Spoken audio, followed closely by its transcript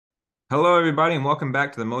Hello, everybody, and welcome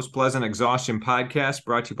back to the Most Pleasant Exhaustion podcast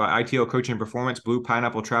brought to you by ITL Coaching Performance, Blue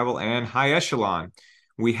Pineapple Travel, and High Echelon.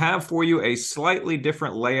 We have for you a slightly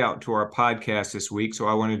different layout to our podcast this week, so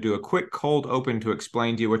I want to do a quick cold open to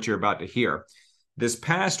explain to you what you're about to hear. This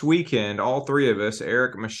past weekend, all three of us,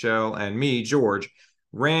 Eric, Michelle, and me, George,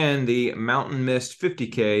 ran the Mountain Mist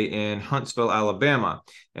 50K in Huntsville, Alabama.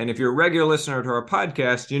 And if you're a regular listener to our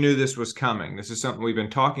podcast, you knew this was coming. This is something we've been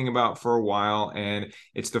talking about for a while, and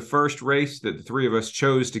it's the first race that the three of us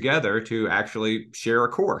chose together to actually share a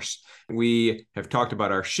course. We have talked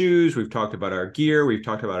about our shoes, we've talked about our gear, we've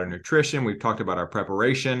talked about our nutrition, we've talked about our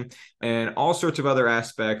preparation, and all sorts of other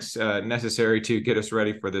aspects necessary to get us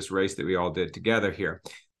ready for this race that we all did together here.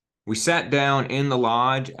 We sat down in the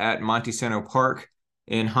lodge at Montesano Park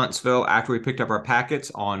in Huntsville after we picked up our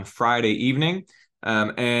packets on Friday evening.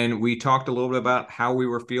 And we talked a little bit about how we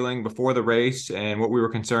were feeling before the race and what we were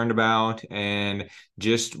concerned about and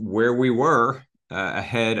just where we were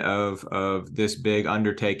ahead of this big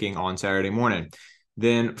undertaking on Saturday morning.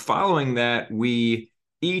 Then following that, we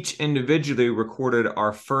each individually recorded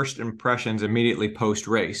our first impressions immediately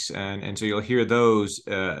post-race. And so you'll hear those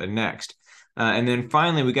next. And then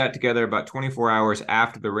finally, we got together about 24 hours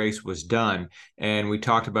after the race was done, and we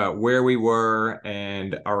talked about where we were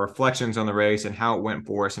and our reflections on the race and how it went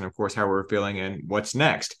for us, and of course, how we were feeling and what's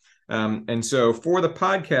next. And so for the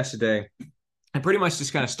podcast today, I pretty much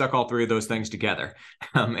just kind of stuck all three of those things together.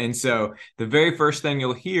 And so the very first thing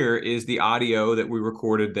you'll hear is the audio that we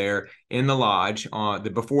recorded there in the lodge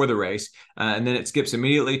before the race. And then it skips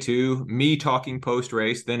immediately to me talking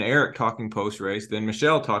post-race, then Eric talking post-race, then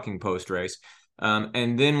Michelle talking post-race.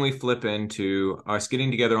 And then we flip into us getting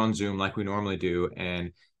together on Zoom like we normally do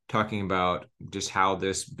and talking about just how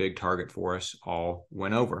this big target for us all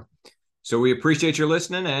went over. So we appreciate your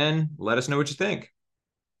listening and let us know what you think.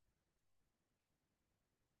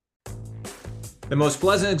 The Most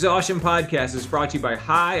Pleasant Exhaustion podcast is brought to you by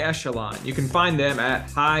High Echelon. You can find them at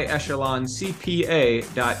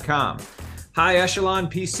highecheloncpa.com. High Echelon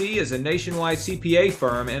PC is a nationwide CPA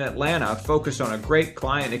firm in Atlanta focused on a great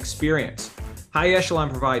client experience. High Echelon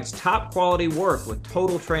provides top quality work with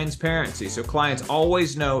total transparency so clients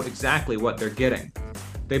always know exactly what they're getting.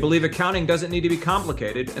 They believe accounting doesn't need to be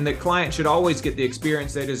complicated and that clients should always get the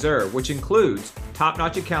experience they deserve, which includes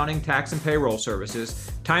top-notch accounting, tax, and payroll services,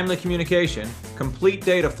 timely communication, complete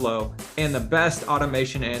data flow, and the best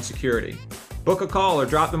automation and security. Book a call or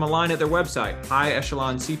drop them a line at their website,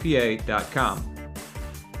 highecheloncpa.com.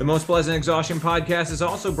 The Most Pleasant Exhaustion podcast is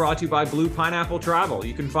also brought to you by Blue Pineapple Travel.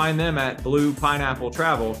 You can find them at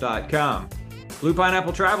bluepineappletravel.com. Blue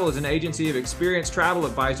Pineapple Travel is an agency of experienced travel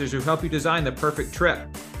advisors who help you design the perfect trip.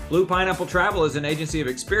 Blue Pineapple Travel is an agency of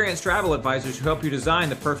experienced travel advisors who help you design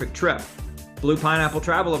the perfect trip. Blue Pineapple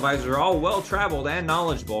Travel advisors are all well-traveled and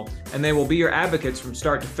knowledgeable, and they will be your advocates from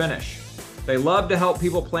start to finish. They love to help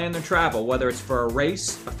people plan their travel, whether it's for a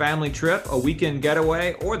race, a family trip, a weekend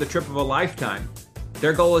getaway, or the trip of a lifetime.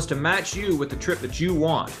 Their goal is to match you with the trip that you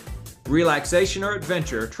want. Relaxation or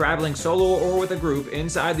adventure, traveling solo or with a group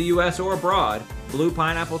inside the U.S. or abroad, Blue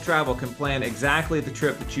Pineapple Travel can plan exactly the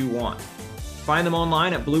trip that you want. Find them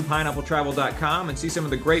online at bluepineappletravel.com and see some of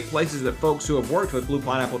the great places that folks who have worked with Blue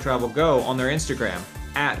Pineapple Travel go on their Instagram,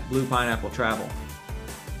 at Blue Pineapple Travel.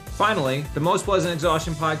 Finally, the Most Pleasant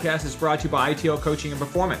Exhaustion podcast is brought to you by ITL Coaching and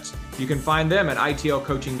Performance. You can find them at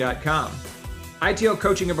itlcoaching.com. ITL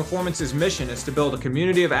Coaching and Performance's mission is to build a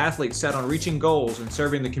community of athletes set on reaching goals and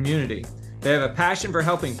serving the community. They have a passion for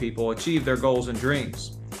helping people achieve their goals and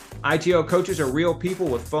dreams. ITL coaches are real people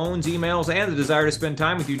with phones, emails, and the desire to spend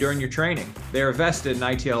time with you during your training. They are vested in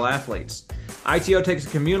ITL athletes. ITL takes a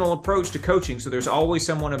communal approach to coaching, so there's always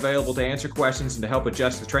someone available to answer questions and to help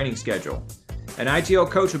adjust the training schedule. An ITL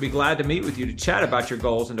coach will be glad to meet with you to chat about your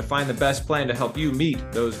goals and to find the best plan to help you meet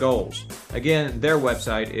those goals. Again, their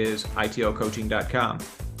website is itlcoaching.com.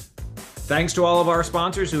 Thanks to all of our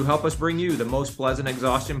sponsors who help us bring you the Most Pleasant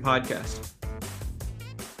Exhaustion podcast.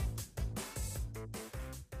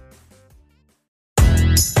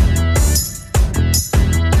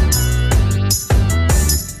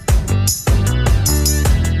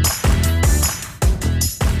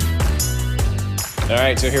 All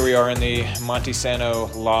right, so here we are in the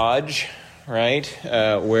Montesano Lodge, right,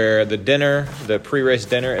 where the pre-race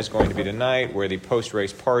dinner is going to be tonight, where the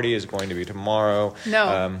post-race party is going to be tomorrow.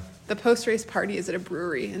 No, the post-race party is at a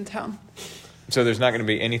brewery in town. So there's not going to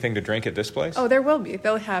be anything to drink at this place? Oh, there will be.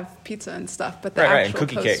 They'll have pizza and stuff, but the and actual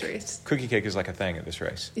cookie post-race. cake. Cookie cake is like a thing at this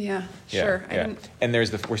race. Yeah, sure. Yeah. And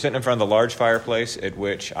we're sitting in front of the large fireplace at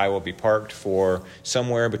which I will be parked for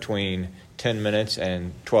somewhere between 10 minutes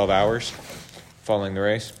and 12 hours following the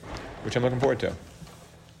race, which I'm looking forward to.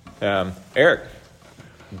 Eric,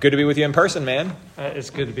 good to be with you in person, man. It's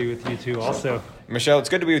good to be with you too also. Michelle, it's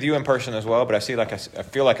good to be with you in person as well, but I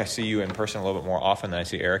feel like I see you in person a little bit more often than I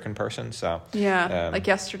see Eric in person. So Yeah, like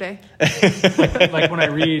yesterday. Like when I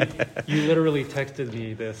read, you literally texted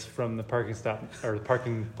me this from the parking stop or the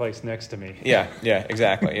parking place next to me. Yeah,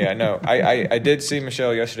 exactly. Yeah, no, I did see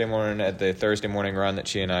Michelle yesterday morning at the Thursday morning run that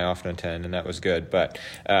she and I often attend, and that was good. But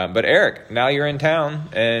Eric, now you're in town,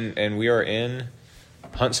 and we are in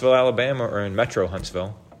Huntsville, Alabama, or in Metro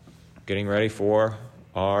Huntsville, getting ready for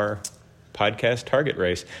our podcast target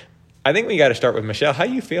race. I think we got to start with Michelle. How are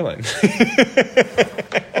you feeling?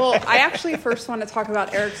 Well, I actually first want to talk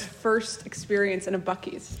about Eric's first experience in a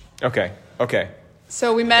Buc-ee's. Okay.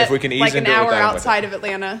 So we met If we can ease like an into it hour without outside of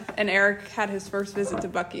Atlanta, and Eric had his first visit to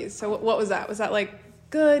Buc-ee's. So what was that? Was that like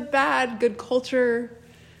good, bad, good culture?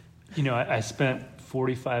 You know, I spent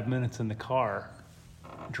 45 minutes in the car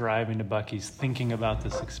driving to Buc-ee's thinking about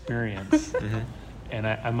this experience. And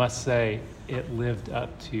I must say, it lived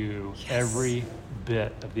up to every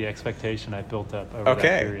bit of the expectation I built up over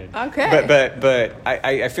that period. Okay. But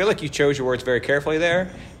I feel like you chose your words very carefully there.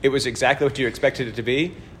 It was exactly what you expected it to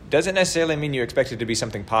be. Doesn't necessarily mean you expected it to be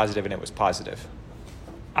something positive, and it was positive.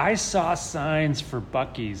 I saw signs for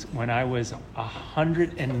Buc-ee's when I was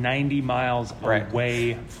 190 miles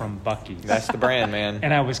away from Buc-ee's. That's the brand, man.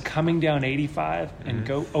 And I was coming down 85 and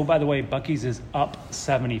oh, by the way, Buc-ee's is up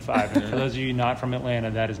 75. And for those of you not from Atlanta,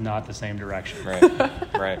 that is not the same direction.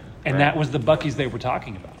 Right. And that was the Buc-ee's they were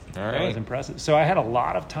talking about. All right. That was impressive. So I had a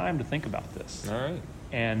lot of time to think about this. All right.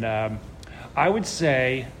 And I would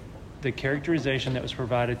say the characterization that was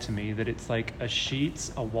provided to me, that it's like a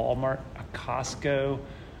Sheetz, a Walmart, a Costco,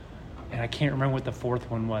 and I can't remember what the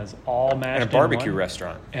fourth one was, all mashed in one. And a barbecue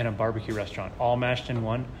restaurant. And a barbecue restaurant, all mashed in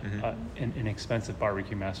one, an expensive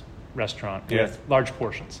barbecue restaurant with large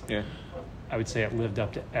portions. Yeah. I would say it lived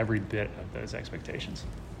up to every bit of those expectations.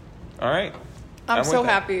 All right. I'm so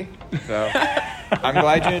happy. So I'm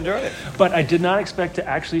glad you enjoyed it. But I did not expect to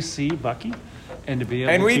actually see Buc-ee and to be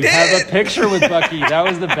able to have a picture with Buc-ee. That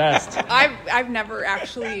was the best. I've never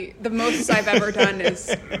actually, the most I've ever done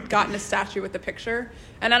is gotten a statue with a picture.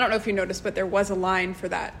 And I don't know if you noticed, but there was a line for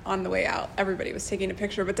that on the way out. Everybody was taking a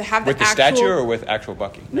picture, but to have with the statue or with actual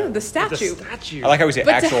Buc-ee? No, the statue. I like how we say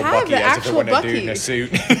but actual Buc-ee as if it wasn't a dude in a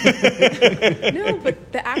suit. No,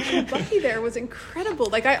 but the actual Buc-ee there was incredible.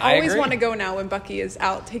 Like I always want to go now when Buc-ee is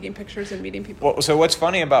out taking pictures and meeting people. Well, so what's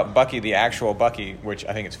funny about Buc-ee, the actual Buc-ee, which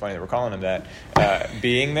I think it's funny that we're calling him that,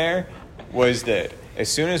 being there, was that as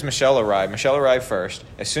soon as Michelle arrived first.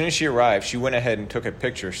 As soon as she arrived, she went ahead and took a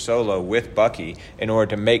picture solo with Buc-ee in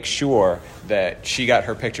order to make sure that she got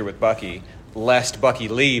her picture with Buc-ee, lest Buc-ee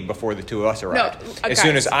leave before the two of us arrived. As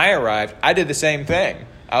soon as I arrived, I did the same thing.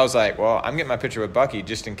 I was like, well, I'm getting my picture with Buc-ee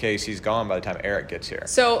just in case he's gone by the time Eric gets here.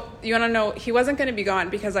 So you want to know, he wasn't going to be gone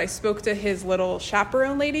because I spoke to his little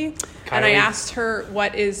chaperone lady, Kylie. and I asked her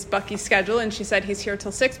what is Buc-ee's schedule, and she said he's here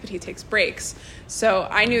till 6, but he takes breaks. So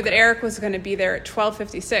I knew that Eric was going to be there at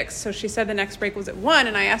 12:56. So she said the next break was at 1,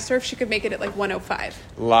 and I asked her if she could make it at like 1:05.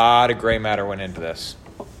 A lot of gray matter went into this.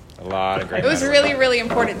 A lot of gray matter. It was really, really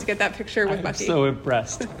important to get that picture with Buc-ee. I'm so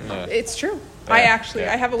impressed. It's true. Yeah,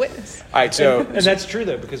 I have a witness. All right, so And that's true,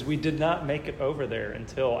 though, because we did not make it over there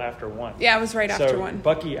until after 1. Yeah, it was right after 1.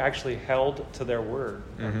 Buc-ee actually held to their word.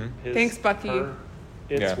 Thanks, Buc-ee.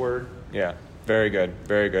 Its word. Yeah, very good,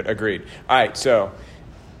 very good. Agreed. All right, so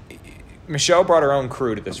Michelle brought her own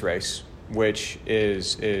crew to this race, which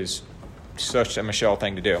is such a Michelle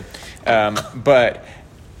thing to do. But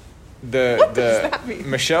What does that mean?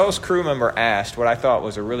 Michelle's crew member asked what I thought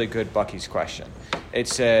was a really good Buc-ee's question. It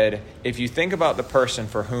said, if you think about the person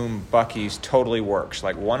for whom Buc-ee's totally works,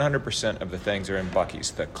 like 100% of the things are in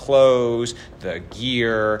Buc-ee's, the clothes, the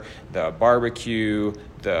gear, the barbecue,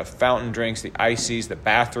 the fountain drinks, the ices, the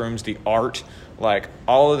bathrooms, the art, like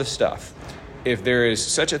all of the stuff. If there is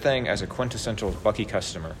such a thing as a quintessential Buc-ee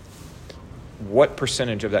customer, what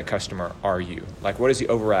percentage of that customer are you? Like, what is the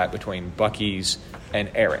overlap between Buc-ee's and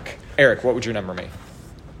Eric? Eric, what would your number be?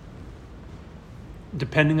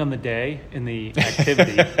 Depending on the day and the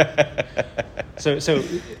activity. So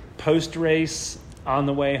post-race, on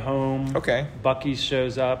the way home, Okay. Buc-ee's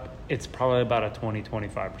shows up, it's probably about a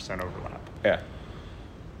 20-25% overlap. Yeah.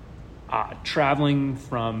 Traveling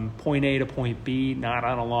from point A to point B, not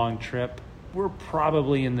on a long trip, we're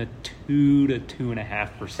probably in the 2 to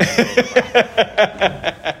 2.5% overlap.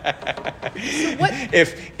 If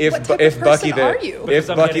what type if of Buc-ee person are you? if Because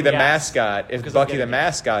I'm Buc-ee getting the gas. mascot if Because I'm Buc-ee the getting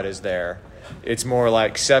gas. mascot is there, it's more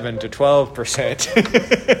like 7 to 12%.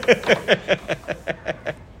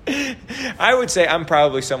 I would say I'm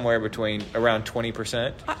probably somewhere between around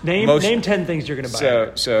 20%. Name 10 things you're going to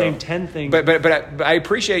buy. So name 10 things. But I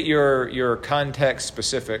appreciate your context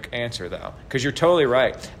specific answer though, because you're totally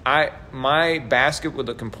right. My basket would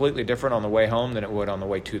look completely different on the way home than it would on the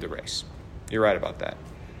way to the race. You're right about that.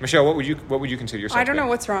 Michelle, what would you consider yourself? I don't know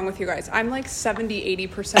what's wrong with you guys. I'm like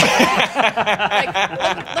 70-80%. Like,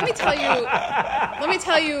 let me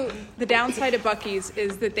tell you, the downside of Buc-ee's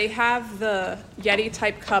is that they have the Yeti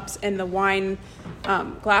type cups and the wine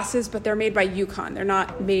glasses, but they're made by Yukon. They're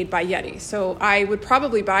not made by Yeti. So I would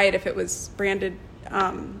probably buy it if it was branded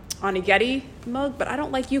on a Yeti mug, but I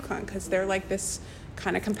don't like Yukon because they're like this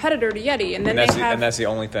kind of competitor to Yeti. And that's the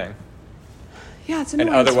only thing. Yeah, it's annoying.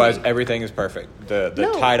 And otherwise, everything is perfect. The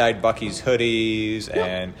tie-dyed Buc-ee's hoodies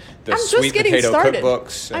and the sweet potato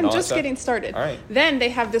cookbooks. I'm just getting started. All right. Then they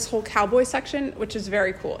have this whole cowboy section, which is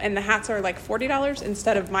very cool. And the hats are like $40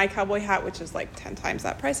 instead of my cowboy hat, which is like 10 times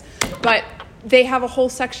that price. But they have a whole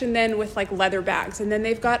section then with like leather bags. And then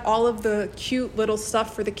they've got all of the cute little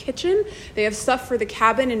stuff for the kitchen. They have stuff for the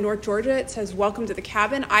cabin in North Georgia. It says, "Welcome to the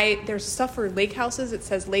cabin." There's stuff for lake houses. It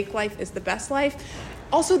says, "Lake life is the best life."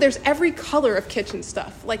 Also, there's every color of kitchen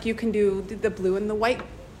stuff. Like you can do the blue and the white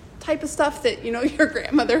type of stuff that, you know, your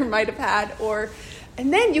grandmother might have had.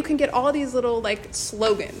 And then you can get all these little like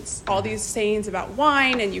slogans, all these sayings about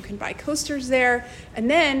wine, and you can buy coasters there. And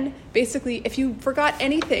then basically, if you forgot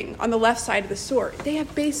anything on the left side of the store, they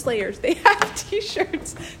have base layers, they have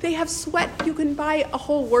t-shirts, they have sweat. You can buy a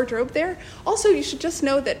whole wardrobe there. Also, you should just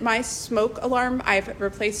know that my smoke alarm, I've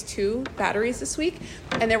replaced 2 batteries this week,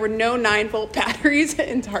 and there were no 9-volt batteries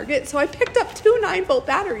in Target. So I picked up 2 9-volt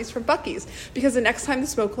batteries from Buc-ee's because the next time the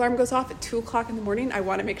smoke alarm goes off at 2 o'clock in the morning, I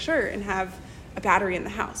want to make sure and have a battery in the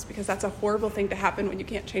house, because that's a horrible thing to happen when you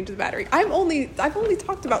can't change the battery. I've only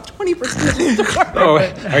talked about 20% of the story. Oh,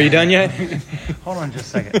 are you done yet? Hold on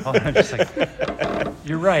just a second.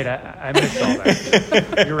 You're right. I missed all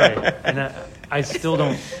that. You're right. And I still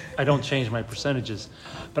don't change my percentages.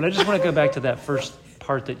 But I just want to go back to that first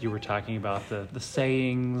part that you were talking about, the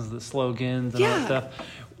sayings, the slogans, and all that stuff.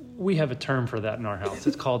 We have a term for that in our house.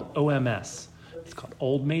 It's called OMS. It's called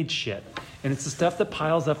old maid shit. And it's the stuff that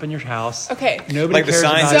piles up in your house. Okay. Nobody like cares the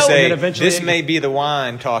signs about that it. say, "This may be the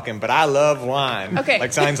wine talking, but I love wine." Okay.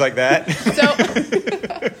 Like signs like that.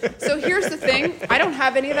 So here's the thing. I don't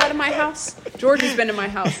have any of that in my house. George has been in my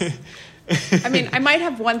house. I mean, I might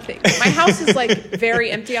have one thing. My house is like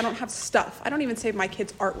very empty. I don't have stuff. I don't even save my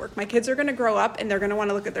kids' artwork. My kids are going to grow up and they're going to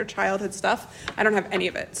want to look at their childhood stuff. I don't have any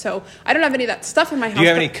of it. So I don't have any of that stuff in my house. Do you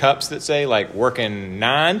have any cups that say like "working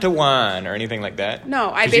 9 to 1" or anything like that?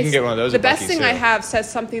 No, you can get one of those. The best thing I have says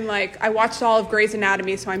something like, "I watched all of Grey's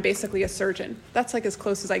Anatomy, so I'm basically a surgeon." That's like as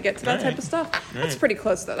close as I get to that type of stuff. That's pretty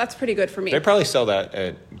close though. That's pretty good for me. They probably sell that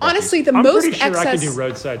at Buc-ee's. Honestly, I'm most pretty sure excess. I could do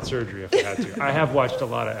roadside surgery if I had to. I have watched a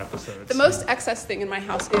lot of episodes. The most excess thing in my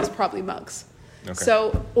house is probably mugs. Okay.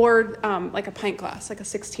 So, or like a pint glass, like a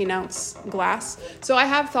 16-ounce glass. So I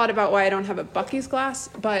have thought about why I don't have a Buc-ee's glass,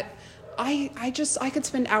 but I could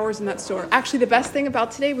spend hours in that store. Actually, the best thing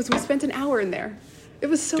about today was we spent an hour in there. It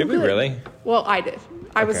was so good. Did we really? Well, I did.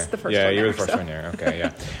 I was the first one there. Yeah, you were the first one there. Okay,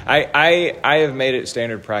 yeah. I have made it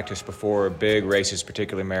standard practice before big races,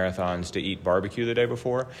 particularly marathons, to eat barbecue the day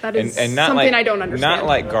before. That is and not something like, I don't understand. Not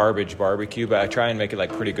like garbage barbecue, but I try and make it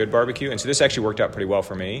like pretty good barbecue. And so this actually worked out pretty well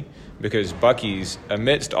for me because Buc-ee's,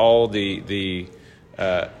 amidst all the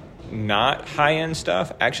not high-end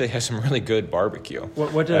stuff, actually has some really good barbecue.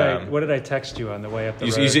 What did I text you on the way up the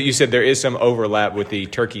road? You said there is some overlap with the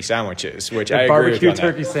turkey sandwiches, which I agree with barbecue on that.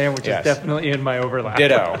 turkey sandwich is definitely in my overlap.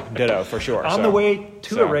 Ditto for sure. On the way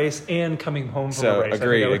to a race and coming home from a race.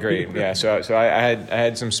 Agreed. Yeah. So I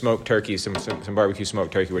had some smoked turkey, some barbecue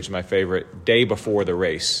smoked turkey, which is my favorite day before the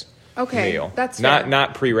race. Okay, meal. that's fair.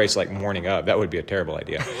 Not pre-race like morning of. That would be a terrible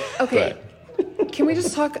idea. Okay. Can we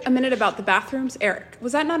just talk a minute about the bathrooms? Eric,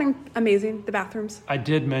 was that not amazing, the bathrooms? I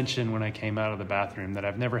did mention when I came out of the bathroom that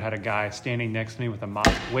I've never had a guy standing next to me with a mop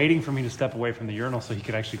waiting for me to step away from the urinal so he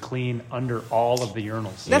could actually clean under all of the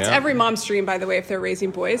urinals. That's every mom's dream, by the way, if they're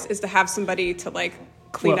raising boys, is to have somebody to like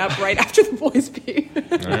clean up right after the boys pee.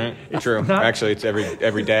 All right. True. Actually, it's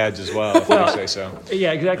every dad's as well, if you say so.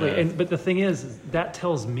 Yeah, exactly. But the thing is, that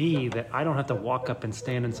tells me that I don't have to walk up and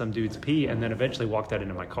stand in some dude's pee and then eventually walk that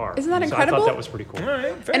into my car. Isn't that incredible? I thought that was pretty cool. All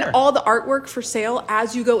right, fair. And all the artwork for sale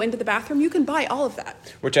as you go into the bathroom, you can buy all of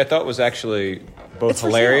that. Which I thought was actually both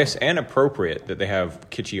hilarious and appropriate that they have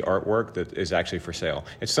kitschy artwork that is actually for sale.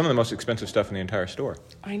 It's some of the most expensive stuff in the entire store.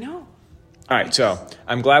 I know. All right, so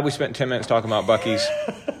I'm glad we spent 10 minutes talking about Buc-ee's.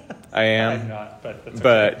 I am. I'm not, but that's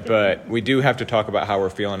okay. But we do have to talk about how we're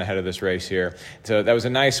feeling ahead of this race here. So that was a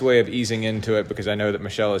nice way of easing into it because I know that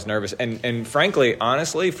Michelle is nervous. And frankly,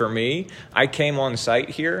 honestly, for me, I came on site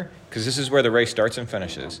here because this is where the race starts and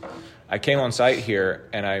finishes. I came on site here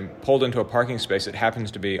and I pulled into a parking space that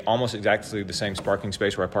happens to be almost exactly the same parking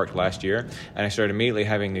space where I parked last year. And I started immediately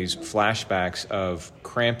having these flashbacks of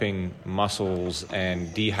cramping muscles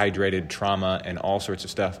and dehydrated trauma and all sorts of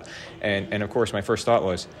stuff. And of course, my first thought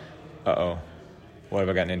was, uh-oh, what have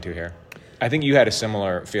I gotten into here? I think you had a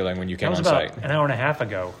similar feeling when you came on site. That was about an hour and a half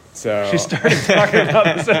ago. So She started talking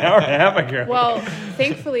about this an hour and a half ago. Well,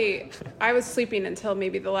 thankfully, I was sleeping until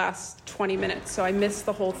maybe the last 20 minutes, so I missed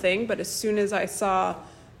the whole thing. But as soon as I saw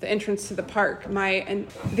the entrance to the park, and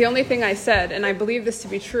the only thing I said, and I believe this to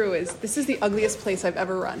be true, is this is the ugliest place I've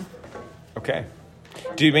ever run. Okay.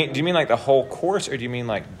 Do you mean like the whole course, or do you mean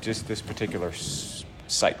like just this particular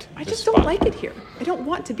site? I just don't like it here. I don't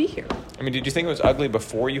want to be here. I mean, did you think it was ugly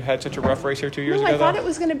before you had such a rough race here 2 years No, ago? I thought it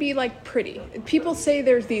was going to be like pretty. People say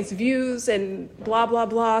there's these views and blah blah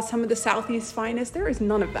blah. Some of the Southeast finest. There is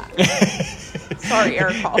none of that. Sorry,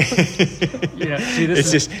 Eric Hall. Yeah, see,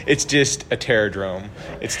 it's just a terradrome.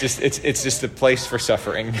 It's just the place for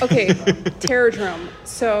suffering. Okay, Terradrome.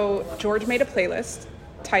 So George made a playlist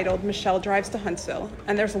titled Michelle Drives to Huntsville,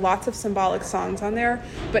 and there's lots of symbolic songs on there,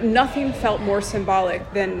 but nothing felt more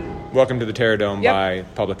symbolic than Welcome to the Terradome Yep. by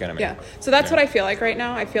Public Enemy. Yeah, so that's what I feel like right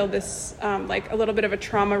now. I feel this like a little bit of a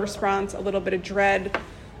trauma response, a little bit of dread,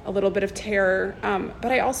 a little bit of terror,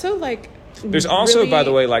 but I also like There's also, really, by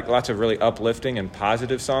the way, like lots of really uplifting and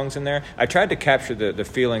positive songs in there. I tried to capture the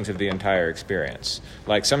feelings of the entire experience.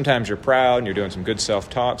 Like sometimes you're proud and you're doing some good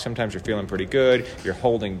self-talk. Sometimes you're feeling pretty good. You're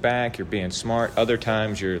holding back. You're being smart. Other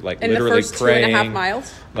times you're like in literally the first praying. 2.5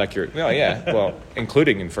 miles. Like you're, well, yeah, well,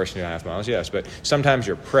 including in the first 2.5 miles, yes. But sometimes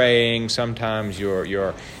you're praying. Sometimes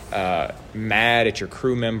you're mad at your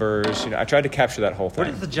crew members. You know, I tried to capture that whole thing.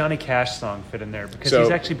 Where does the Johnny Cash song fit in there? Because So-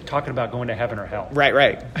 he's actually talking about going to heaven or hell.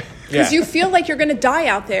 Right. Because you feel like you're going to die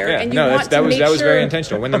out there, and you want that to was make that was sure. very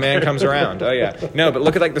intentional. When the man comes around, oh yeah, no, but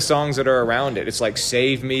look at like the songs that are around it. It's like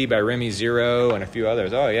 "Save Me" by Remy Zero and a few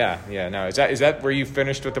others. Oh yeah. No, is that where you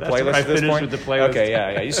finished with the That's playlist where I at this finished point? with the playlist. Okay,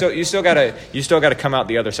 yeah. You still gotta come out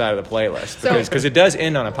the other side of the playlist because it does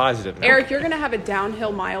end on a positive note. Eric, you're going to have a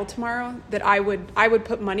downhill mile tomorrow that I would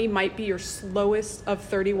put money might be your slowest of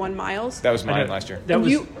 31 miles. That was mine last year. That And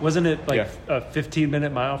was, you- wasn't it like Yeah. a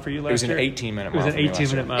 15-minute mile for you last It was an year? 18-minute It was mile an for me last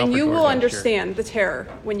 18-minute year. mile. And for you George will last year. understand the terror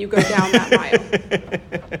when you go down that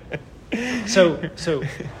mile. So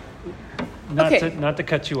not Okay. not to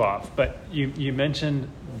cut you off, but you mentioned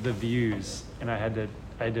the views, and I had to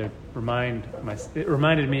it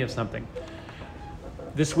reminded me of something.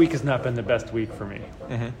 This week has not been the best week for me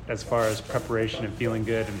as far as preparation and feeling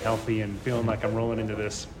good and healthy and feeling like I'm rolling into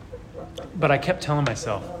this. But I kept telling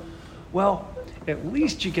myself, well, at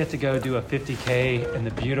least you get to go do a 50K in the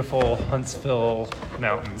beautiful Huntsville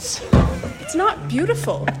mountains. It's not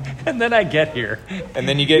beautiful. And then I get here. And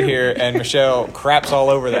then you get here, and Michelle craps all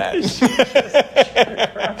over that.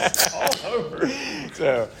 All over.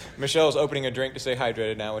 So Michelle's opening a drink to stay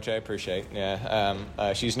hydrated now, which I appreciate.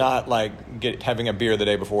 Yeah, she's not like having a beer the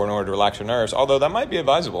day before in order to relax her nerves, although that might be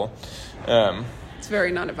advisable. It's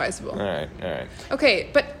very not advisable. All right. Okay,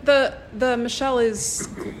 but the Michelle's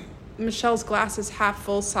glass is half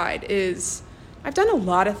full side is I've done a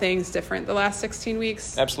lot of things different the last 16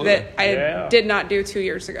 weeks Absolutely. that I did not do 2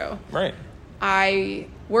 years ago. Right. I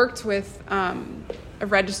worked with a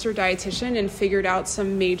registered dietitian and figured out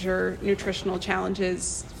some major nutritional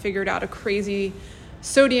challenges, figured out a crazy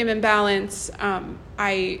sodium imbalance.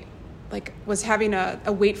 I was having a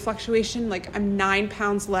weight fluctuation. Like I'm 9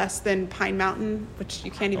 pounds less than Pine Mountain, which you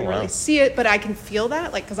can't even really see it, but I can feel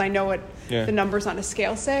that, like, because I know what the numbers on a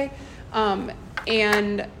scale say.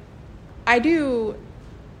 And I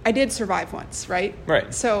did survive once, right?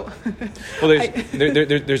 Right. So, Well,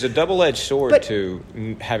 there's a double-edged sword But- to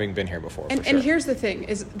having been here before. and here's the thing: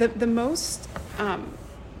 is the most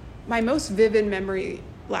my most vivid memory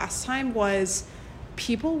last time was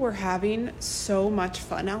people were having so much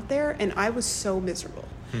fun out there, and I was so miserable.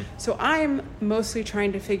 So I'm mostly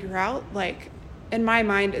trying to figure out, like, in my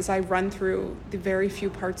mind, as I run through the very few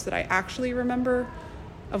parts that I actually remember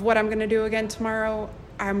of what I'm going to do again tomorrow,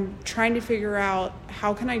 I'm trying to figure out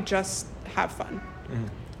how can I just have fun?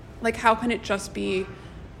 Like, how can it just be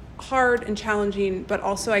hard and challenging, but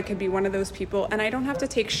also I could be one of those people, and I don't have to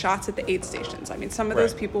take shots at the aid stations. I mean, some of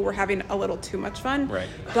those people were having a little too much fun, Right.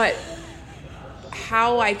 But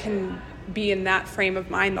how I can be in that frame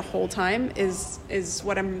of mind the whole time is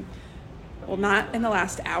what I'm, well, not in the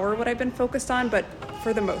last hour what I've been focused on, but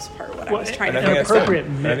for the most part, what I Well, was trying to I think an that's focus appropriate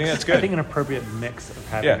good. mix. I think that's good. I think an appropriate mix of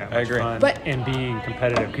having Yeah, that I much agree. fun But- and being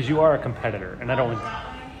competitive, because you are a competitor, and I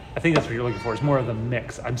think that's what you're looking for. It's more of the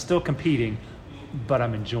mix. I'm still competing, but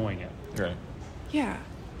I'm enjoying it. Right. Yeah,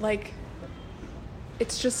 like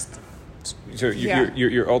it's just So Yeah.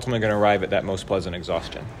 you're ultimately going to arrive at that most pleasant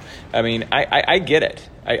exhaustion. I mean, I get it.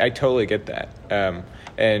 I totally get that.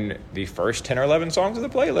 And the first 10 or 11 songs of the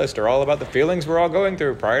playlist are all about the feelings we're all going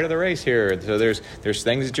through prior to the race here. So there's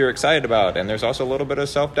things that you're excited about, and there's also a little bit of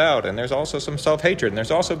self-doubt, and there's also some self-hatred, and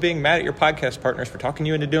there's also being mad at your podcast partners for talking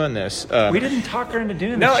you into doing this. We didn't talk her into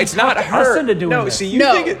doing No, this. She it's not talked her. us into doing No, this. see, you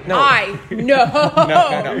think it... No. no.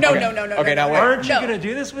 Okay. No, Okay, now wait. Aren't you No. going to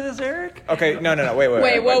do this with us, Eric? Okay, no, wait.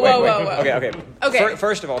 Whoa. Okay. Okay.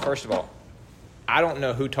 First of all, I don't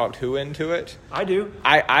know who talked who into it. I do.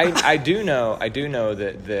 I do know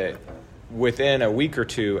that within a week or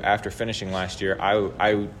two after finishing last year,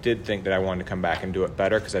 I did think that I wanted to come back and do it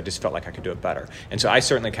better because I just felt like I could do it better, and so I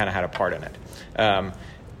certainly kind of had a part in it.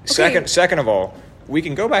 Second of all, we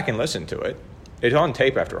can go back and listen to it. It's on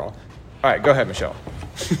tape after all. All right, go ahead, Michelle.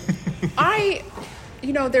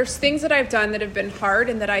 There's things that I've done that have been hard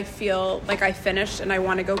and that I feel like I finished and I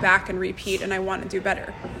want to go back and repeat and I want to do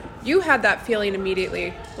better. You had that feeling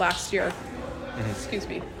immediately last year. Excuse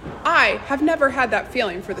me. I have never had that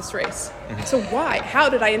feeling for this race. So why? How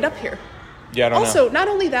did I end up here? Yeah, I don't know. Also, not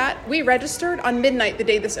only that, we registered on midnight the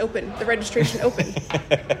day this opened. The registration opened.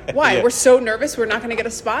 Why? Yeah. We're so nervous we're not going to get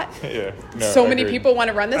a spot. Yeah. So many people want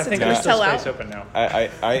to run this. I It's think going there's to still sell space out.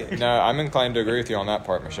 open now. I'm inclined to agree with you on that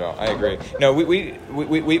part, Michelle. I agree. No,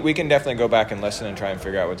 we can definitely go back and listen and try and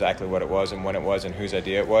figure out exactly what it was and when it was and whose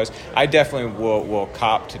idea it was. I definitely will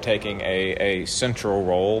cop to taking a central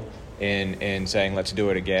role in saying let's do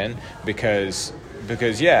it again because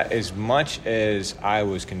yeah, as much as I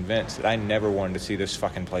was convinced that I never wanted to see this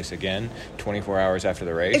fucking place again 24 hours after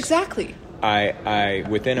the race. Exactly. I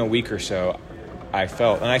within a week or so, I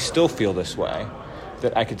felt, and I still feel this way,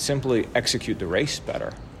 that I could simply execute the race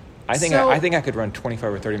better. I think I could run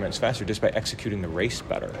 25 or 30 minutes faster just by executing the race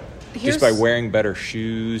better. Just by wearing better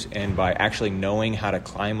shoes and by actually knowing how to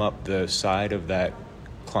climb up the side of that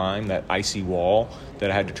climb, that icy wall that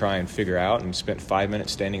I had to try and figure out and spent 5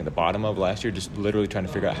 minutes standing at the bottom of last year just literally trying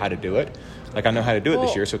to figure out how to do it. Like I know how to do it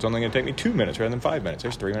this year, so it's only going to take me 2 minutes rather than 5 minutes.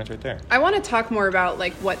 There's 3 minutes right there. I want to talk more about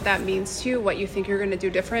like what that means to you, what you think you're going to do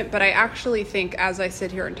different, but I actually think as I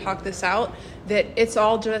sit here and talk this out that it's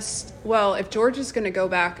all just, well, if George is going to go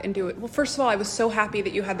back and do it. Well, first of all, I was so happy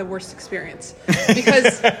that you had the worst experience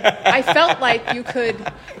because I felt like you could,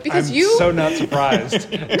 because I'm you so not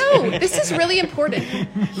surprised. No, this is really important.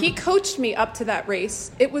 He coached me up to that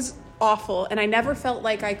race. It was awful, and I never felt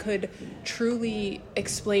like I could truly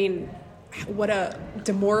explain what a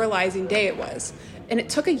demoralizing day it was. And it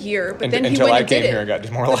took a year, but then he until went I and did came it. here and got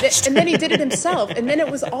demoralized. And then he did it himself. And then it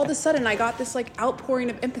was all of a sudden I got this like outpouring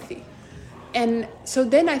of empathy. And so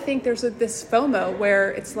then I think there's this FOMO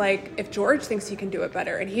where it's like, if George thinks he can do it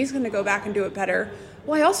better and he's going to go back and do it better,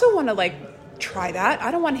 well, I also want to like try that.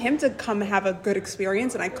 I don't want him to come and have a good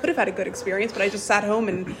experience. And I could have had a good experience, but I just sat home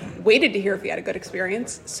and waited to hear if he had a good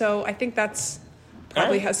experience. So I think that's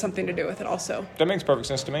probably has something to do with it also. That makes perfect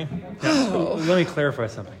sense to me. Now, let me clarify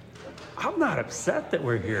something. I'm not upset that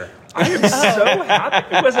we're here. I am so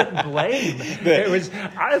happy. It wasn't blame. It was,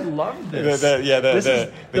 I love this.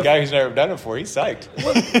 The guy who's never done it before, he's psyched.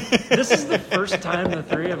 This is the first time the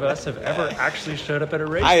three of us have ever actually showed up at a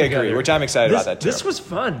race I together. agree, which I'm excited about that too. This was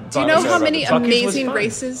fun. Do you know how many Buc-ee's was amazing fun.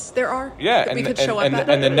 races there are? Yeah, that we could show up at?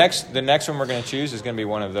 and the next one we're going to choose is going to be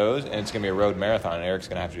one of those, and it's going to be a road marathon, and Eric's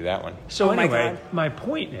going to have to do that one. So Oh my anyway, God. my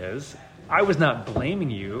point is, I was not blaming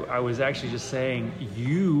you. I was actually just saying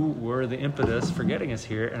you were the impetus for getting us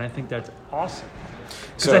here, and I think that's awesome.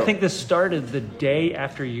 Because So- I think this started the day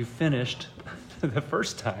after you finished the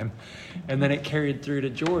first time, and then it carried through to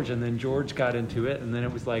George, and then George got into it, and then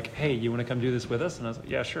it was like, hey, you want to come do this with us? And I was like,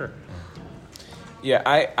 yeah, sure. Yeah,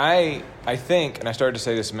 I think, and I started to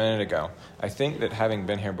say this a minute ago, I think that having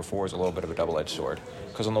been here before is a little bit of a double-edged sword.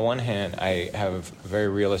 Because on the one hand, I have very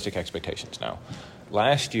realistic expectations now.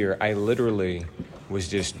 Last year, I literally was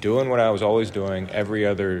just doing what I was always doing every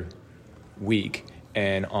other week.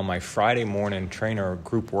 And on my Friday morning trainer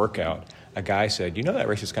group workout, a guy said, you know that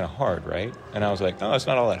race is kind of hard, right? And I was like, no, it's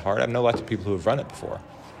not all that hard. I know lots of people who have run it before.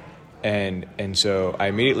 And so I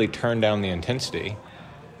immediately turned down the intensity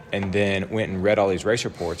and then went and read all these race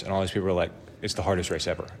reports. And all these people were like, it's the hardest race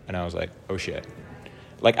ever. And I was like, oh, shit.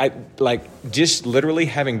 Just literally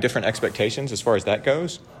having different expectations as far as that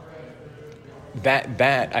goes,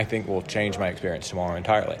 that I think will change my experience tomorrow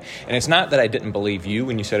entirely. And it's not that I didn't believe you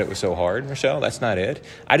when you said it was so hard, Michelle. That's not it.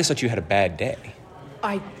 I just thought you had a bad day.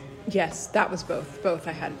 Yes, that was both. Both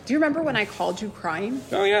I had. Do you remember when I called you crying?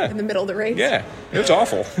 Oh, yeah. In the middle of the race? Yeah, it was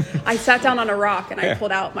awful. I sat down on a rock and I Yeah.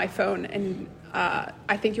 pulled out my phone and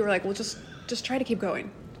I think you were like, well, just try to keep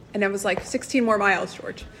going. And it was like 16 more miles,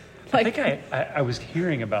 George. I think I was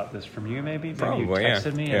hearing about this from you, maybe. Probably, you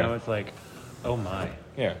texted me, yeah. and I was like, oh my.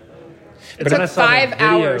 Yeah. It then I took saw the 5 video-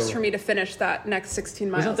 hours for me to finish that next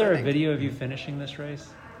 16 miles. Wasn't there I a think. video of you finishing this race?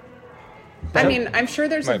 I mean, I'm sure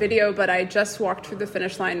there's a Might be. video, but I just walked through the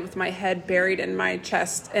finish line with my head buried in my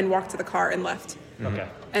chest and walked to the car and left. Okay.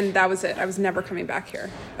 And that was it. I was never coming back here.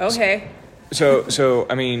 Okay. So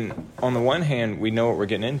I mean, on the one hand, we know what we're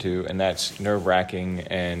getting into, and that's nerve-wracking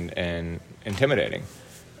and intimidating.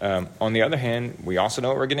 On the other hand, we also know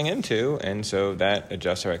what we're getting into, and so that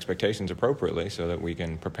adjusts our expectations appropriately so that we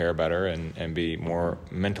can prepare better and be more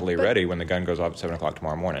mentally ready when the gun goes off at 7 o'clock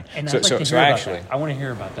tomorrow morning. And so I'd like to so hear about actually, that. I want to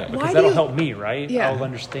hear about that Why because do that'll you- help me, right? Yeah. I'll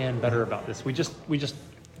understand better about this. We just,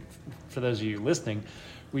 for those of you listening,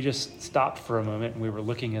 we just stopped for a moment and we were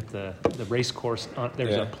looking at the race course.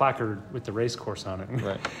 There's Yeah. a placard with the race course on it.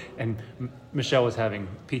 Right. And Michelle was having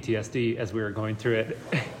PTSD as we were going through it.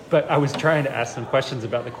 But I was trying to ask some questions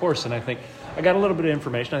about the course, and I think I got a little bit of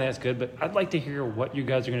information. I think that's good, but I'd like to hear what you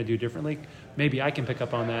guys are going to do differently. Maybe I can pick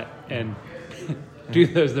up on that and do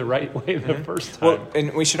those the right way the first time. well,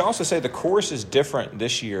 and we should also say the course is different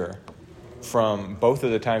this year from both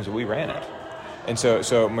of the times that we ran it. And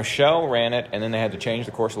so Michelle ran it, and then they had to change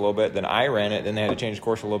the course a little bit. Then I ran it, then they had to change the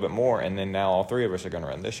course a little bit more, and then now all three of us are going to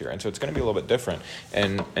run this year. And so it's going to be a little bit different.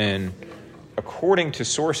 And according to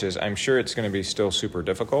sources, I'm sure it's going to be still super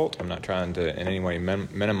difficult. I'm not trying to in any way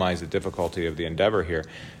minimize the difficulty of the endeavor here.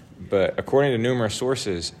 But according to numerous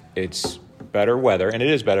sources, it's better weather, and it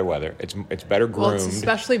is better weather. It's better groomed. Well, it's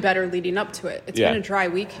especially better leading up to it. It's Yeah. been a dry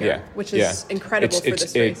week here, which is incredible for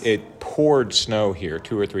this race. It poured snow here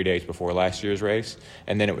 2 or 3 days before last year's race,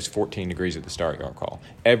 and then it was 14 degrees at the start, you'll recall.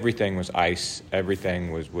 Everything was ice.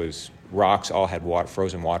 Everything was rocks, all had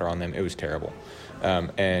frozen water on them. It was terrible.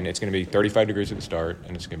 And it's going to be 35 degrees at the start,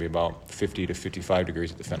 and it's going to be about 50 to 55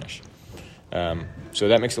 degrees at the finish. So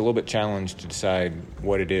that makes it a little bit challenged to decide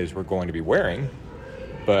what it is we're going to be wearing,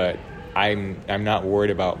 but I'm not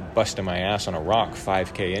worried about busting my ass on a rock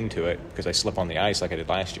 5K into it because I slip on the ice like I did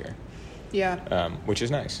last year, Yeah. which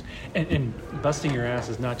is nice. And busting your ass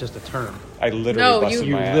is not just a term. I literally No, busted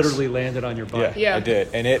You my ass. literally landed on your butt. Yeah. I did,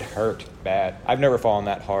 and it hurt bad. I've never fallen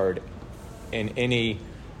that hard in any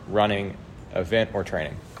running event or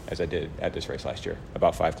training as I did at this race last year,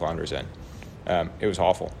 about 5 kilometers in. It was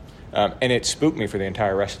awful. And it spooked me for the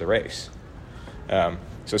entire rest of the race.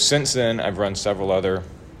 So since then, I've run several other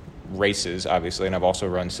races, obviously, and I've also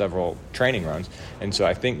run several training runs. And so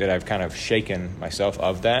I think that I've kind of shaken myself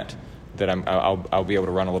of that I'll be able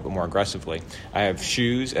to run a little bit more aggressively. I have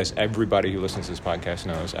shoes, as everybody who listens to this podcast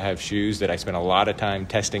knows, I have shoes that I spend a lot of time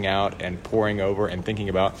testing out and poring over and thinking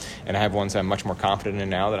about, and I have ones I'm much more confident in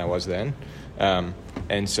now than I was then.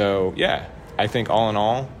 And so, yeah, I think all in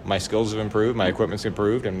all, my skills have improved, my equipment's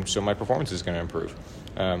improved, and so my performance is going to improve.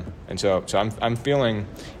 And so I'm feeling,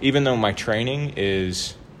 even though my training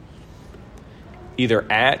is either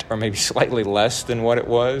at or maybe slightly less than what it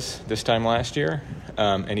was this time last year,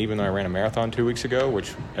 and even though I ran a marathon 2 weeks ago,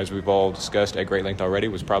 which, as we've all discussed at great length already,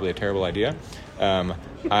 was probably a terrible idea,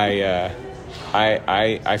 I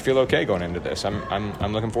feel okay going into this.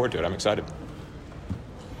 I'm looking forward to it. I'm excited.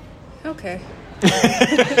 Okay.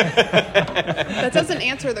 That doesn't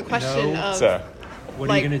answer the question No. of So, What are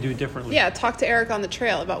Like- you going to do differently? yeah. Talk to Eric on the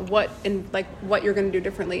trail about what you're going to do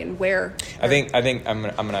differently and where. I think I'm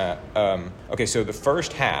gonna. Okay, so the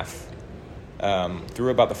first half, through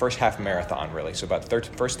about the first half marathon, really. So about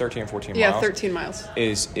first 13 or 14 Yeah, miles. 13 miles.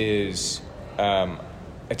 Is it's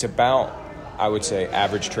about, I would say,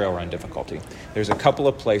 average trail run difficulty. There's a couple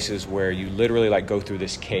of places where you literally like go through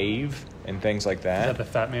this cave and things like Is that that. the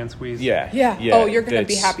fat man squeeze? Yeah. Yeah. Oh, you're going to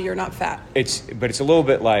be that's- happy you're not fat. But it's a little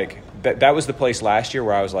bit like that was the place last year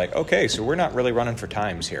where I was like, okay, so we're not really running for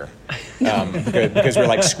times here, because we're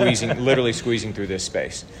like literally squeezing through this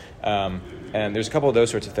space. And there's a couple of those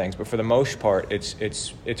sorts of things, but for the most part, it's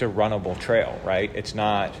a runnable trail, right? It's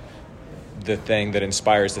not the thing that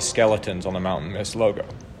inspires the skeletons on the Mountain Mist logo.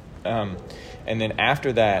 And then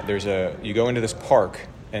after that, you go into this park,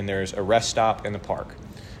 and there's a rest stop in the park,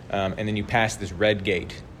 and then you pass this red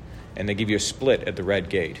gate, and they give you a split at the red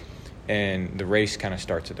gate, and the race kind of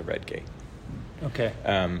starts at the red gate. Okay.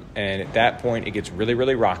 And at that point, it gets really,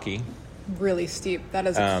 really rocky. Really steep. That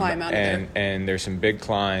is a climb out of there. And there's some big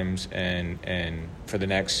climbs and for the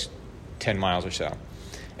next 10 miles or so.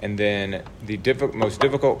 And then the most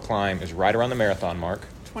difficult climb is right around the marathon mark,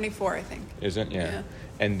 24, I think. isn't it? Yeah.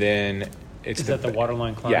 And then Is that the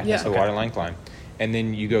waterline climb? Yeah, it's the Okay. waterline climb. And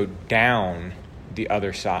then you go down the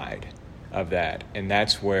other side of that. And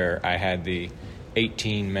that's where I had the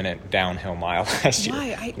 18-minute downhill mile last year.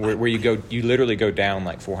 Why? Where you literally go down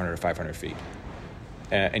like 400 or 500 feet.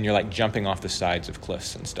 And you're like jumping off the sides of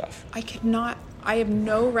cliffs and stuff. I have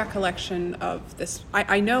no recollection of this.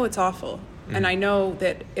 I know it's awful, and I know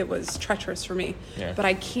that it was treacherous for me, but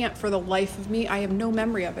I can't for the life of me. I have no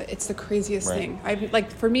memory of it. It's the craziest thing.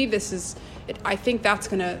 For me, this is. I think that's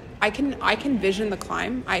gonna. I can vision the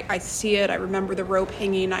climb. I see it. I remember the rope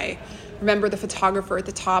hanging. I remember the photographer at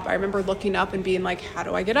the top. I remember looking up and being like, "How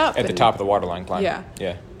do I get up?" At the top of the waterline climb.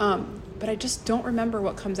 Yeah. But I just don't remember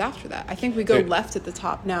what comes after that. I think we go left at the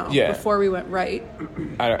top now. Yeah. Before we went right.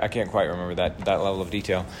 I can't quite remember that level of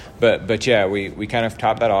detail. But yeah, we kind of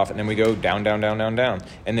top that off, and then we go down.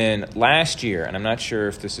 And then last year, and I'm not sure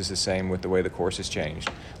if this is the same with the way the course has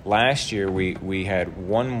changed, last year we had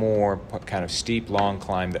one more kind of steep, long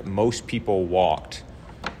climb that most people walked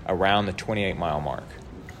around the 28-mile mark.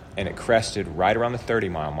 And it crested right around the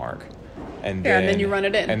 30-mile mark. And then you run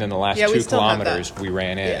it in. And then the last 2 kilometers we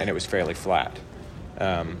ran in, and it was fairly flat.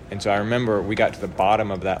 And so I remember we got to the bottom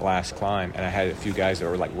of that last climb, and I had a few guys that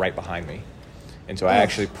were like right behind me. And so I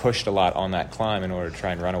actually pushed a lot on that climb in order to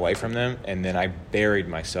try and run away from them. And then I buried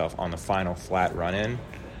myself on the final flat run in,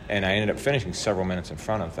 and I ended up finishing several minutes in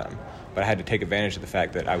front of them. But I had to take advantage of the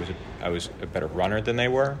fact that I was a better runner than they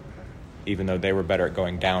were, even though they were better at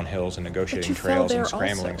going down hills and negotiating trails and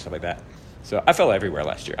scrambling and stuff like that. So I fell everywhere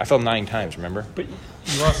last year. I fell 9 times, remember? But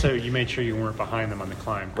you made sure you weren't behind them on the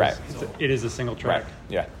climb. Right. It is a single track. Right.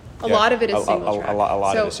 Yeah. A lot of it is single track. A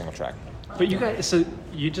lot of it is single track. But you guys, so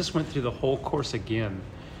you just went through the whole course again.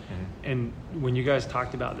 And when you guys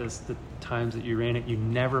talked about this, the times that you ran it, you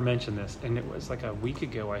never mentioned this. And it was like a week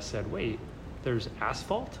ago I said, wait, there's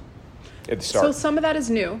asphalt? At the start. So some of that is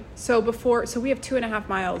new. So we have 2.5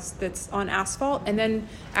 miles that's on asphalt, and then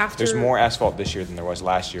after there's more asphalt this year than there was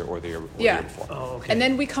last year or the year before. Oh, okay. And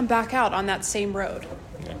then we come back out on that same road.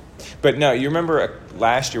 Yeah. But no, you remember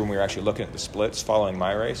last year when we were actually looking at the splits following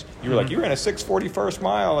my race, you were like, you ran a 6:40 first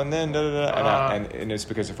mile, and then and it's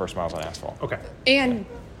because the first mile's on asphalt. Okay. And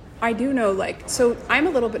I do know, so I'm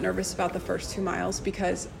a little bit nervous about the first 2 miles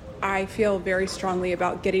because I feel very strongly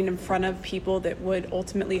about getting in front of people that would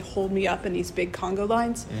ultimately hold me up in these big Congo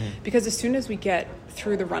lines, because as soon as we get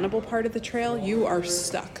through the runnable part of the trail, you are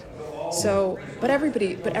stuck. So, but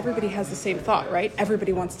everybody has the same thought, right?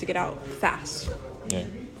 Everybody wants to get out fast. Yeah.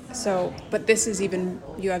 So, but this is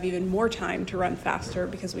you have even more time to run faster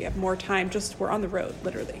because we have more time. We're on the road,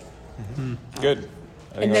 literally. Good.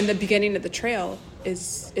 And then the beginning of the trail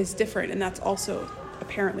is different, and that's also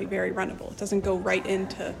apparently very runnable. It doesn't go right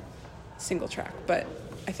into single track, but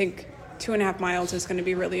I think 2.5 miles is going to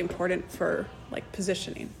be really important for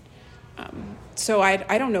positioning. So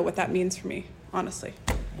I don't know what that means for me, honestly.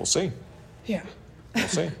 We'll see. Yeah. We'll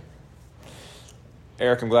see.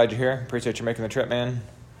 Eric, I'm glad you're here. Appreciate you making the trip, man.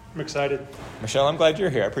 I'm excited. Michelle, I'm glad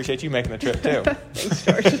you're here. I appreciate you making the trip too. Thanks,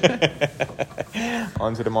 George.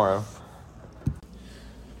 On to tomorrow.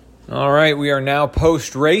 All right, we are now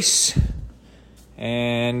post-race,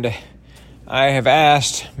 and I have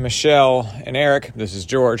asked Michelle and Eric, this is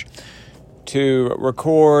George, to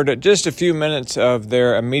record just a few minutes of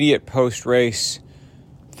their immediate post-race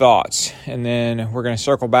thoughts. And then we're going to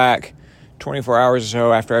circle back 24 hours or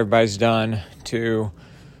so after everybody's done to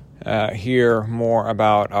hear more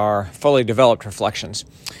about our fully developed reflections.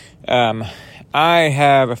 I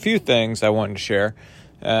have a few things I wanted to share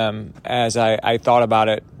as I thought about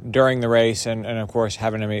it during the race and of course,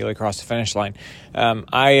 having immediately crossed the finish line.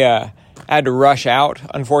 I had to rush out,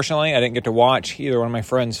 unfortunately. I didn't get to watch either one of my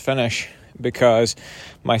friends finish because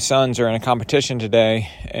my sons are in a competition today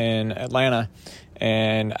in Atlanta,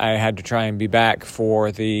 and I had to try and be back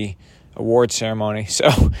for the award ceremony. So,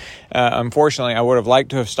 unfortunately, I would have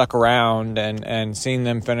liked to have stuck around and seen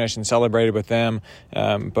them finish and celebrated with them,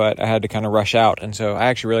 but I had to kind of rush out. And so I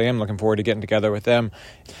actually really am looking forward to getting together with them.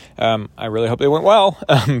 I really hope they went well,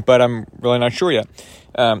 but I'm really not sure yet.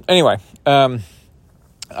 Anyway,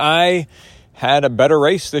 I had a better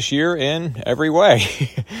race this year in every way,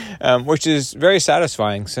 which is very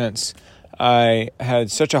satisfying since I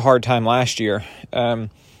had such a hard time last year.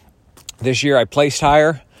 This year I placed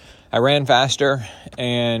higher, I ran faster,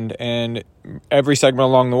 and every segment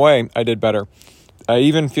along the way I did better. I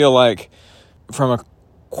even feel like from a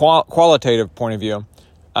qualitative point of view,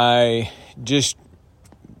 I just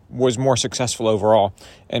was more successful overall.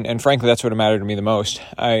 And frankly, that's what mattered to me the most.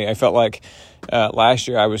 I felt like last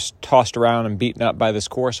year I was tossed around and beaten up by this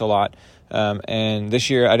course a lot. And this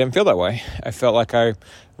year I didn't feel that way. I felt like I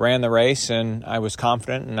ran the race and I was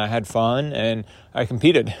confident and I had fun and I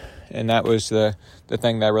competed. And that was the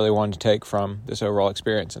thing that I really wanted to take from this overall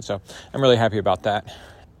experience. And so I'm really happy about that.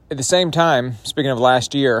 At the same time, speaking of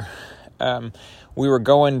last year, we were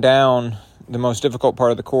going down the most difficult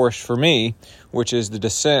part of the course for me, which is the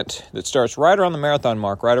descent that starts right around the marathon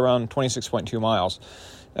mark, right around 26.2 miles,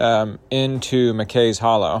 into McKay's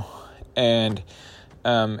Hollow. And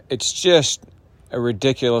it's just a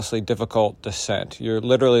ridiculously difficult descent. You're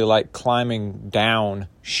literally like climbing down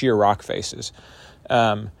sheer rock faces.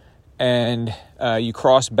 And you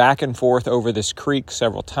cross back and forth over this creek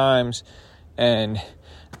several times. And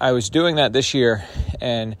I was doing that this year,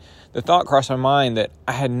 and the thought crossed my mind that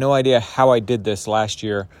I had no idea how I did this last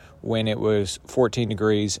year when it was 14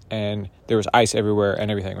 degrees and there was ice everywhere and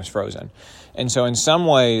everything was frozen. And so in some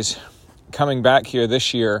ways, coming back here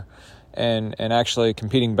this year and actually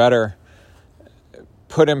competing better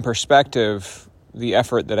put in perspective the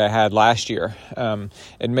effort that I had last year.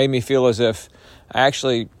 It made me feel as if I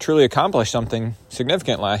actually truly accomplished something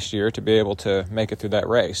significant last year to be able to make it through that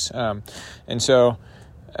race. And so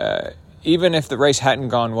even if the race hadn't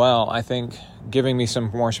gone well, I think giving me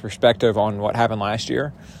some more perspective on what happened last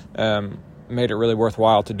year made it really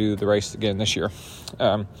worthwhile to do the race again this year.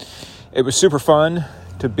 It was super fun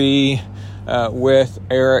to be with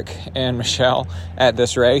Eric and Michelle at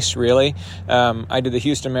this race, really. I did the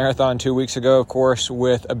Houston Marathon 2 weeks ago, of course,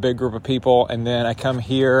 with a big group of people, and then I come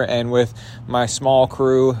here and with my small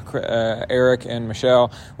crew, Eric and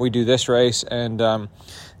Michelle, we do this race, and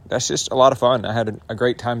that's just a lot of fun. I had a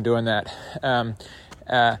great time doing that.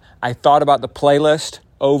 I thought about the playlist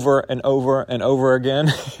over and over and over again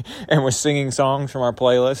and was singing songs from our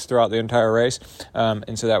playlist throughout the entire race.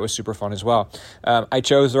 And so that was super fun as well. I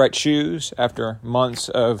chose the right shoes after months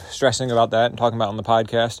of stressing about that and talking about it on the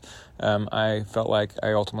podcast. I felt like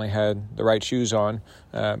I ultimately had the right shoes on,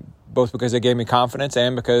 both because they gave me confidence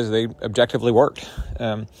and because they objectively worked.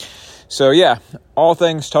 So yeah, all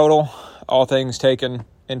things total, all things taken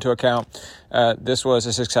into account, this was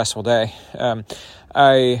a successful day.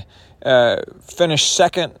 I finished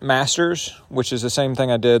second Masters, which is the same thing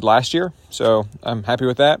I did last year, so I'm happy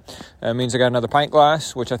with that. It means I got another pint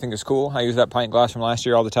glass, which I think is cool. I use that pint glass from last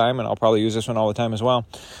year all the time, and I'll probably use this one all the time as well.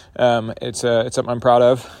 It's something I'm proud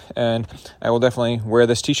of, and I will definitely wear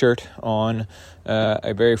this t-shirt on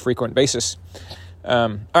a very frequent basis.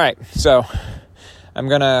 All right, so I'm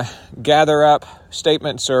going to gather up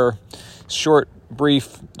statements or short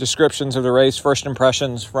brief descriptions of the race, first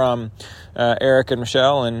impressions from Eric and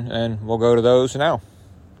Michelle, and we'll go to those now.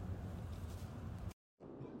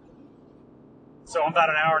 So I'm about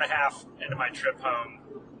an hour and a half into my trip home,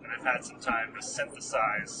 and I've had some time to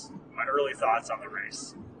synthesize my early thoughts on the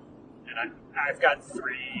race. And I've got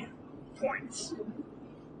 3 points.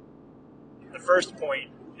 The first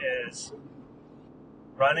point is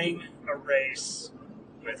running a race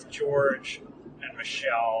with George and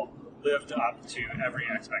Michelle lived up to every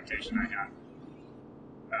expectation I had.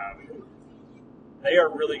 They are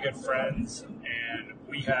really good friends, and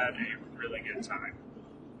we had a really good time.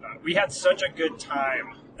 We had such a good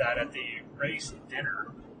time that at the race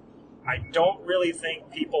dinner, I don't really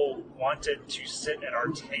think people wanted to sit at our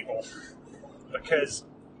table because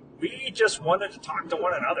we just wanted to talk to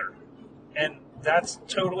one another. And that's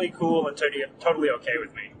totally cool and totally okay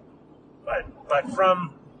with me. But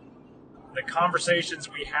from the conversations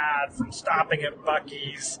we had, from stopping at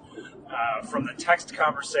Buc-ee's, from the text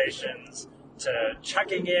conversations to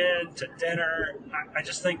checking in to dinner, I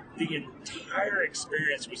just think the entire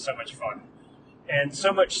experience was so much fun and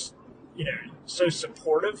so much, so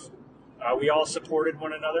supportive. We all supported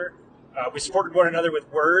one another. We supported one another with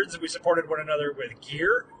words. We supported one another with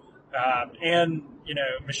gear. And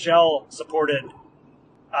Michelle supported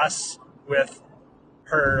us with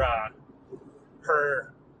her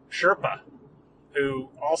Sherpa, who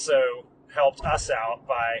also helped us out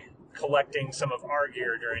by collecting some of our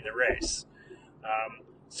gear during the race.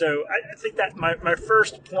 So I think that my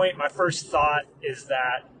first point, my first thought is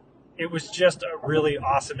that it was just a really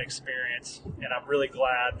awesome experience, and I'm really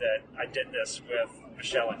glad that I did this with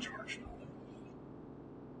Michelle and George.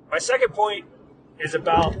 My second point is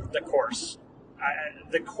about the course.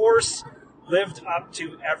 The course lived up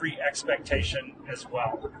to every expectation as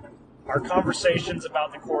well. Our conversations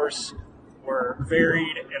about the course were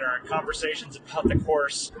varied, and our conversations about the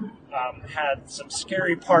course had some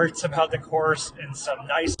scary parts about the course and some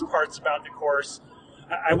nice parts about the course.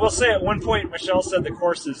 I will say at one point, Michelle said the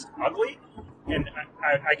course is ugly, and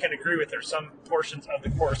I can agree with her. Some portions of the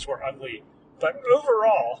course were ugly, but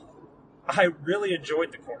overall, I really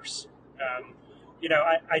enjoyed the course.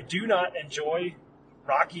 I do not enjoy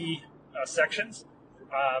rocky sections,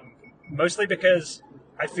 mostly because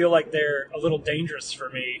I feel like they're a little dangerous for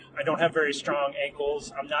me. I don't have very strong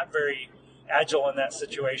ankles. I'm not very agile in that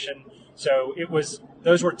situation. So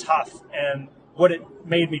those were tough. And what it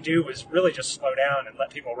made me do was really just slow down and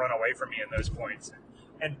let people run away from me in those points.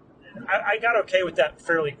 And I got okay with that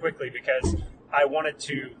fairly quickly because I wanted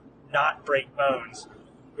to not break bones,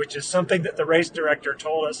 which is something that the race director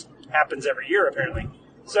told us happens every year, apparently.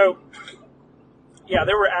 So, yeah,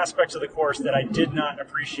 there were aspects of the course that I did not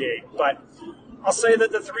appreciate, but I'll say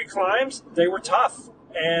that the 3 climbs, they were tough,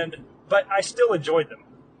 but I still enjoyed them.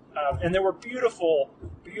 And there were beautiful,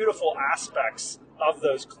 beautiful aspects of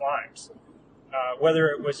those climbs, whether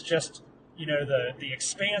it was just, the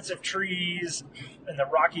expansive trees and the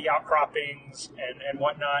rocky outcroppings and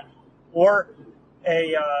whatnot, or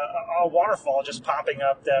a waterfall just popping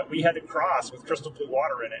up that we had to cross with crystal blue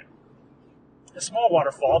water in it. A small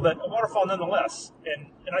waterfall, but a waterfall nonetheless. And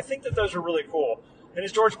I think that those are really cool. And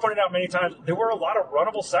as George pointed out many times, there were a lot of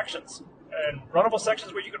runnable sections, and runnable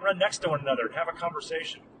sections where you could run next to one another and have a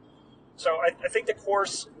conversation. So I think the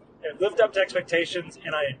course, it lived up to expectations,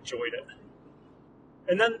 and I enjoyed it.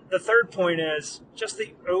 And then the third point is just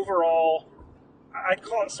the overall, I'd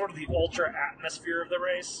call it sort of the ultra atmosphere of the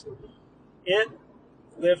race. It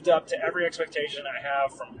lived up to every expectation I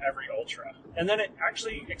have from every ultra. And then it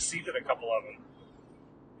actually exceeded a couple of them.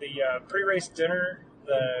 The pre-race dinner,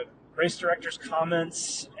 the race director's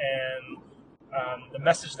comments, and the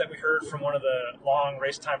message that we heard from one of the long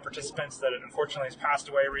race time participants that unfortunately has passed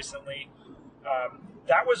away recently,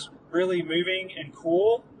 that was really moving and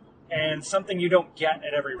cool, and something you don't get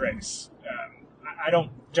at every race. I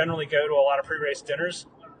don't generally go to a lot of pre-race dinners.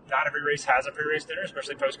 Not every race has a pre-race dinner,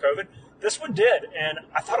 especially post-COVID. This one did, and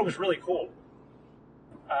I thought it was really cool.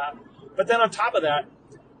 But then on top of that,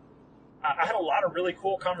 I had a lot of really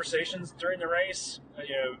cool conversations during the race.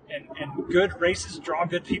 And good races draw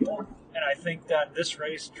good people, and I think that this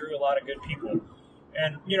race drew a lot of good people.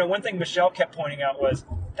 And, one thing Michelle kept pointing out was,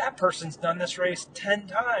 that person's done this race 10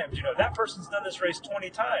 times. That person's done this race 20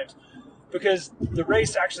 times. Because the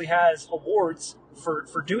race actually has awards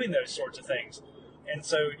for doing those sorts of things. And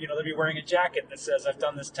so, they'll be wearing a jacket that says, I've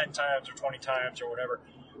done this 10 times or 20 times or whatever.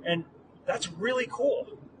 And that's really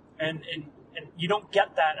cool. And you don't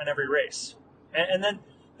get that in every race. And then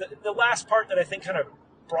the last part that I think kind of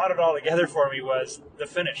brought it all together for me was the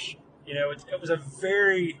finish. It was a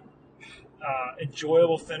very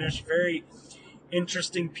enjoyable finish, very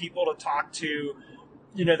interesting people to talk to.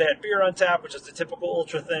 They had beer on tap, which is the typical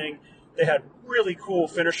ultra thing. They had really cool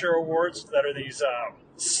finisher awards that are these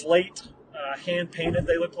slate, hand-painted,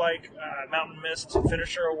 they look like, Mountain Mist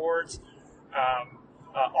finisher awards.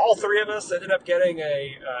 All 3 of us ended up getting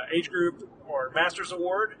a age group or master's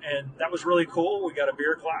award, and that was really cool. We got a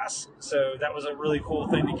beer class, so that was a really cool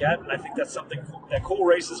thing to get, and I think that's something that cool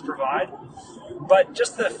races provide. But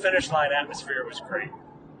just the finish line atmosphere was great.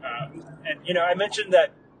 And I mentioned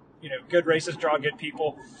that, good races draw good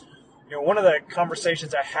people. One of the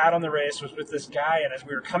conversations I had on the race was with this guy, and as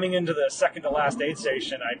we were coming into the second to last aid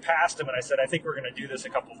station, I passed him and I said, I think we're going to do this a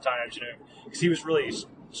couple of times, because he was really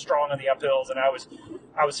strong on the uphills, and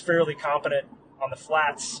I was fairly competent on the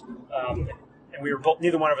flats, and we were both,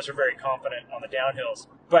 neither one of us were very confident on the downhills.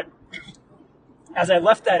 But as I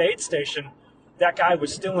left that aid station, that guy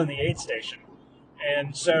was still in the aid station,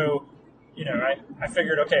 and so, I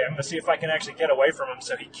figured, okay, I'm going to see if I can actually get away from him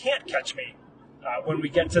so he can't catch me when we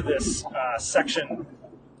get to this section,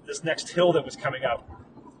 this next hill that was coming up.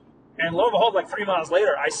 And lo and behold, like 3 miles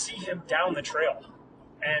later, I see him down the trail.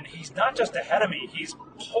 And he's not just ahead of me, he's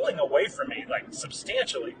pulling away from me, like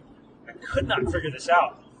substantially. I could not figure this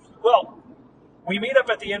out. Well, we meet up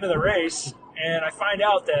at the end of the race, and I find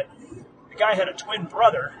out that the guy had a twin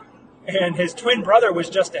brother, and his twin brother was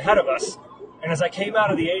just ahead of us. And as I came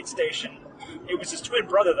out of the aid station, it was his twin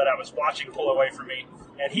brother that I was watching pull away from me.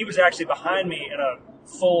 And he was actually behind me in a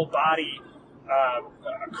full body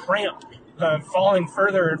cramp, falling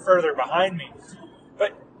further and further behind me.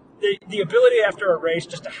 But the ability after a race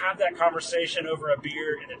just to have that conversation over a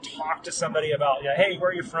beer and to talk to somebody about, hey,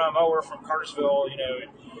 where are you from? Oh, we're from Cartersville,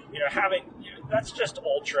 having, that's just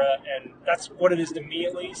ultra, and that's what it is to me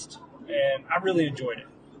at least. And I really enjoyed it.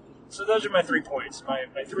 So those are my 3 points, my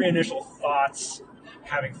 3 initial thoughts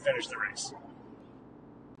having finished the race.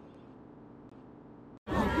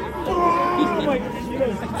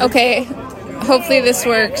 Okay, hopefully this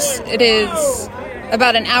works. It is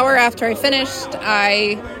about an hour after I finished.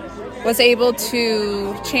 I was able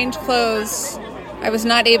to change clothes. I was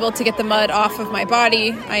not able to get the mud off of my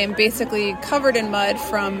body. I am basically covered in mud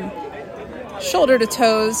from shoulder to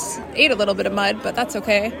toes, ate a little bit of mud, but that's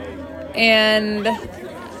okay. And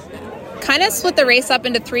kind of split the race up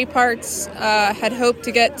into 3 parts. Had hoped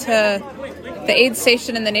to get to the aid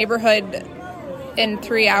station in the neighborhood in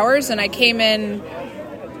 3 hours, and I came in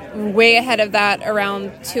way ahead of that,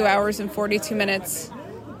 around 2 hours and 42 minutes,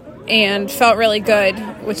 and felt really good,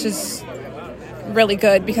 which is really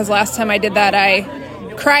good because last time I did that, I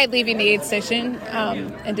cried leaving the aid station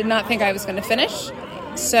and did not think I was going to finish.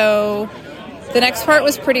 So the next part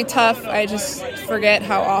was pretty tough. I just forget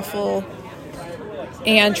how awful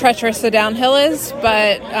and treacherous the downhill is,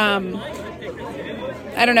 but I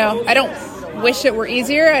don't know. I don't wish it were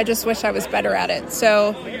easier. I just wish I was better at it.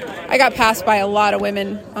 So I got passed by a lot of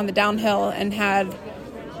women on the downhill and had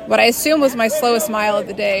what I assume was my slowest mile of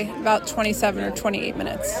the day, about 27 or 28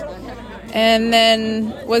 minutes. And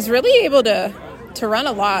then was really able to run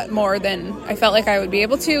a lot more than I felt like I would be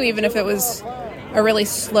able to, even if it was a really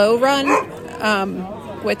slow run,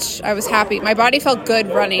 which I was happy. My body felt good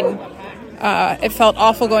running. It felt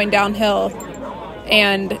awful going downhill,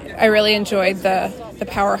 and I really enjoyed the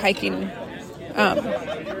power hiking.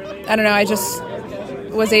 I don't know, I just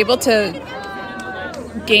was able to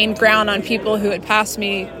gain ground on people who had passed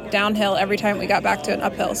me downhill every time we got back to an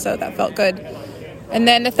uphill, so that felt good. And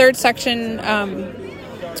then the third section,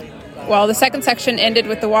 the second section ended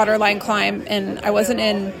with the waterline climb, and I wasn't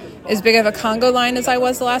in as big of a Congo line as I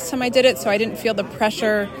was the last time I did it, so I didn't feel the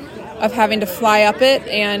pressure of having to fly up it,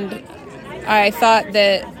 and I thought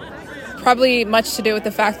that probably much to do with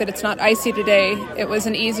the fact that it's not icy today. It was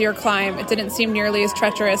an easier climb. It didn't seem nearly as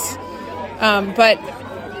treacherous, but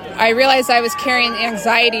I realized I was carrying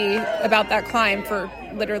anxiety about that climb for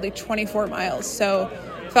literally 24 miles, so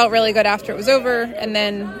felt really good after it was over, and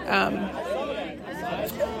then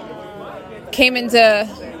came into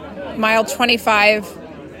mile 25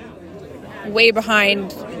 way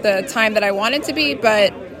behind the time that I wanted to be,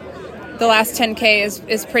 but the last 10K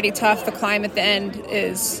is pretty tough. The climb at the end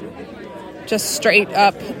is just straight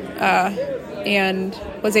up, and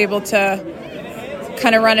was able to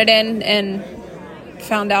kind of run it in and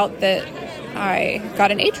found out that I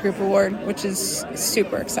got an age group award, which is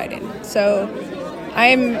super exciting. So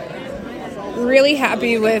I'm really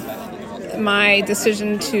happy with my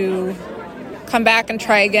decision to come back and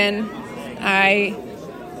try again. I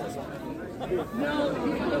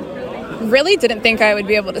really didn't think I would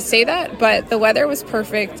be able to say that, but the weather was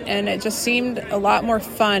perfect and it just seemed a lot more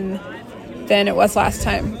fun than it was last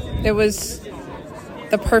time. It was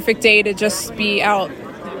the perfect day to just be out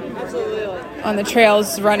on the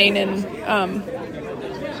trails running, and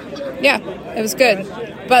it was good.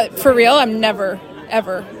 But for real, I'm never,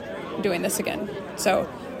 ever doing this again. So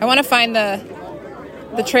I want to find the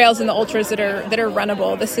trails and the ultras that are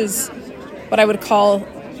runnable. This is what I would call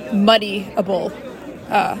muddy-able,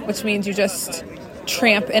 which means you just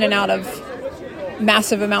tramp in and out of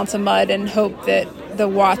massive amounts of mud and hope that the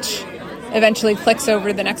watch eventually clicks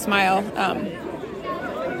over the next mile.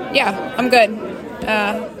 I'm good.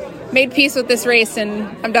 Made peace with this race, and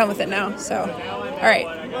I'm done with it now. So, all right.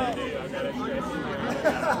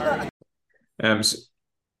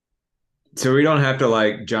 So we don't have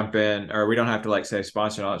to jump in, or we don't have to say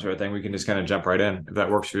sponsor and all that sort of thing. We can just kind of jump right in if that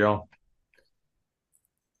works for y'all.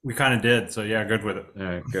 We kind of did, so yeah, good with it. All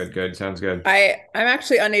right, good. Sounds good. I'm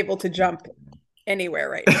actually unable to jump anywhere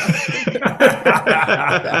right now.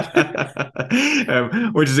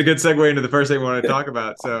 Which is a good segue into the first thing we want to talk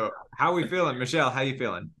about. So how are we feeling? Michelle, how you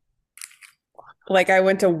feeling? Like I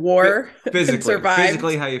went to war physically, and survived.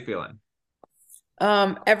 Physically, how you feeling?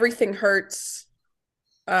 Everything hurts.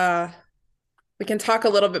 We can talk a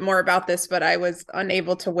little bit more about this, but I was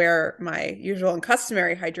unable to wear my usual and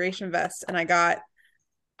customary hydration vest, and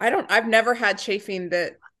I've never had chafing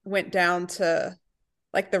that went down to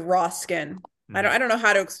the raw skin. Mm-hmm. I don't know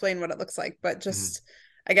how to explain what it looks like, but just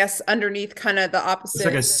I guess underneath kind of the opposite. It's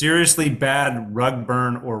like a seriously bad rug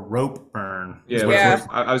burn or rope burn. Yeah.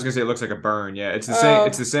 I was gonna say it looks like a burn. Yeah, it's the same.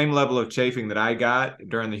 It's the same level of chafing that I got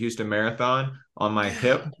during the Houston Marathon on my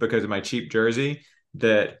hip because of my cheap jersey.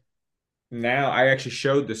 That now I actually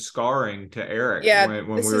showed the scarring to Eric. When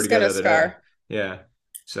we were together the other day. Yeah.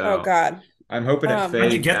 So. Oh God. I'm hoping it fades.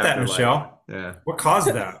 How'd you get that, Michelle? Yeah. What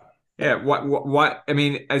caused that? Yeah. What? I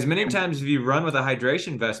mean, as many times as you run with a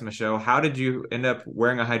hydration vest, Michelle, how did you end up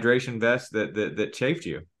wearing a hydration vest that chafed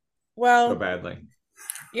you? Well, so badly.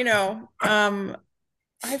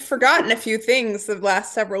 I've forgotten a few things the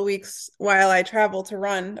last several weeks while I travel to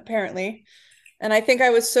run, apparently. And I think I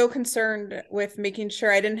was so concerned with making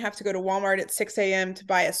sure I didn't have to go to Walmart at 6 a.m. to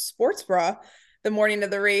buy a sports bra the morning of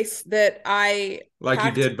the race that I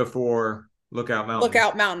you did before Lookout Mountain.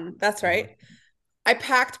 Lookout Mountain, that's right. I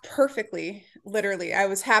packed perfectly, literally. I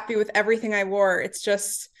was happy with everything I wore. It's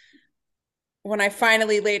just when I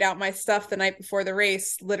finally laid out my stuff the night before the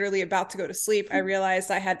race, literally about to go to sleep, I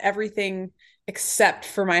realized I had everything except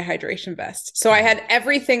for my hydration vest. So I had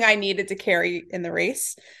everything I needed to carry in the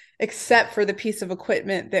race, except for the piece of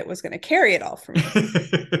equipment that was going to carry it all for me.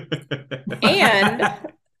 And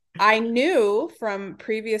I knew from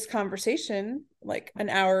previous conversation, like an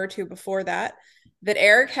hour or two before that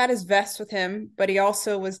Eric had his vest with him, but he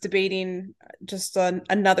also was debating just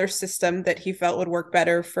another system that he felt would work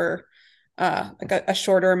better for like a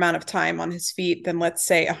shorter amount of time on his feet than, let's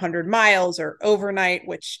say, 100 miles or overnight,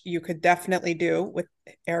 which you could definitely do with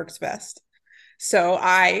Eric's vest. So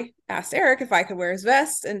I asked Eric if I could wear his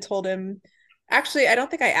vest and told him, actually, I don't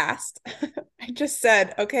think I asked. I just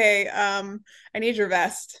said, okay, I need your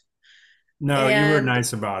vest. No, you were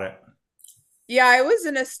nice about it. Yeah, I was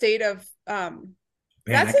in a state of,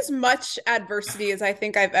 that's as much adversity as I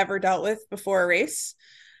think I've ever dealt with before a race.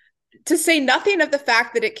 To say nothing of the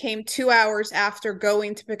fact that it came 2 hours after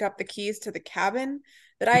going to pick up the keys to the cabin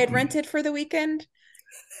that I had rented for the weekend,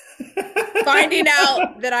 finding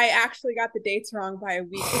out that I actually got the dates wrong by a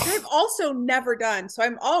week, which I've also never done. So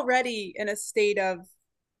I'm already in a state of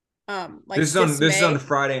like this is on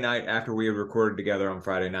Friday night after we had recorded together on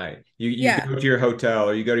Friday night. You go to your hotel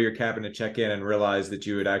or you go to your cabin to check in and realize that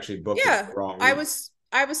you had actually booked it the wrong week.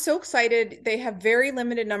 I was so excited. They have very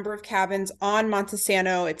limited number of cabins on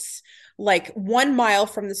Montesano. It's like 1 mile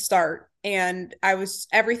from the start. And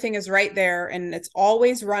everything is right there. And it's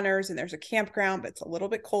always runners and there's a campground, but it's a little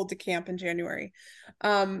bit cold to camp in January.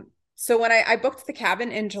 So when I booked the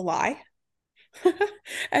cabin in July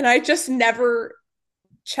and I just never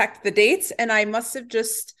checked the dates, and I must have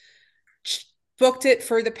just booked it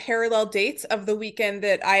for the parallel dates of the weekend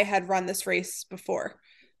that I had run this race before.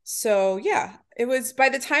 So yeah, it was, by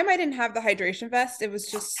the time I didn't have the hydration vest, it was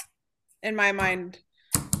just in my mind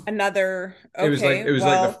another, okay, it was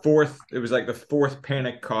like the fourth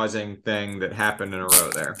panic causing thing that happened in a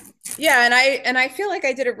row there. Yeah, and I feel like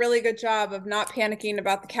I did a really good job of not panicking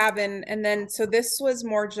about the cabin. And then so this was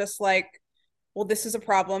more just like, well, this is a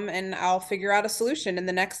problem and I'll figure out a solution in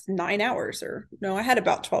the next 9 hours, or no, I had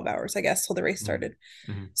about 12 hours, I guess, till the race started.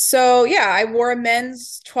 Mm-hmm. So yeah, I wore a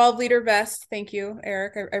men's 12-liter vest. Thank you,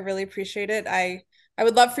 Eric. I really appreciate it. I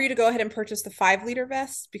would love for you to go ahead and purchase the 5-liter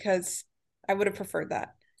vest because I would have preferred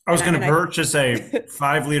that. I was going to purchase a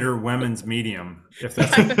 5-liter women's medium, if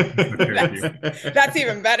that's that's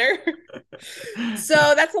even better.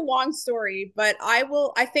 So that's a long story, but I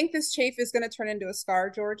think this chafe is going to turn into a scar,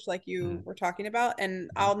 George, like you were talking about, and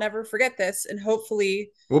I'll never forget this. And hopefully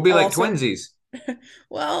we'll be like twinsies.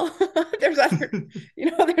 Well, there's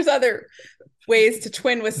other ways to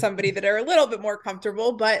twin with somebody that are a little bit more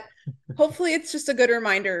comfortable, but hopefully it's just a good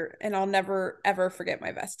reminder and I'll never, ever forget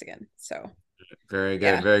my vest again. So very good.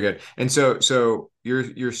 Yeah. Very good. And so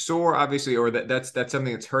you're sore, obviously, or that's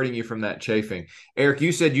something that's hurting you from that chafing. Eric,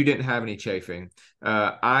 you said you didn't have any chafing.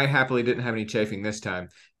 I happily didn't have any chafing this time.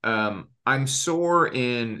 I'm sore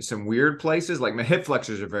in some weird places, like my hip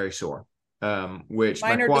flexors are very sore. Which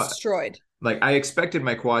mine are destroyed. Like I expected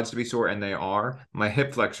my quads to be sore, and they are. My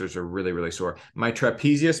hip flexors are really, really sore. My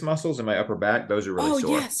trapezius muscles in my upper back, those are really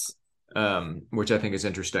sore. Yes. Which I think is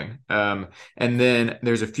interesting. And then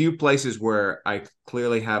there's a few places where I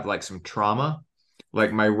clearly have like some trauma.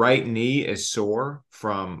 Like my right knee is sore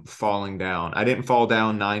from falling down. I didn't fall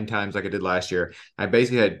down 9 times like I did last year. I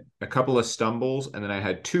basically had a couple of stumbles and then I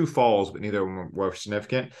had 2 falls, but neither of them were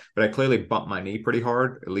significant. But I clearly bumped my knee pretty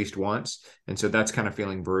hard, at least once. And so that's kind of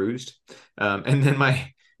feeling bruised. And then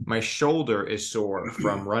my shoulder is sore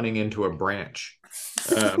from running into a branch.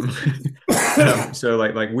 So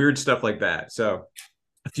like weird stuff like that. So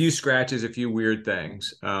a few scratches, a few weird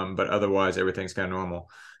things, but otherwise everything's kind of normal.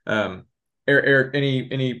 Eric,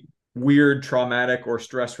 any weird, traumatic, or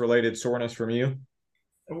stress-related soreness from you?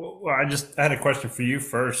 Well, I had a question for you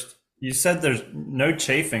first. You said there's no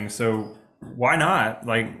chafing, so why not?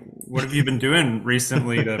 Like, what have you been doing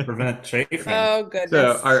recently to prevent chafing? Oh goodness!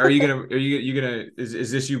 So, are you gonna?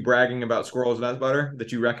 Is this you bragging about squirrel's nut butter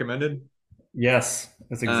that you recommended? Yes,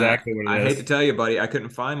 that's exactly what it is. I hate to tell you, buddy, I couldn't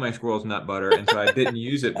find my squirrel's nut butter, and so I didn't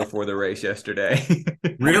use it before the race yesterday.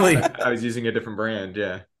 Really? I was using a different brand.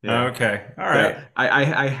 Yeah. Okay. All right. Yeah.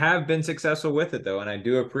 I have been successful with it though, and I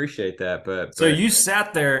do appreciate that. But so you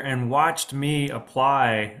sat there and watched me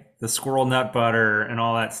apply the squirrel nut butter and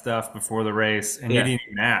all that stuff before the race, and you didn't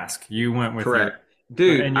even ask. You went with correct.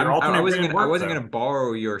 Dude, and your I wasn't going to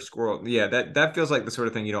borrow your squirrel. Yeah, that feels like the sort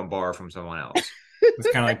of thing you don't borrow from someone else.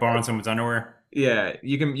 It's kind of like borrowing someone's underwear. Yeah,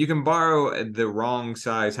 you can borrow the wrong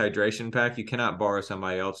size hydration pack. You cannot borrow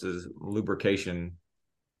somebody else's lubrication.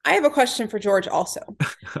 I have a question for George also.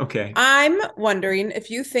 Okay. I'm wondering if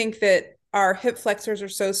you think that our hip flexors are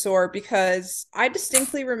so sore because I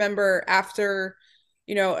distinctly remember after,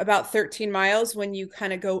 about 13 miles when you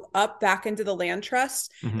kind of go up back into the land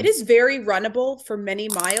trust, it is very runnable for many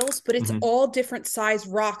miles, but it's all different size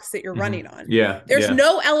rocks that you're running on. Yeah. There's Yeah.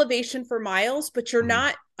 no elevation for miles, but you're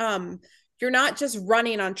not just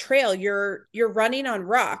running on trail, you're running on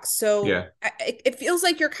rocks. So Yeah. it feels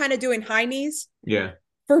like you're kind of doing high knees Yeah.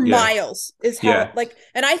 for Yeah. miles is how Yeah.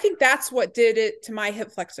 and I think that's what did it to my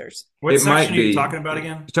hip flexors. What It might section are you be. talking about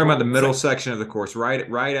again? You're talking about the middle section of the course,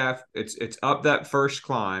 right after it's up that first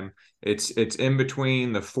climb. It's in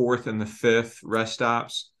between the fourth and the fifth rest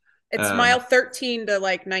stops. It's mile 13 to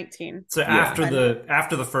like 19. So Yeah.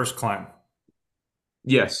 after the first climb.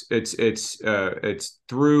 Yes, it's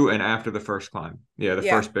through and after the first climb. Yeah, the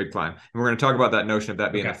first big climb. And we're going to talk about that notion of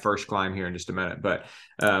that being the first climb here in just a minute. But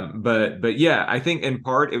yeah, I think in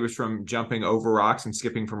part it was from jumping over rocks and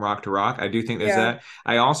skipping from rock to rock. I do think there's that.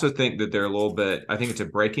 I also think that they're a little bit. I think it's a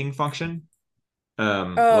braking function.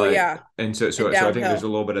 And so I think there's a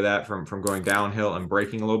little bit of that from going downhill and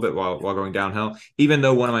braking a little bit while going downhill. Even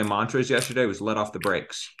though one of my mantras yesterday was let off the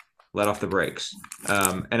brakes.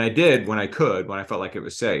 And I did when I felt like it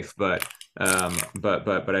was safe, but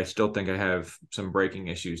I still think I have some braking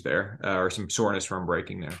issues there, or some soreness from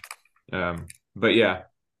braking there. But yeah,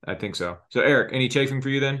 I think so. So Eric, any chafing for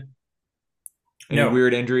you then? Any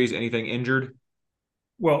weird injuries? Anything injured?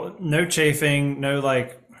 Well, no chafing, no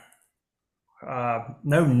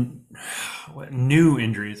no new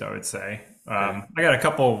injuries, I would say. I got a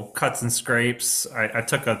couple cuts and scrapes. I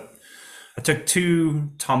took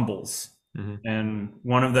 2 tumbles, and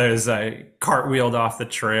one of those I cartwheeled off the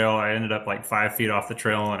trail. I ended up like 5 feet off the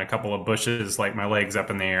trail and a couple of bushes, like my legs up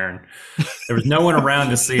in the air, and there was no one around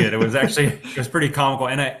to see it. It was pretty comical.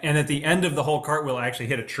 And at the end of the whole cartwheel, I actually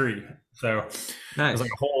hit a tree. So nice. It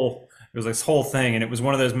was this whole thing, and it was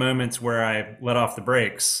one of those moments where I let off the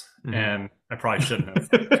brakes, and I probably shouldn't have.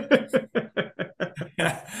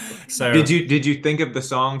 So did you think of the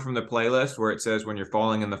song from the playlist where it says when you're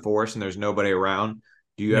falling in the forest and there's nobody around,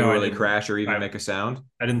 do you ever really crash or even make a sound?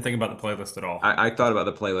 I didn't think about the playlist at all. I thought about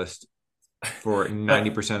the playlist for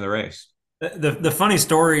 90% of the race. The funny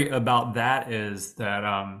story about that is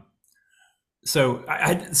that so I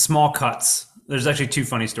had small cuts. There's actually 2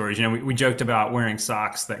 funny stories. We joked about wearing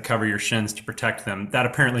socks that cover your shins to protect them. That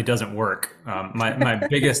apparently doesn't work. My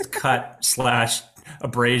biggest cut /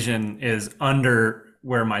 abrasion is under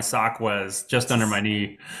where my sock was, just under my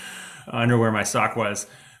knee, under where my sock was.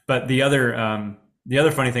 But the other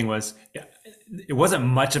funny thing was, it wasn't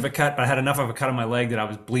much of a cut, but I had enough of a cut on my leg that I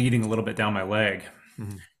was bleeding a little bit down my leg.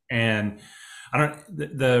 And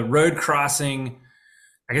the road crossing,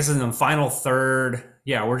 I guess in the final third,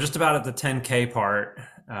 we're just about at the 10K part,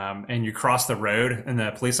 and you cross the road and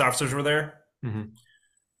the police officers were there.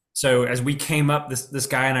 So as we came up, this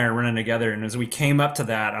guy and I are running together, and as we came up to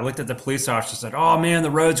that, I looked at the police officer and said, "Oh man,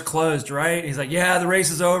 the road's closed, right?" He's like, "Yeah, the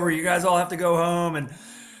race is over. You guys all have to go home." And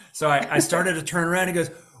so I started to turn around. He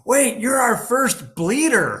goes, "Wait, you're our first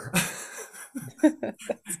bleeder."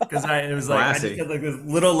 Because it was like, I just had like this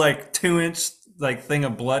little 2-inch thing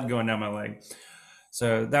of blood going down my leg.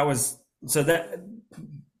 So that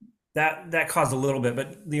caused a little bit,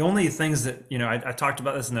 but the only things that, I talked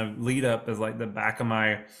about this in the lead up is like the back of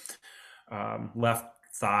my left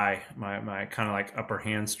thigh, my kind of like upper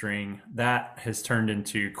hamstring, that has turned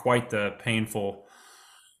into quite the painful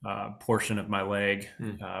portion of my leg.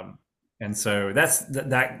 And so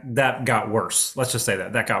that got worse. Let's just say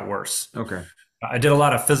that got worse. Okay. I did a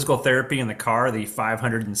lot of physical therapy in the car, the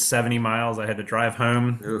 570 miles I had to drive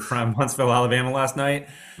home from Huntsville, Alabama last night.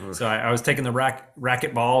 So I was taking the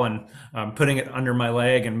racket ball and putting it under my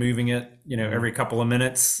leg and moving it, every couple of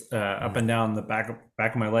minutes up and down the back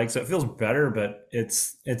of my leg. So it feels better, but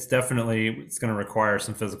it's going to require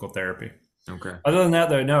some physical therapy. Okay. Other than that,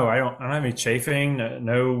 though, no, I don't have any chafing.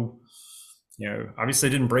 No, obviously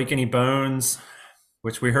didn't break any bones,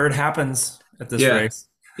 which we heard happens at this race.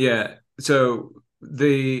 Yeah. So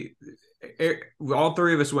all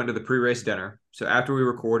 3 of us went to the pre-race dinner. So after we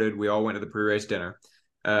recorded, we all went to the pre-race dinner.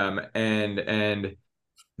 And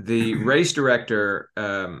the race director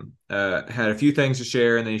had a few things to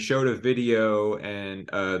share, and then he showed a video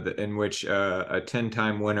in which a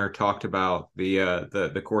 10-time winner talked about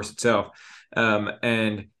the course itself.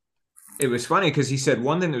 And it was funny because he said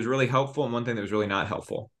one thing that was really helpful and one thing that was really not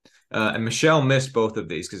helpful. And Michelle missed both of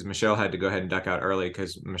these because Michelle had to go ahead and duck out early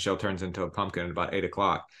because Michelle turns into a pumpkin at about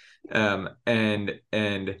 8:00. And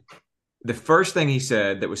the first thing he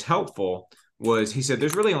said that was helpful was he said,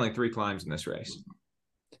 there's really only 3 climbs in this race.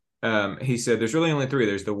 He said, there's really only 3.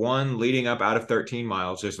 There's the one leading up out of 13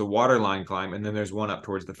 miles. There's the waterline climb. And then there's one up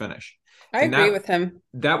towards the finish. I agree with him.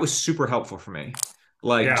 That was super helpful for me.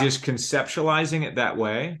 Just conceptualizing it that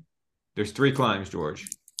way. There's 3 climbs, George.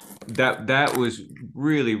 That was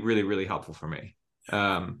really, really, really helpful for me.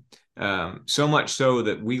 So much so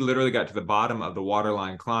that we literally got to the bottom of the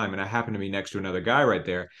waterline climb, and I happened to be next to another guy right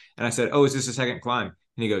there. And I said, "Oh, is this the second climb?"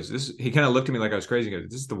 And he goes, he kind of looked at me like I was crazy. He goes,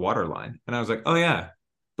 "This is the waterline." And I was like, "Oh yeah."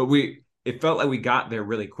 But it felt like we got there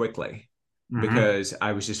really quickly because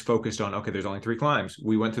I was just focused on, okay, there's only 3 climbs.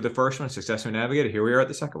 We went through the first one, successfully navigated. Here we are at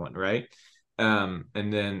the second one, right? And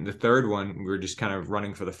then the third one, we were just kind of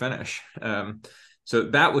running for the finish. So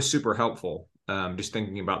that was super helpful. Just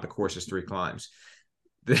thinking about the course's 3 climbs.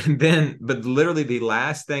 But literally the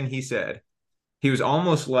last thing he said, he was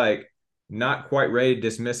almost like not quite ready to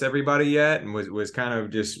dismiss everybody yet, and was kind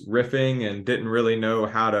of just riffing and didn't really know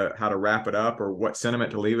how to wrap it up or what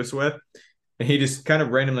sentiment to leave us with. And he just kind of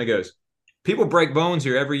randomly goes, "People break bones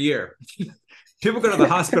here every year. People go to the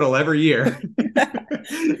hospital every year."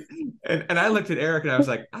 And I looked at Eric and I was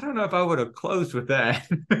like, I don't know if I would have closed with that.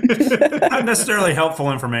 Not necessarily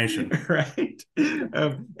helpful information. Right.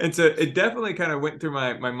 And so it definitely kind of went through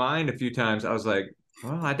my mind a few times. I was like,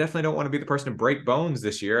 well, I definitely don't want to be the person to break bones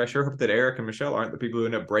this year. I sure hope that Eric and Michelle aren't the people who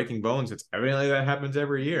end up breaking bones. It's evidently that happens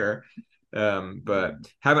every year. But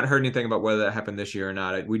haven't heard anything about whether that happened this year or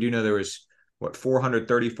not. We do know there was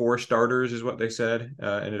 434 starters is what they said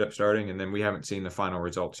ended up starting. And then we haven't seen the final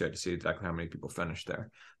results yet to see exactly how many people finished there.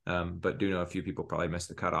 But do know a few people probably missed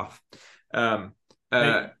the cutoff. On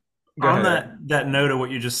that note of what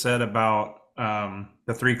you just said about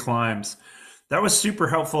the 3 climbs, that was super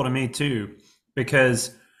helpful to me too,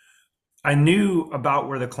 because I knew about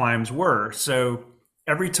where the climbs were. So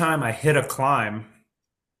every time I hit a climb,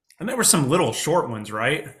 and there were some little short ones,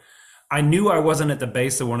 right? I knew I wasn't at the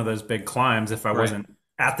base of one of those big climbs if I wasn't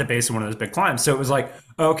at the base of one of those big climbs. So it was like,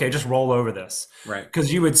 okay, just roll over this. Right.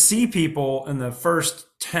 Because you would see people in the first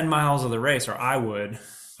 10 miles of the race, or I would,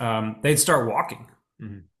 they'd start walking.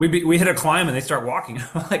 Mm-hmm. We hit a climb and they start walking.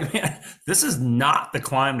 I'm like, man, this is not the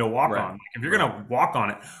climb to walk on. If you're going to walk on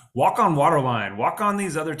it, walk on Waterline, walk on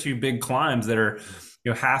these other 2 big climbs that are,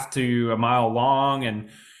 half to a mile long and,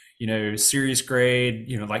 serious grade,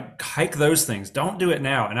 like hike those things. Don't do it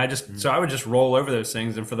now. And so I would just roll over those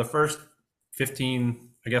things. And for the first 15,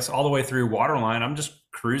 I guess, all the way through Waterline, I'm just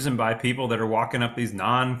cruising by people that are walking up these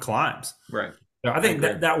non-climbs. Right. So I think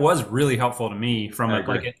that was really helpful to me from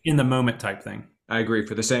like an in the moment type thing. I agree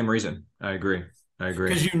for the same reason. I agree.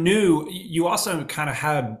 Because you also kind of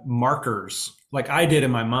had markers like I did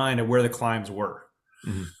in my mind of where the climbs were.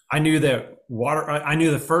 Mm-hmm. I knew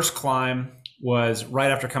the first climb was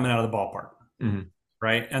right after coming out of the ballpark. Mm-hmm.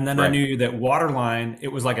 Right. And then I knew that Waterline, it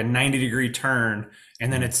was like a 90-degree turn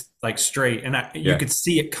and then it's like straight and you could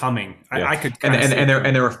see it coming. Yeah. I could.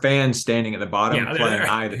 And there were fans standing at the bottom playing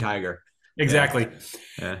Eye of the Tiger. Exactly.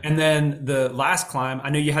 Yeah. And then the last climb, I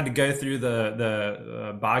knew you had to go through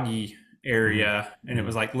the boggy area and it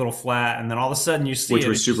was like a little flat. And then all of a sudden you see which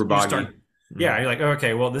was super boggy. Yeah. You're like,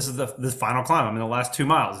 okay, well, this is the final climb. I'm in the last 2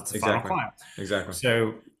 miles. It's the final climb. Exactly.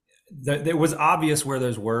 So it was obvious where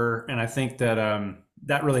those were. And I think that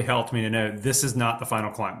that really helped me to know this is not the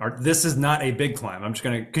final climb or this is not a big climb. I'm just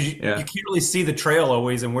going to, because you can't really see the trail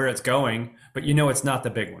always and where it's going, but it's not the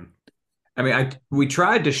big one. I mean, we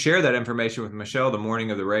tried to share that information with Michelle the morning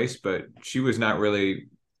of the race, but she was not really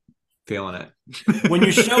feeling it. When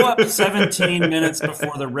you show up 17 minutes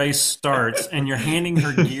before the race starts and you're handing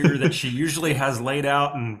her gear that she usually has laid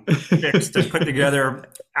out and fixed and put together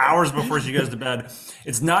hours before she goes to bed,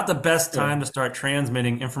 it's not the best time to start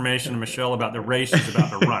transmitting information to Michelle about the race she's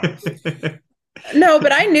about to run. No,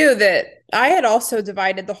 but I knew that I had also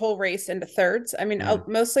divided the whole race into thirds. I mean,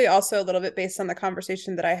 mostly also a little bit based on the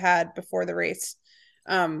conversation that I had before the race.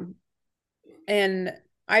 And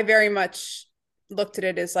I very much looked at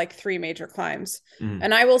it as like 3 major climbs.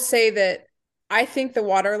 And I will say that I think the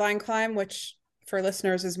Waterline climb, which for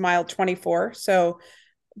listeners is mile 24. So,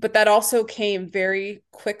 but that also came very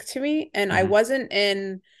quick to me. And I wasn't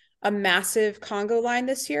in a massive Congo line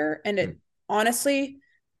this year. And it honestly,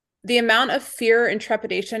 the amount of fear and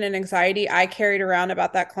trepidation and anxiety I carried around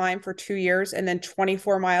about that climb for 2 years and then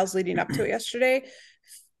 24 miles leading up to it yesterday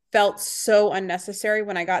felt so unnecessary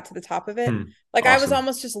when I got to the top of it. Like awesome. I was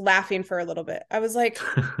almost just laughing for a little bit. I was like,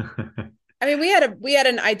 I mean, we had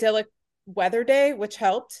an idyllic weather day, which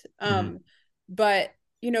helped. But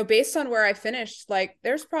based on where I finished, like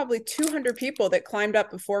there's probably 200 people that climbed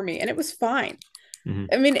up before me and it was fine. Mhm.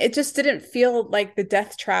 I mean, it just didn't feel like the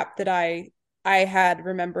death trap that I had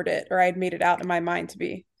remembered it, or I'd made it out in my mind to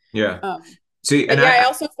be. Yeah. Um, See, but and yeah, I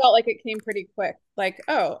also felt like it came pretty quick. Like,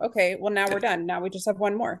 oh, okay, well now we're I done. Now we just have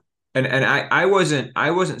one more. and I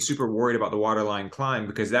wasn't super worried about the waterline climb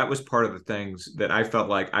because that was part of the things that I felt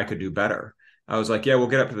like I could do better. I was like, yeah, we'll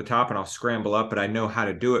get up to the top and I'll scramble up, but I know how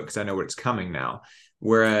to do it because I know what's coming now.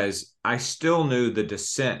 Whereas I still knew the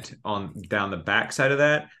descent on down the backside of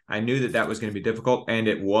that. I knew that that was going to be difficult, and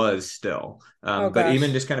it was still. Oh But even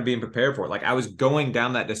gosh. just kind of being prepared for it, like I was going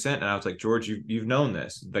down that descent, and I was like, George, you've known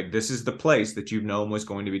this. Like this is the place that you've known was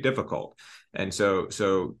going to be difficult, and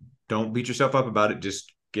so don't beat yourself up about it.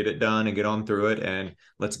 Just get it done and get on through it, and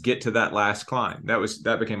let's get to that last climb.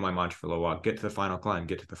 That became my mantra for a little while. Get to the final climb.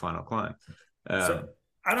 Get to the final climb. So Um,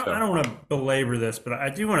 I so don't want to belabor this, but I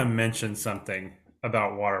do want to mention something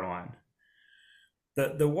about waterline.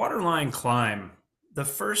 The waterline climb, the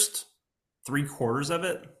first 3/4 of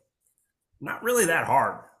it, not really that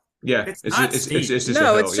hard. yeah, It's it's not it's steep. just a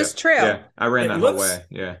No, hill. it's Yeah, just trail. yeah. I ran It that whole looks way.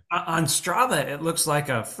 Yeah, on Strava, it looks like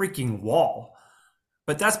a freaking wall.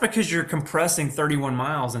 But that's because you're compressing 31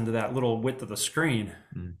 miles into that little width of the screen.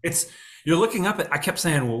 Mm. It's you're looking up at I kept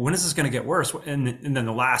saying, well, when is this going to get worse? And then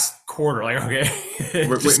the last quarter, like, okay,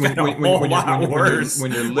 it just got a whole lot worse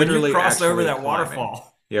when you're when literally you cross over actually that climbing. waterfall.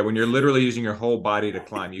 Yeah, when you're literally using your whole body to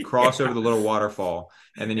climb. You cross over the little waterfall,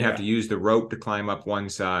 and then you have Yeah. to use the rope to climb up one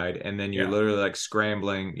side, and then you're Yeah. literally like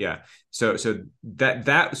scrambling. Yeah. So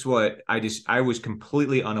that's what I was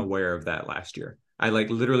completely unaware of that last year. I like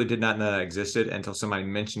literally did not know that existed until somebody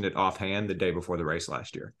mentioned it offhand the day before the race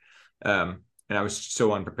last year. And I was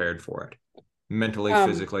so unprepared for it, mentally, Um,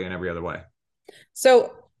 physically, and every other way.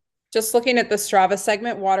 So just looking at the Strava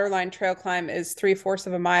segment, Waterline Trail Climb is 3/4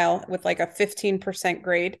 of a mile with like a 15%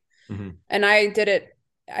 grade. Mhm. And I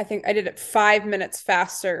think I did it 5 minutes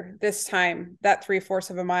faster this time, that 3/4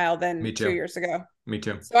 of a mile Me than too. 2 years ago. Me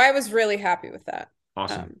too. So I was really happy with that.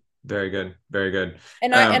 Awesome. Um, Very good. Very good.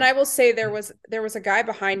 and I will say there was a guy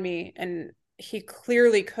behind me, and he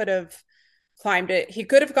clearly could have climbed it. He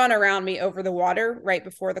could have gone around me over the water right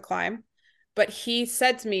before the climb, but he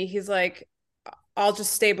said to me, he's like, I'll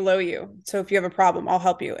just stay below you. So if you have a problem, I'll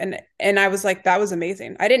help you. And I was like, that was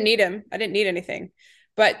amazing. I didn't need him. I didn't need anything.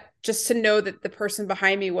 But just to know that the person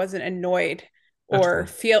behind me wasn't annoyed That's or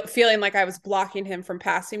cool. feeling like I was blocking him from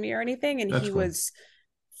passing me or anything, and That's he cool. was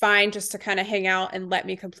fine just to kind of hang out and let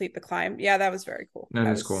me complete the climb. Yeah, that was very cool. That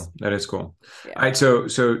That is was cool. That is cool. yeah. All right,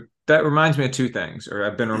 so that reminds me of two things, or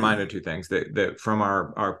I've been reminded of two things that from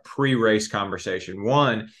our pre-race conversation.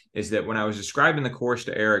 One is that when I was describing the course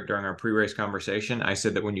to Eric during our pre-race conversation, I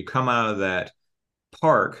said that when you come out of that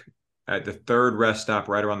park at the third rest stop,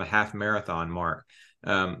 right around the half marathon mark,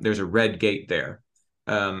 there's a red gate there,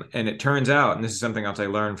 and it turns out, and this is something else I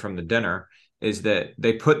learned from the dinner, is that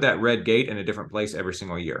they put that red gate in a different place every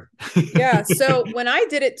single year. Yeah. So when I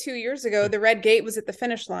did it 2 years ago, the red gate was at the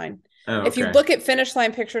finish line. Oh, If you okay. look at finish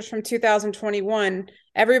line pictures from 2021,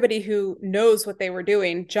 everybody who knows what they were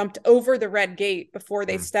doing jumped over the red gate before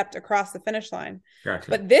they Hmm. stepped across the finish line. Gotcha.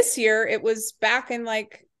 But this year it was back in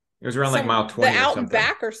like It was around like mile the 20 or out and something.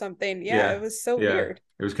 back or something. Yeah, Yeah. it was so Yeah. weird.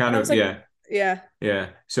 It was And kind I of, was like, yeah. yeah. Yeah.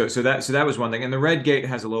 So that was one thing. And the red gate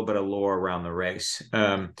has a little bit of lore around the race.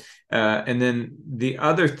 And then the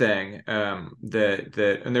other thing,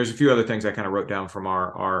 that and there's a few other things I kind of wrote down from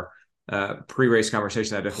our pre-race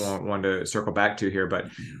conversation that I just wanted to circle back to here. But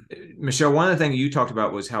Michelle, one of the things you talked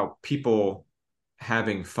about was how people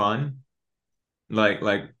having fun. Like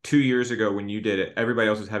 2 years ago when you did it, everybody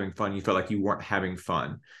else was having fun. You felt like you weren't having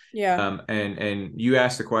fun. Yeah. And you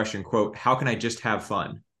asked the question, quote, how can I just have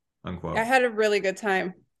fun? Unquote. I had a really good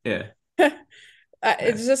time. Yeah.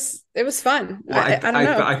 It was fun. Well, I don't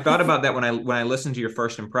know. I thought about that when I listened to your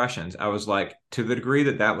first impressions. I was like, to the degree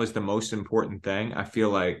that that was the most important thing, I feel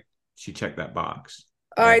like she checked that box.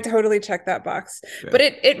 Oh, I Right? totally checked that box. Yeah. But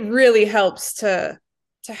it really helps to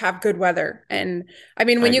have good weather. And I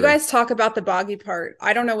mean, I when you agree. guys talk about the boggy part,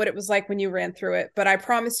 I don't know what it was like when you ran through it, but I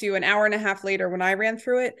promise you an hour and a half later when I ran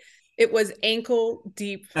through it, it was ankle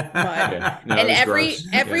deep mud. Yeah. No, And it was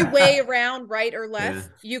every gross. Yeah. way around, right or left,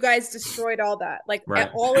 Yeah. you guys destroyed all that. Like Right.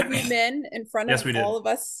 all of you men in front Yes, of we did. all of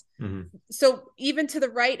us. Mhm. So even to the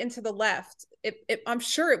right and to the left, I'm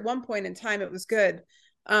sure at one point in time it was good.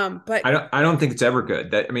 But I don't think it's ever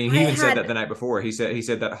good. That I mean, he I even said that had the night before. He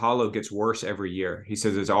said that hollow gets worse every year. He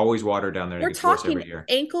says there's always water down there and it we're gets worse talking every year.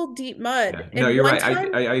 ankle deep mud. Yeah. No, And you're right.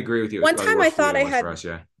 I agree with you. It was one probably time worse I for you thought than it was for us.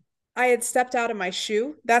 Yeah. I had stepped out of my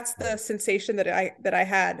shoe. That's the sensation that I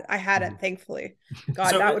had. I hadn't, thankfully.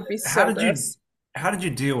 God, So that would be how so did you gross. how did you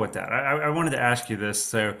deal with that? I wanted to ask you this.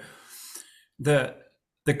 So the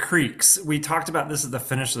the creeks. We talked about this at the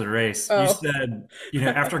finish of the race. You Oh. said,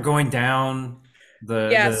 after going down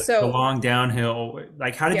Yeah, the long downhill,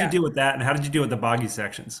 like how did you yeah. deal with that, and how did you deal with the boggy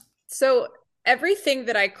sections? So everything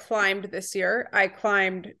that I climbed this year, I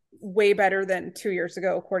climbed way better than 2 years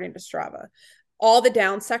ago, according to Strava. All the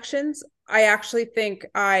down sections, I actually think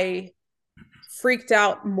I freaked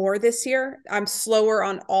out more this year. I'm slower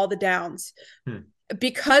on all the downs.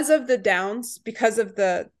 Because of the downs, because of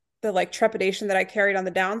the like trepidation that I carried on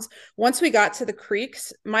the downs. Once we got to the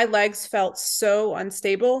creeks, my legs felt so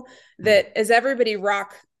unstable that as everybody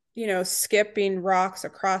skipping rocks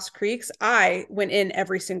across creeks, I went in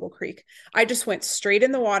every single creek. I just went straight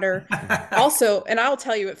in the water. Also, and I'll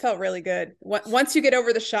tell you, it felt really good. Once you get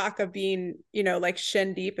over the shock of being, like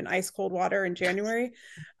shin deep in ice cold water in January.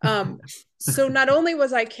 So not only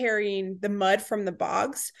was I carrying the mud from the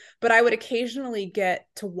bogs, but I would occasionally get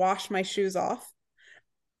to wash my shoes off.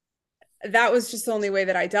 That was just the only way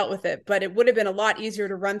that I dealt with it. But it would have been a lot easier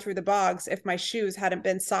to run through the bogs if my shoes hadn't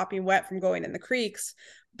been sopping wet from going in the creeks.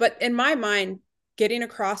 But in my mind, getting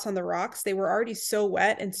across on the rocks, they were already so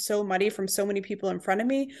wet and so muddy from so many people in front of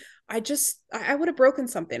me. I would have broken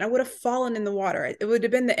something. I would have fallen in the water. It would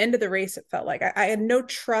have been the end of the race. It felt like I had no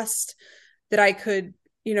trust that I could,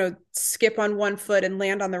 skip on one foot and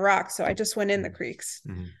land on the rocks. So I just went in the creeks.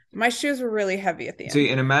 Mm-hmm. My shoes were really heavy at the end.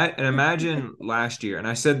 See, and imagine last year, and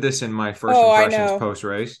I said this in my first impressions post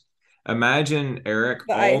race. Imagine, Eric,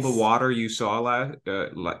 all the water you saw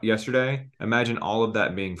yesterday. Imagine all of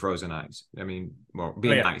that being frozen ice. I mean,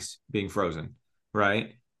 ice, being frozen,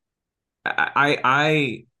 right?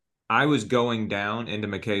 I was going down into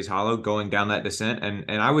McKay's Hollow, going down that descent, and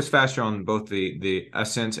I was faster on both the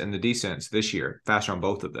ascents and the descents this year, faster on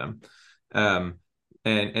both of them. And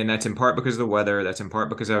that's in part because of the weather. That's in part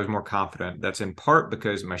because I was more confident. That's in part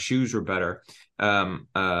because my shoes were better.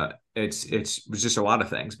 It was just a lot of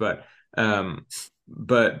things, but I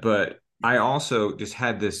also just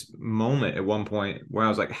had this moment at one point where I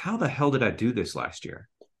was like, how the hell did I do this last year?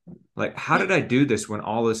 Like, how did I do this when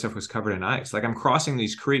all this stuff was covered in ice? Like, I'm crossing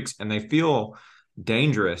these creeks and they feel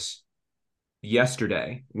dangerous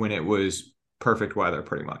yesterday when it was perfect weather,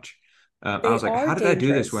 pretty much. I was like, how did I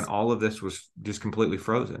do this when all of this was just completely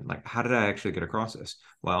frozen? Like, how did I actually get across this?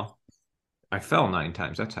 Well, I fell 9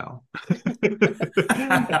 times. That's how. And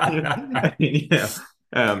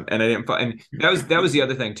I didn't fall. And that was the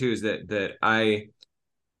other thing too, is that I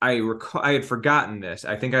recall, I had forgotten this.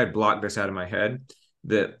 I think I had blocked this out of my head.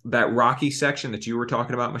 That rocky section that you were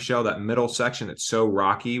talking about, Michelle, that middle section that's so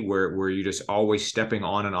rocky where you're just always stepping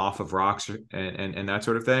on and off of rocks and that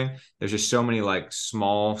sort of thing. There's just so many like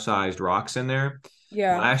small sized rocks in there.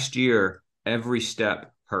 Yeah. Last year, every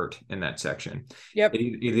step hurt in that section. Yep. It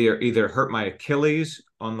either hurt my Achilles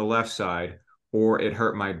on the left side or it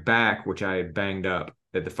hurt my back, which I had banged up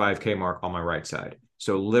at the 5K mark on my right side.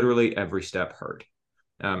 So literally every step hurt.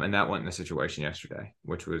 And that went in the situation yesterday,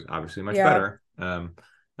 which was obviously much better. And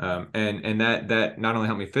that not only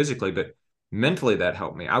helped me physically, but mentally that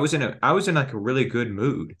helped me. I was in like a really good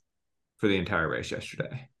mood for the entire race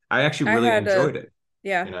yesterday. I actually really enjoyed it.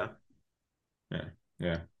 Yeah.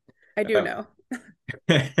 Yeah. I do know.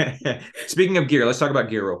 Speaking of gear, let's talk about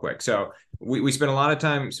gear real quick. So we spent a lot of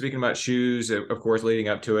time speaking about shoes, of course, leading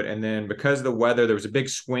up to it. And then because of the weather, there was a big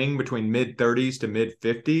swing between mid 30s to mid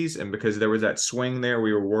 50s. And because there was that swing there,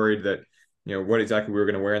 we were worried that, what exactly we were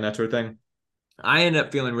going to wear and that sort of thing. I ended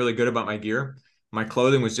up feeling really good about my gear. My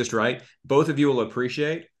clothing was just right. Both of you will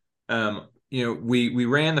appreciate, we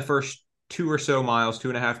ran the first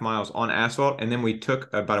 2.5 miles on asphalt, and then we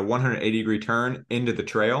took about a 180-degree turn into the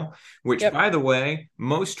trail, which, by the way,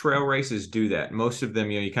 most trail races do that. Most of them,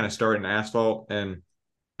 you kind of start in asphalt and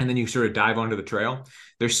then you sort of dive onto the trail.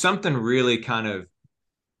 There's something really kind of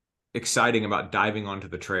exciting about diving onto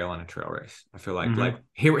the trail on a trail race. I feel like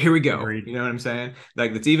here we go. Agreed. You know what I'm saying?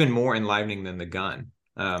 Like, that's even more enlivening than the gun.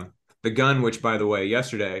 The gun, which, by the way,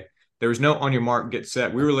 yesterday there was no on your mark, get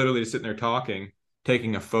set. We were literally just sitting there talking,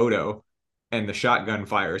 taking a photo, and the shotgun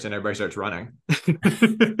fires and everybody starts running.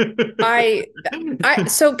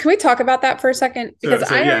 So can we talk about that for a second? Because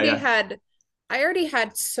I already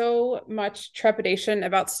had so much trepidation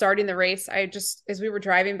about starting the race. As we were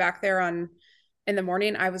driving back there in the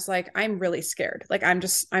morning, I was like, I'm really scared. Like, I'm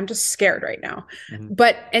just scared right now. Mm-hmm.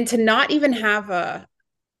 And to not even have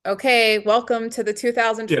okay, welcome to the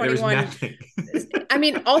 2021. I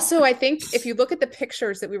mean, also, I think if you look at the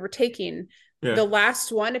pictures that we were taking, the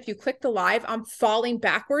last one, if you click the live, I'm falling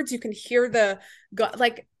backwards. You can hear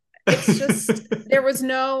it's just, there was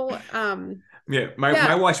no,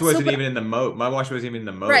 my watch wasn't even in the mode. My watch wasn't even in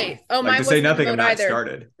the mode. Right. Oh, mine to say nothing of not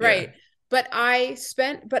started. Right. but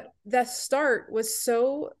the start was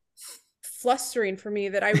so flustering for me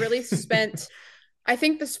that I really spent, I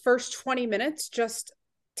think, this first 20 minutes just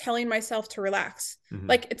telling myself to relax.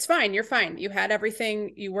 Like, it's fine. You're fine. You had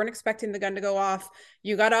everything. You weren't expecting the gun to go off.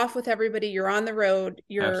 You got off with everybody. You're on the road.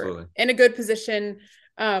 You're Absolutely. in a good position.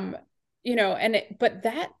 But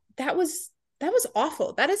that was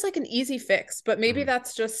awful. That is like an easy fix, but maybe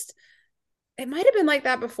that's just, it might've been like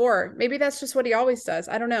that before. Maybe that's just what he always does.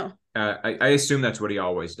 I don't know. I assume that's what he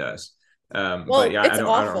always does. Well, but yeah, it's I don't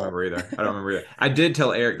awful. remember either. I don't remember either. I did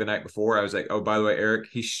tell Eric the night before, I was like, oh, by the way, Eric,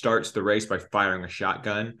 he starts the race by firing a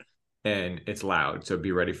shotgun and it's loud. So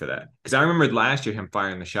be ready for that. Because I remembered last year him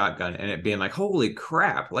firing the shotgun and it being like, holy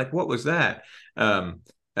crap, like what was that?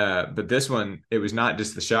 But this one, it was not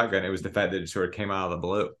just the shotgun, it was the fact that it sort of came out of the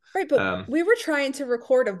blue. Right, but we were trying to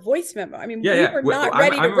record a voice memo. I mean, we were not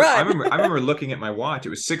ready to run. I remember looking at my watch. It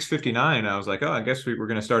was 6:59. And I was like, oh, I guess we were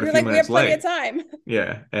going to start a few like, minutes we have late. plenty of time.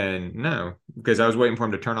 Yeah, and no, because I was waiting for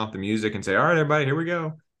him to turn off the music and say, all right, everybody, here we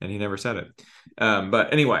go. And he never said it.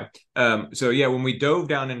 But anyway, so yeah, when we dove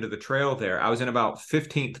down into the trail there, I was in about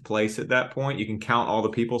 15th place at that point. You can count all the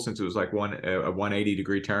people since it was like a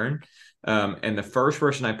 180-degree turn. And the first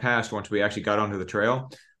person I passed once we actually got onto the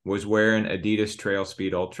trail was wearing Adidas Trail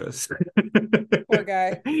Speed Ultras. Poor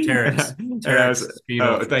guy. Terex Speed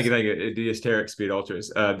Ultras. Thank you. Adidas Terex Speed Ultras.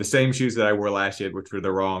 The same shoes that I wore last year, which were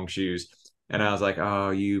the wrong shoes. And I was like, oh,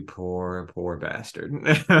 you poor bastard.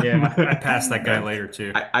 Yeah, I passed that guy later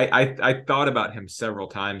too. I thought about him several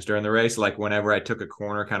times during the race. Like whenever I took a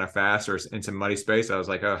corner kind of fast or in some muddy space, I was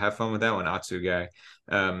like, oh, have fun with that one, Atsu guy.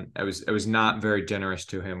 I was not very generous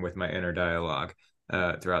to him with my inner dialogue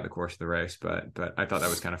throughout the course of the race, but I thought that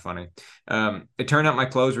was kind of funny. It turned out my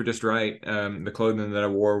clothes were just right. The clothing that I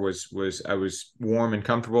wore was I was warm and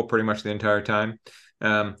comfortable pretty much the entire time.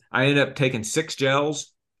 I ended up taking 6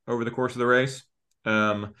 gels over the course of the race, 3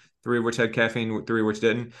 of which had caffeine, 3 of which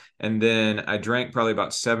didn't. And then I drank probably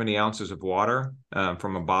about 70 ounces of water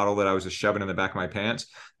from a bottle that I was just shoving in the back of my pants.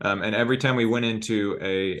 And every time we went into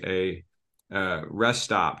a rest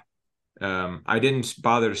stop, I didn't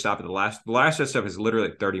bother to stop at the last rest stop is literally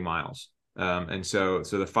like 30 miles. And so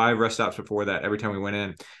the 5 rest stops before that, every time we went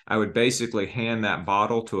in, I would basically hand that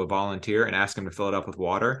bottle to a volunteer and ask him to fill it up with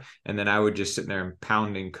water. And then I would just sit there and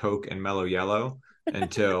pounding Coke and Mellow Yellow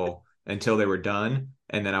until they were done.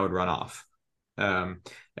 And then I would run off.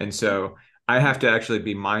 And so I have to actually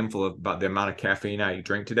be mindful about the amount of caffeine I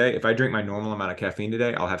drink today. If I drink my normal amount of caffeine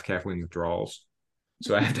today, I'll have caffeine withdrawals.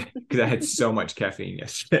 So I have to, because I had so much caffeine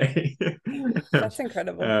yesterday. That's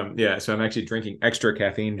incredible. Yeah, so I'm actually drinking extra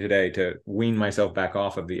caffeine today to wean myself back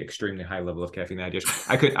off of the extremely high level of caffeine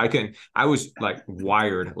I was like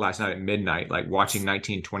wired last night at midnight, like watching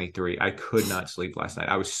 1923. I could not sleep last night.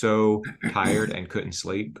 I was so tired and couldn't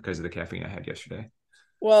sleep because of the caffeine I had yesterday.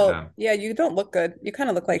 Well, yeah, you don't look good. You kind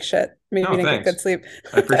of look like shit. Maybe you didn't get good sleep.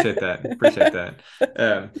 I appreciate that.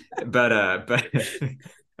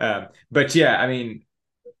 But yeah, I mean,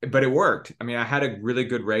 but it worked. I mean, I had a really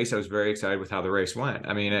good race. I was very excited with how the race went.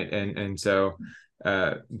 I mean, and so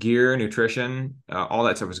gear, nutrition, all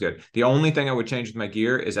that stuff was good. The only thing I would change with my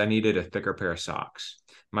gear is I needed a thicker pair of socks.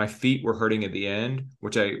 My feet were hurting at the end,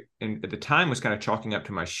 which at the time was kind of chalking up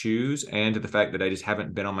to my shoes and to the fact that I just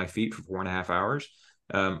haven't been on my feet for 4.5 hours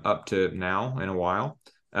up to now in a while.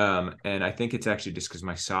 And I think it's actually just because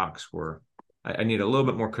my socks I need a little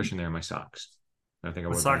bit more cushion there in my socks. I think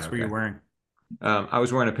What socks were you wearing? I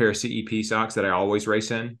was wearing a pair of CEP socks that I always race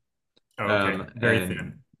in. Oh, okay. Very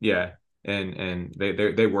thin. Yeah, and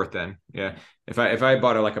they were thin. Yeah, if I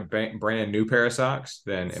bought a brand new pair of socks,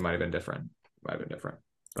 then it might have been different. But,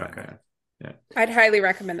 okay. Yeah. I'd highly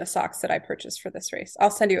recommend the socks that I purchased for this race. I'll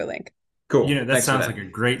send you a link. Cool. That sounds like a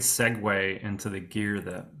great segue into the gear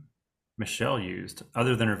that Michelle used,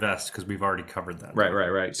 other than her vest, because we've already covered that.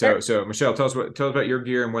 Right. So Michelle, tell us about your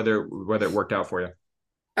gear and whether it worked out for you.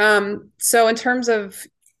 So in terms of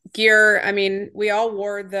gear, I mean, we all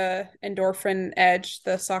wore the Endorphin Edge,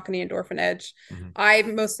 the Saucony Endorphin Edge. Mm-hmm. I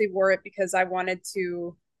mostly wore it because I wanted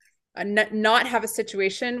to not have a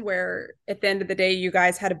situation where at the end of the day, you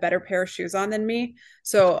guys had a better pair of shoes on than me.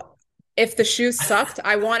 So if the shoes sucked,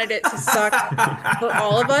 I wanted it to suck for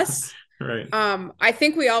all of us. Right. I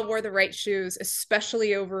think we all wore the right shoes,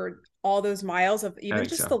 especially over all those miles of even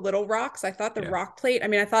just the little rocks. I thought the rock plate, I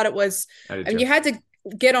mean, I thought it was, you had to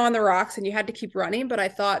get on the rocks and you had to keep running, but I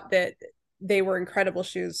thought that they were incredible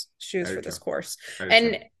shoes for this course.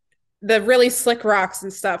 And the really slick rocks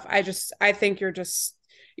and stuff, I think you're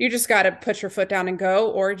you just got to put your foot down and go,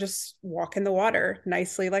 or just walk in the water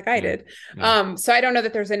nicely like I did. So I don't know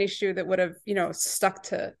that there's any shoe that would have, stuck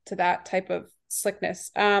to that type of slickness.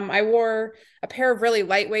 I wore a pair of really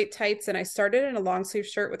lightweight tights, and I started in a long sleeve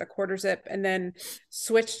shirt with a quarter zip, and then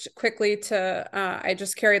switched quickly to I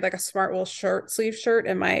just carried like a Smartwool short sleeve shirt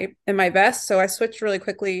in my vest. So I switched really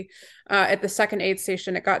quickly at the second aid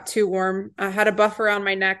station. It got too warm. I had a buff around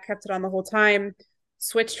my neck, kept it on the whole time,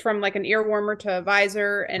 switched from like an ear warmer to a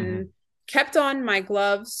visor, and kept on my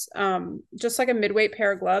gloves, just like a midweight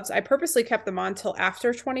pair of gloves. I purposely kept them on till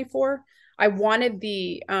after 24. I wanted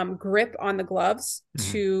the grip on the gloves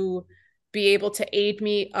to be able to aid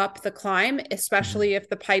me up the climb, especially if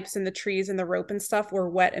the pipes and the trees and the rope and stuff were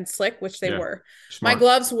wet and slick, which they were. Smart. My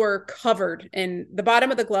gloves were covered, and the bottom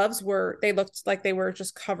of the gloves they looked like they were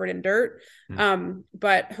just covered in dirt.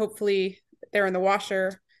 But hopefully they're in the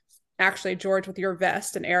washer. Actually, George, with your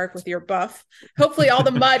vest, and Eric with your buff. Hopefully all the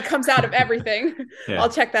mud comes out of everything. I'll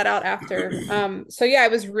check that out after. So yeah, I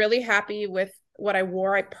was really happy with what I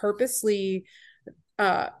wore. I purposely,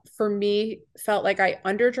 for me, felt like I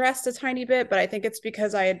underdressed a tiny bit, but I think it's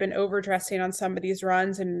because I had been overdressing on some of these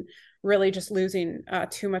runs and really just losing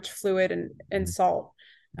too much fluid and salt.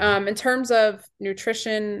 In terms of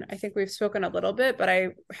nutrition, I think we've spoken a little bit, but I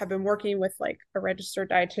have been working with like a registered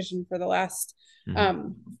dietitian for the last,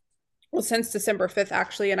 since December 5th,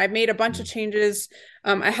 actually. And I've made a bunch of changes.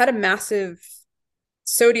 I had a massive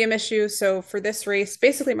sodium issue. So for this race,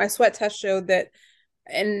 basically my sweat test showed that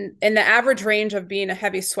in the average range of being a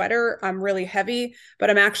heavy sweater, I'm really heavy, but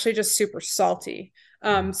I'm actually just super salty.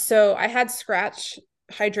 So I had scratch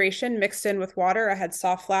hydration mixed in with water. I had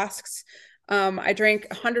soft flasks. I drank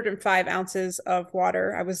 105 ounces of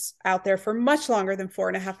water. I was out there for much longer than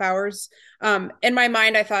 4.5 hours. In my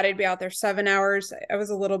mind, I thought I'd be out there 7 hours. I was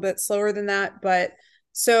a little bit slower than that, but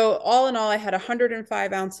so all in all, I had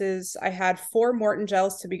 105 ounces. I had 4 Morton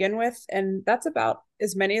gels to begin with, and that's about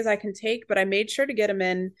as many as I can take, but I made sure to get them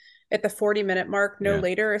in at the 40-minute mark, no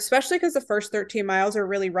later, especially because the first 13 miles are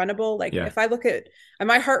really runnable. Like if I look at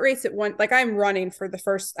my heart rate's at one, like I'm running for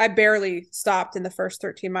I barely stopped in the first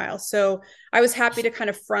 13 miles. So I was happy to kind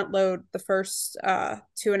of front load the first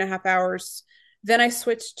 2.5 hours. Then I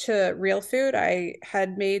switched to real food. I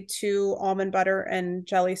had made 2 almond butter and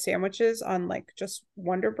jelly sandwiches on like just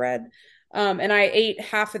Wonder Bread. And I ate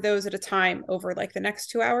half of those at a time over like the next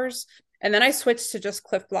 2 hours. And then I switched to just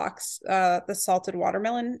Cliff Blocks, the salted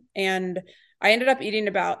watermelon. And I ended up eating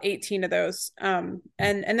about 18 of those. And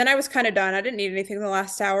then I was kind of done. I didn't need anything in the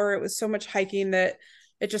last hour. It was so much hiking that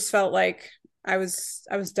it just felt like I was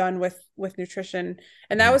done with nutrition,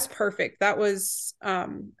 and that was perfect. That was, I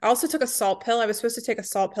also took a salt pill. I was supposed to take a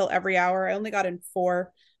salt pill every hour. I only got in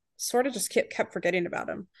 4, sort of just kept forgetting about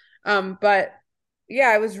them. But yeah,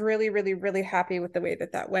 I was really, really, really happy with the way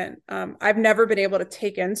that went. I've never been able to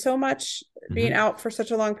take in so much being out for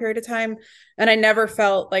such a long period of time. And I never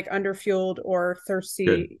felt like underfueled or thirsty.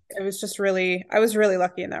 Good. It was just I was really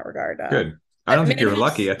lucky in that regard. Good. I don't think you were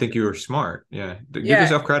lucky. I think you were smart. Yeah. Give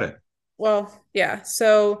yourself credit. Well, yeah.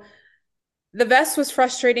 So the vest was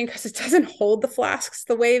frustrating because it doesn't hold the flasks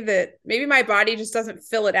the way that maybe my body just doesn't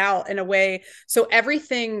fill it out in a way. So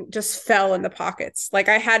everything just fell in the pockets. Like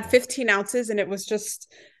I had 15 ounces and it was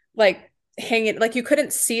just like hanging, like you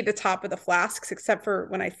couldn't see the top of the flasks, except for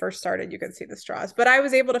when I first started, you could see the straws, but I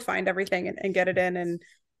was able to find everything and get it in. And,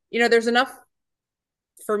 there's enough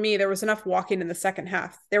for me. There was enough walking in the second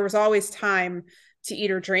half. There was always time to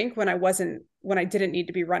eat or drink when I didn't need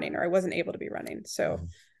to be running, or I wasn't able to be running. So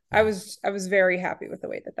I was very happy with the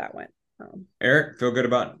way that went. Eric, feel good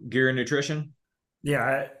about gear and nutrition?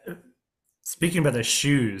 Yeah. Speaking about the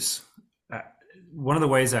shoes, one of the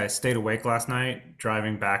ways I stayed awake last night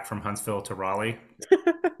driving back from Huntsville to Raleigh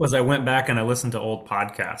was I went back and I listened to old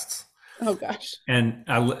podcasts. Oh gosh. And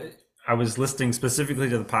I was listening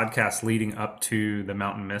specifically to the podcast leading up to the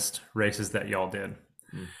Mountain Mist races that y'all did.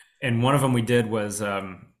 And one of them we did was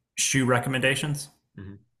shoe recommendations.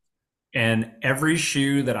 And every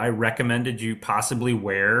shoe that I recommended you possibly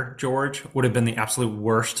wear, George, would have been the absolute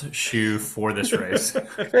worst shoe for this race.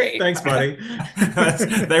 Great. Thanks, buddy.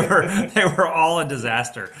 They were all a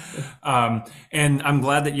disaster. And I'm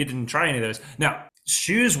glad that you didn't try any of those. Now,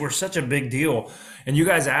 shoes were such a big deal. And you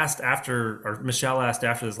guys asked after, or Michelle asked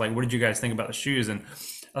after this, like, what did you guys think about the shoes? And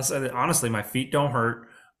I said, honestly, my feet don't hurt.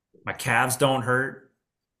 My calves don't hurt.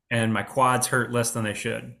 And my quads hurt less than they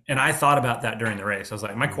should. And I thought about that during the race. I was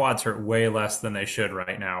like, my quads hurt way less than they should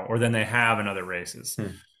right now, or than they have in other races.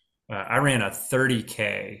 I ran a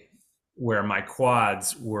 30K where my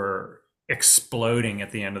quads were exploding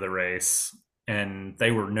at the end of the race. and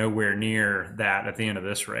they were nowhere near that at the end of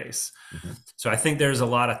this race. So I think there's a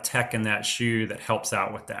lot of tech in that shoe that helps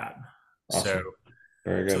out with that. Awesome. So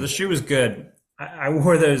very good. So the shoe was good. I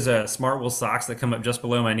wore those Smartwool socks that come up just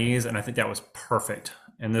below my knees, and I think that was perfect.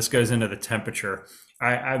 And this goes into the temperature.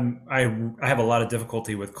 I have a lot of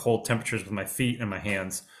difficulty with cold temperatures with my feet and my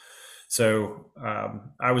hands. So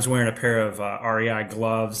I was wearing a pair of REI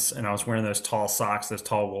gloves, and I was wearing those tall socks, those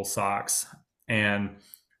tall wool socks. And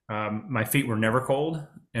my feet were never cold,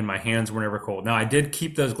 and my hands were never cold. Now, I did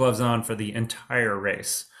keep those gloves on for the entire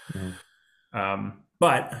race. Did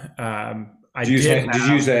you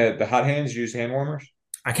use the hot hands? Did you use hand warmers?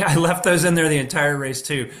 I left those in there the entire race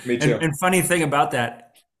too. Me too. And funny thing about that,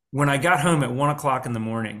 when I got home at 1 o'clock in the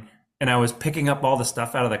morning and I was picking up all the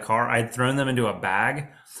stuff out of the car, I had thrown them into a bag.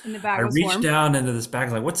 And the bag I was reached warm. down into this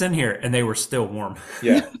bag, like, what's in here? And they were still warm.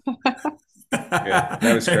 Yeah. Yeah,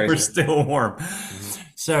 that was crazy. They were still warm.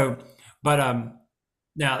 So, but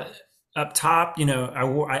now up top,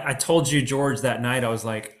 I told you, George, that night, I was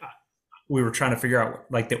like, we were trying to figure out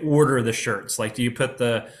like the order of the shirts. Like, do you put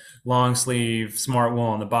the long sleeve Smartwool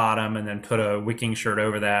on the bottom and then put a wicking shirt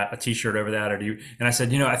over that, a t-shirt over that? Or do you, and I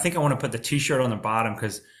said, I think I want to put the t-shirt on the bottom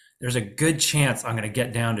because there's a good chance I'm going to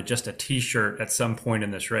get down to just a t-shirt at some point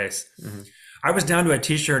in this race. I was down to a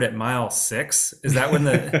t-shirt at mile 6. Is that when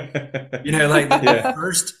the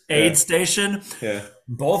first aid station? Yeah.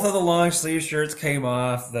 Both of the long sleeve shirts came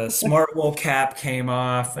off. The Smartwool cap came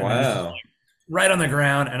off. And wow. Right on the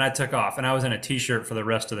ground, and I took off, and I was in a t-shirt for the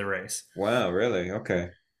rest of the race. Wow, really?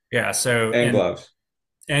 Okay. Yeah. So and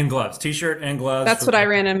gloves, t-shirt and gloves. That's what I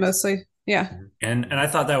ran in mostly. Yeah. And I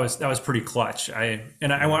thought that was pretty clutch. I do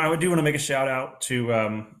want to make a shout out to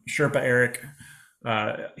Sherpa Eric.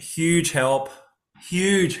 Huge help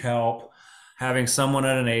having someone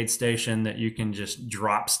at an aid station that you can just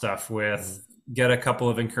drop stuff with, get a couple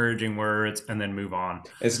of encouraging words, and then move on.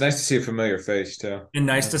 It's nice to see a familiar face too. And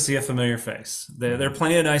nice to see a familiar face. There are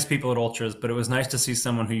plenty of nice people at ultras, but it was nice to see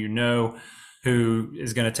someone who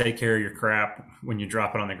is going to take care of your crap when you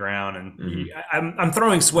drop it on the ground. And I'm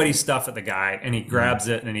throwing sweaty stuff at the guy, and he grabs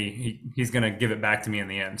it, and he's going to give it back to me in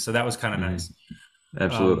the end. So that was kind of nice.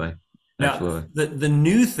 Absolutely. Now, the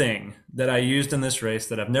new thing that I used in this race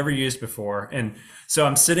that I've never used before, and so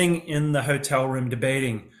I'm sitting in the hotel room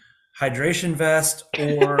debating hydration vest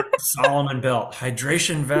or Salomon belt,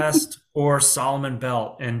 hydration vest or Salomon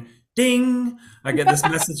belt, and ding, I get this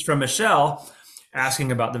message from Michelle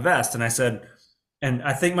asking about the vest. And I said, and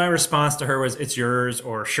I think my response to her was, it's yours,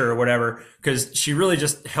 or sure, whatever, because she really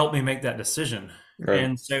just helped me make that decision. Right.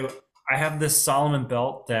 And so I have this Salomon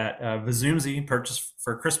belt that Vazumzi purchased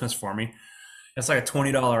for Christmas for me. It's like a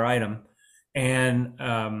 $20 item. And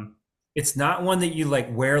it's not one that you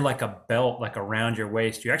like wear like a belt, like around your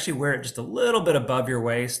waist. You actually wear it just a little bit above your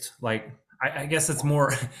waist. Like, I guess it's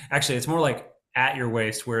more, actually, it's more like at your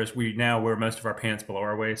waist, whereas we now wear most of our pants below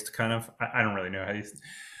our waist, kind of. I don't really know how you,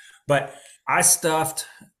 but I stuffed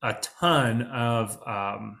a ton of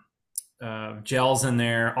gels in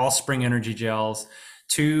there, all Spring Energy gels,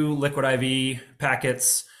 2 Liquid IV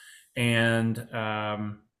packets, and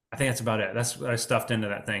I think that's about it. That's what I stuffed into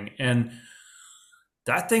that thing. And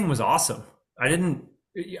that thing was awesome.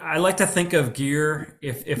 I like to think of gear,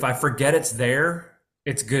 if I forget it's there,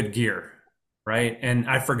 it's good gear, right? And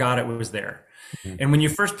I forgot it was there. And when you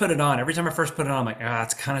first put it on, every time I first put it on, I'm like,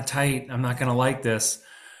 it's kind of tight. I'm not going to like this.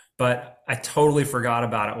 But I totally forgot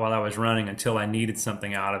about it while I was running until I needed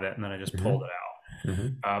something out of it. And then I just pulled it out.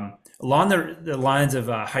 Along the lines of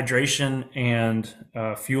hydration and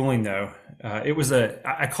fueling, though, it was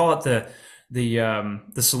I call it the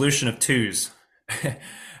solution of twos.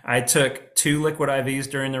 I took 2 Liquid IVs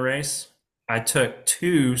during the race. I took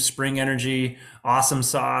 2 Spring Energy Awesome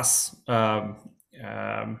Sauce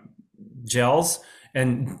gels.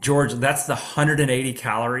 And George, that's the 180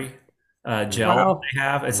 calorie gel they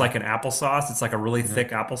have. It's like an applesauce. It's like a really thick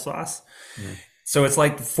applesauce. So it's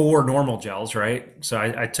like 4 normal gels, right? So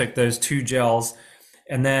I took those 2 gels,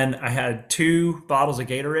 and then I had 2 bottles of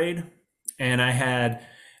Gatorade, and I had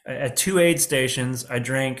at 2 aid stations, I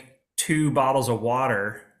drank 2 bottles of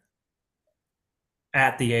water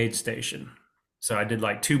at the aid station. So I did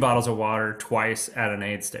like 2 bottles of water twice at an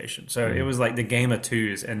aid station. So it was like the game of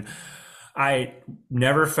twos, and I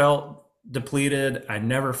never felt depleted. I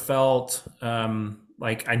never felt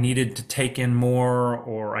like I needed to take in more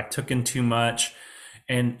or I took in too much.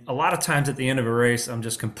 And a lot of times at the end of a race, I'm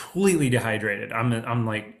just completely dehydrated. I'm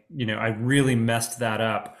like, I really messed that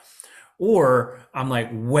up. or I'm like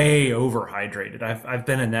way overhydrated. I've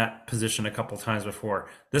been in that position a couple times before.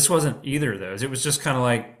 This wasn't either of those. It was just kind of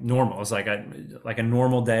like normal. It was like a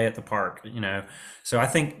normal day at the park, you know. So I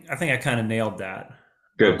think I kind of nailed that,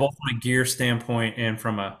 Good. both from a gear standpoint and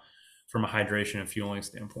from a hydration and fueling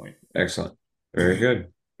standpoint. Excellent. Very good.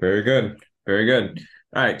 Very good. Very good.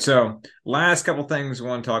 All right. So last couple things I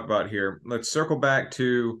want to talk about here. Let's circle back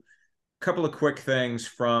to a couple of quick things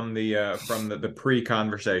from the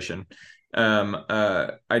pre-conversation.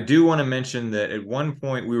 I do want to mention that at one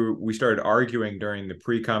point we started arguing during the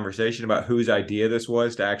pre-conversation about whose idea this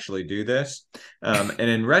was to actually do this. And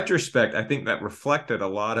in retrospect, I think that reflected a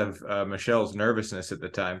lot of Michelle's nervousness at the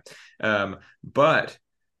time. But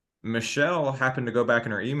Michelle happened to go back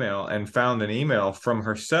in her email and found an email from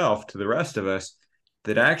herself to the rest of us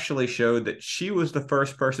that actually showed that she was the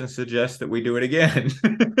first person to suggest that we do it again.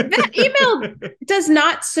 That email does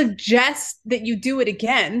not suggest that you do it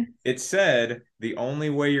again. It said the only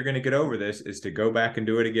way you're going to get over this is to go back and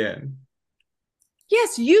do it again.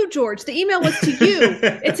 Yes, you, George. The email was to you.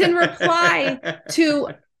 It's in reply to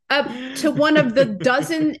one of the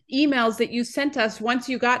dozen emails that you sent us once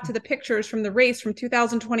you got to the pictures from the race from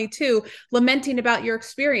 2022, lamenting about your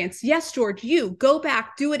experience. Yes, George, you go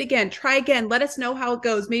back, do it again, try again. Let us know how it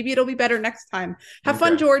goes. Maybe it'll be better next time. Have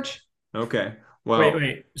fun, George. Okay. Well,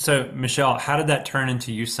 wait. So Michelle, how did that turn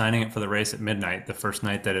into you signing up for the race at midnight, the first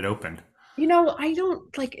night that it opened? You know, I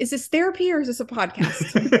don't like, is this therapy or is this a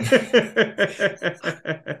podcast?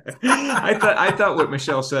 I thought what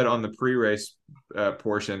Michelle said on the pre-race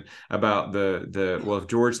portion about well, if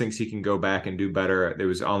George thinks he can go back and do better, it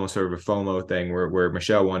was almost sort of a FOMO thing where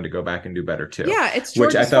Michelle wanted to go back and do better too. Yeah, it's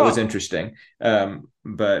George's which I thought fault. was interesting.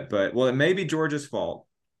 But well, it may be George's fault.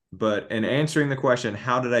 But in answering the question,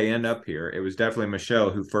 how did I end up here? It was definitely Michelle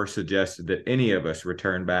who first suggested that any of us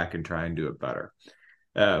return back and try and do it better.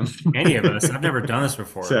 Any of us. I've never done this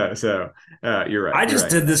before. So you're right. I just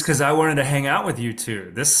did this because I wanted to hang out with you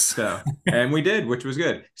two. And we did, which was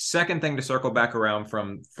good. Second thing to circle back around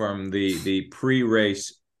from the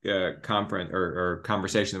pre-race conference or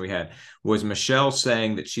conversation that we had was Michelle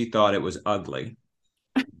saying that she thought it was ugly.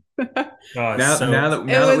 Now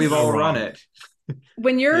that we've all run it.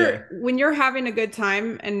 When you're having a good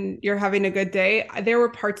time and you're having a good day, there were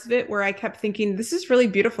parts of it where I kept thinking, this is really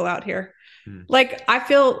beautiful out here. Like,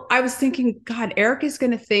 I was thinking, God, Eric is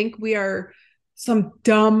going to think we are some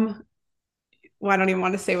dumb, well, I don't even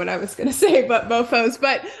want to say what I was going to say, but mofos,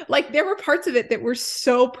 but like there were parts of it that were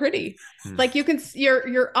so pretty. Like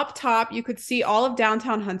you're up top, you could see all of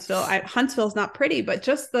downtown Huntsville. Huntsville's not pretty, but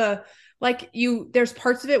just there's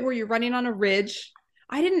parts of it where you're running on a ridge.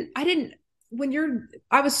 I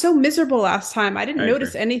was so miserable last time. I didn't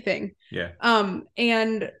notice anything. Yeah.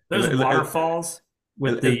 And those waterfalls.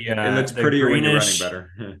 It looks prettier greenish, when you're running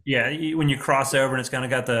better. Yeah, when you cross over and it's kind of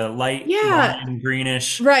got the light and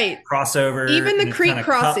greenish crossover. Even the creek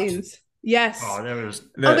crossings. Cupped. Yes. Oh, that was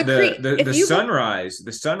the sunrise.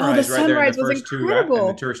 The sunrise right there in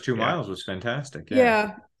the first two miles was fantastic.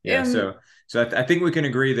 Yeah. So I think we can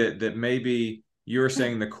agree that maybe you're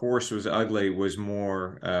saying the course was ugly was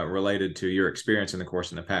more related to your experience in the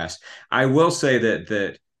course in the past. I will say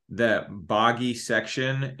that boggy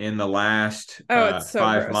section in the last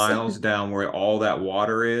 5 miles down where all that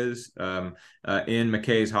water is in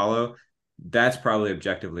McKay's Hollow, that's probably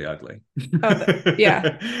objectively ugly.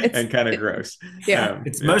 And kind of gross. Yeah.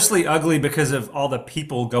 It's mostly ugly because of all the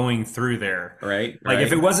people going through there. Right. Like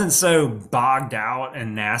if it wasn't so bogged out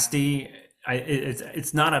and nasty,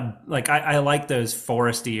 it's not I like those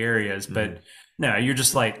foresty areas, but no, you're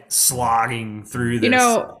just like slogging through this. You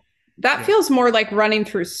know, that feels more like running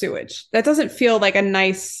through sewage. That doesn't feel like a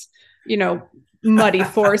nice, muddy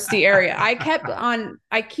foresty area.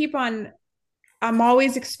 I'm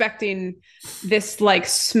always expecting this like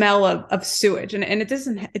smell of sewage and it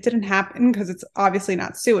didn't happen because it's obviously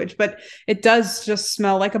not sewage, but it does just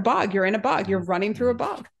smell like a bog. You're in a bog. You're running through a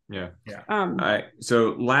bog. Yeah. All right.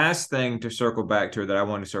 So last thing to circle back to that I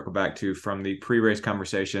wanted to circle back to from the pre-race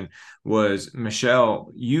conversation was,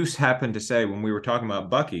 Michelle, you happened to say when we were talking about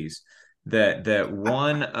Buc-ee's that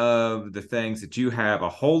one of the things that you have a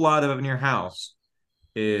whole lot of in your house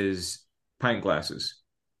is pint glasses.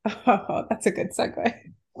 Oh, that's a good segue.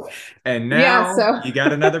 And now you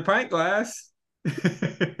got another pint glass.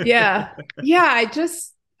 Yeah. I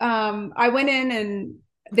just I went in and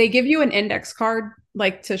they give you an index card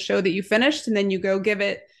like to show that you finished, and then you go give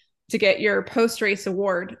it to get your post-race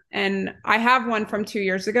award. And I have one from 2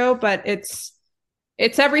 years ago, but it's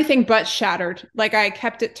everything but shattered. Like I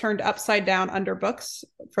kept it turned upside down under books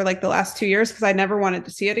for like the last 2 years because I never wanted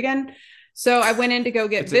to see it again. So I went in to go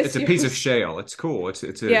get it's a piece of shale. It's cool. It's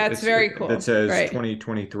very cool. It says right.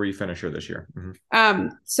 2023 finisher this year.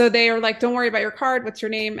 So they were like, "Don't worry about your card. What's your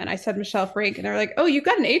name?" And I said Michelle Frank, and they're like, "Oh, you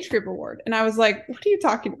got an age group award." And I was like, "What are you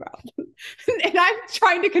talking about?" And I'm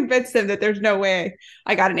trying to convince them that there's no way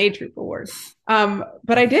I got an age group award.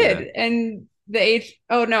 But I did, and the age.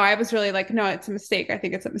 Oh no, I was really like, no, it's a mistake. I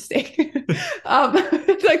think it's a mistake.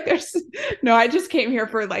 Like there's no. I just came here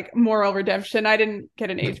for like moral redemption. I didn't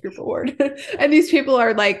get an age group award, and these people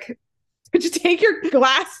are like, could you take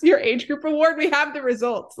your age group award? We have the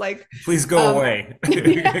results. Like, please go away.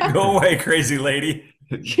 Go away, crazy lady.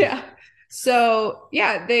 Yeah. So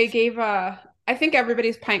yeah, they gave I think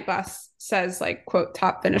everybody's pint glass says like quote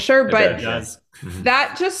top finisher, but It does.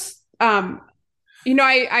 that just I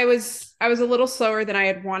was a little slower than I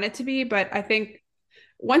had wanted to be, but I think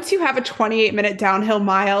once you have a 28-minute downhill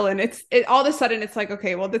mile and it all of a sudden it's like,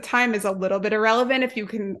 okay, well the time is a little bit irrelevant if you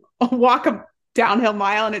can walk a downhill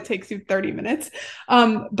mile and it takes you 30 minutes.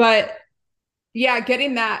 But yeah,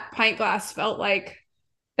 getting that pint glass felt like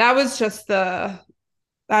that was just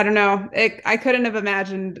I don't know. I couldn't have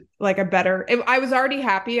imagined like a better, I was already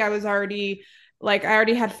happy. I already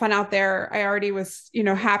had fun out there. I already was,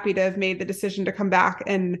 happy to have made the decision to come back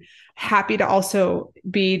and happy to also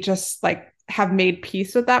be just like have made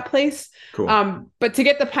peace with that place. Cool. But to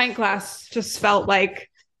get the pint glass just felt like,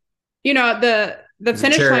 the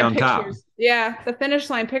finish line pictures. Yeah. The finish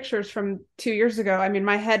line pictures from 2 years ago. I mean,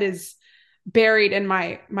 my head is buried in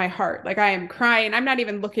my heart. Like I am crying. I'm not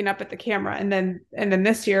even looking up at the camera. And then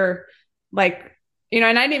this year, like, and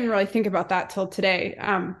I didn't even really think about that till today.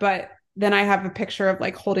 But then I have a picture of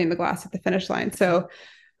like holding the glass at the finish line. So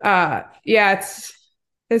yeah,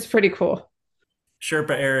 it's pretty cool.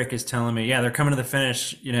 Sherpa Eric is telling me, yeah, they're coming to the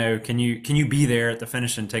finish. Can you be there at the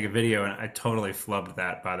finish and take a video? And I totally flubbed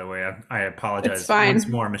that, by the way. I apologize once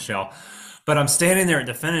more, Michelle. But I'm standing there at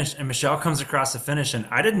the finish, and Michelle comes across the finish, and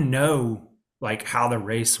I didn't know like how the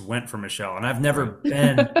race went for Michelle, and I've never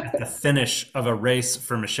been at the finish of a race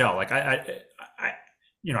for Michelle. Like I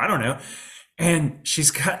don't know. And she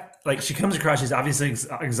comes across, she's obviously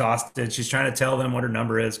exhausted. She's trying to tell them what her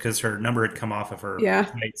number is because her number had come off of her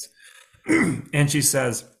mates. And she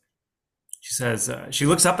says, she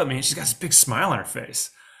looks up at me and she's got this big smile on her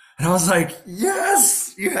face. And I was like,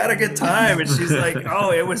 yes, you had a good time. And she's like,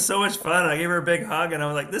 oh, it was so much fun. And I gave her a big hug and I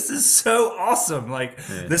was like, this is so awesome. Like,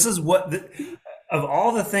 this is of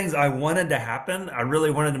all the things I wanted to happen, I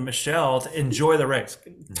really wanted Michelle to enjoy the race.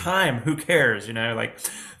 Time, who cares? like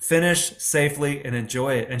finish safely and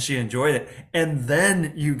enjoy it. And she enjoyed it. And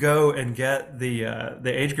then you go and get the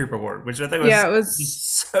age group award, which I think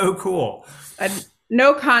was so cool.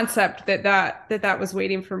 No concept that was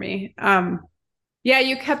waiting for me. Yeah,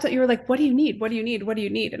 you were like, what do you need? What do you need? What do you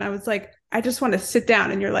need? And I was like, I just want to sit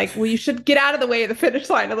down. And you're like, well, you should get out of the way of the finish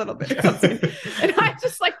line a little bit or something. And I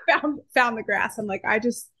just like found the grass. I'm like, I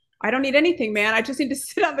don't need anything, man. I just need to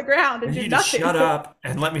sit on the ground and do nothing. Just shut up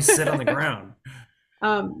and let me sit on the ground.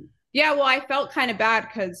 Yeah, well, I felt kind of bad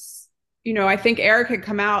because, I think Eric had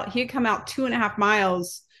come out 2.5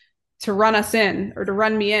 miles to run us in or to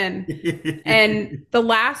run me in. And the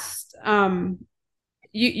last,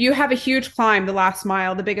 you have a huge climb, the last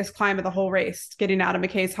mile, the biggest climb of the whole race, getting out of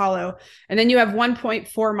McKay's Hollow. And then you have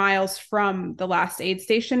 1.4 miles from the last aid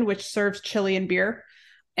station, which serves chili and beer.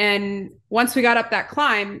 And once we got up that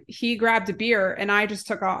climb, he grabbed a beer and I just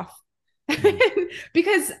took off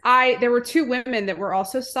because there were 2 women that were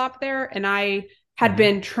also stopped there. And I had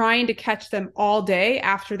been trying to catch them all day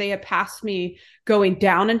after they had passed me going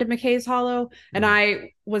down into McKay's Hollow. And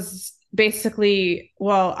I was basically,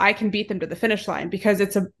 well, I can beat them to the finish line because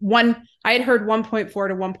it's I had heard 1.4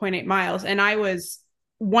 to 1.8 miles and I was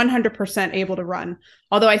 100% able to run.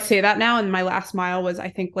 Although I say that now, and my last mile was, I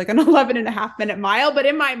think, like an 11.5-minute mile, but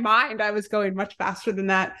in my mind, I was going much faster than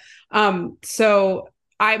that. So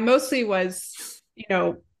I mostly was,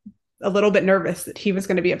 a little bit nervous that he was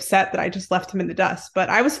going to be upset that I just left him in the dust, but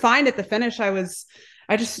I was fine at the finish. I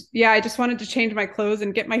just wanted to change my clothes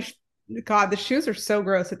and get God, the shoes are so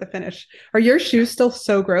gross at the finish. Are your shoes still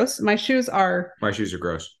so gross? My shoes are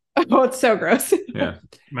gross. Oh, it's so gross. Yeah.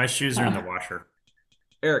 My shoes are in the washer.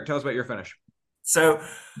 Eric, tell us about your finish. So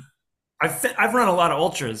I've run a lot of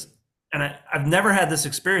ultras and I've never had this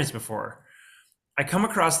experience before. I come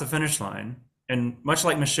across the finish line and much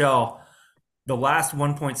like Michelle, the last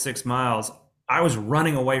 1.6 miles, I was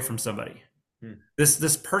running away from somebody.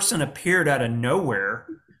 This person appeared out of nowhere.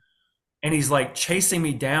 And he's like chasing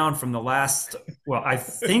me down from the last, I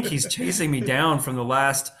think he's chasing me down from the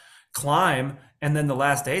last climb and then the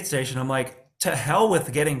last aid station. I'm like, to hell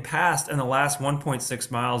with getting past in the last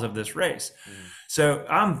 1.6 miles of this race. So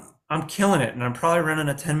I'm I'm killing it. And I'm probably running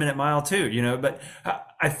a 10-minute mile too, but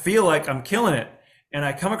I feel like I'm killing it. And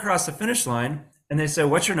I come across the finish line and they say,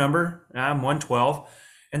 what's your number? And I'm 112.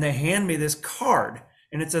 And they hand me this card.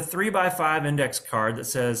 And it's a 3x5 index card that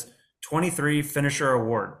says 23 finisher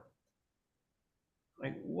award.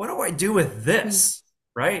 Like, what do I do with this?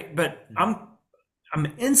 Right. But I'm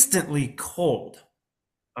instantly cold.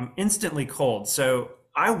 So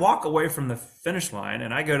I walk away from the finish line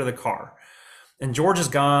and I go to the car. And George is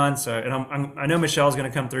gone, and I know Michelle's going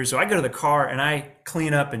to come through. So I go to the car and I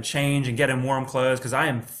clean up and change and get in warm clothes because I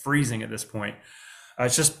am freezing at this point.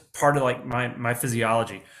 It's just part of like my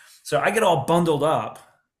physiology. So I get all bundled up,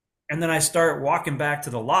 and then I start walking back to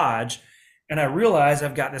the lodge, and I realize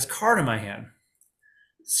I've got this card in my hand.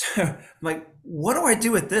 So I'm like, what do I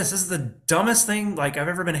do with this? This is the dumbest thing like I've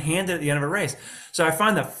ever been handed at the end of a race. So I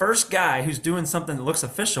find the first guy who's doing something that looks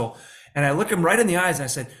official, and I look him right in the eyes and I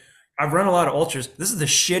said, I've run a lot of ultras. This is the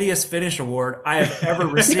shittiest finish award I have ever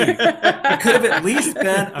received. It could have at least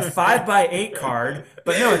been a 5x8 card,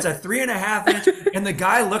 but no, it's a 3.5 inch. And the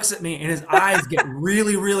guy looks at me and his eyes get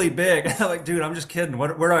really, really big. I'm like, dude, I'm just kidding.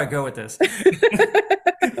 Where do I go with this?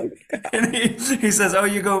 And he says, oh,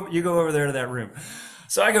 you go over there to that room.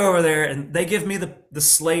 So I go over there and they give me the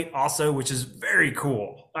slate also, which is very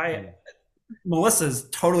cool. Melissa's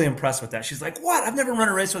totally impressed with that. She's like, what? I've never run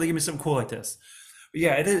a race where they give me something cool like this.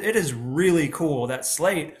 Yeah, it is really cool, that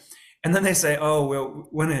slate. And then they say, oh, well,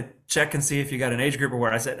 want to check and see if you got an age group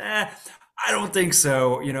award. I said, I don't think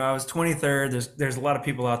so. I was 23rd. There's a lot of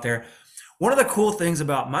people out there. One of the cool things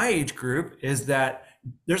about my age group is that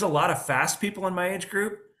there's a lot of fast people in my age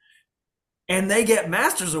group, and they get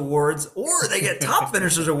Masters awards or they get top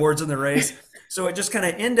finishers awards in the race. So it just kind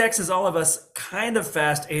of indexes all of us kind of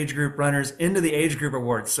fast age group runners into the age group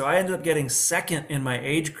awards. So I ended up getting second in my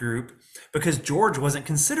age group because George wasn't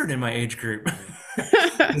considered in my age group.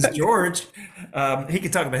 Because George, he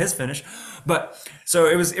could talk about his finish, but so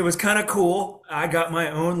it was kind of cool. I got my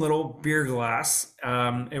own little beer glass.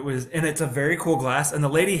 And it's a very cool glass. And the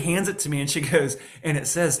lady hands it to me and she goes, and it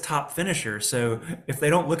says top finisher. So if they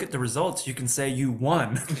don't look at the results, you can say you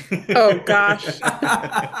won. Oh gosh.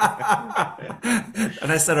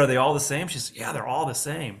 And I said, are they all the same? She said, yeah, they're all the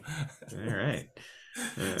same. All right.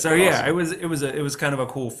 So yeah, awesome. it was kind of a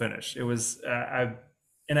cool finish. It was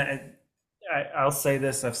I'll say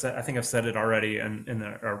this. I think I've said it already in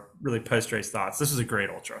our really post race thoughts. This was a great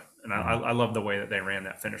ultra, and I love the way that they ran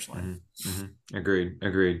that finish line. Mm-hmm. Mm-hmm.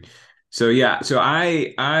 Agreed. So yeah, so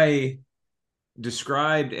I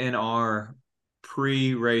described in our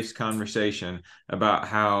pre-race conversation about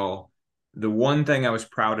how the one thing I was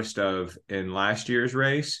proudest of in last year's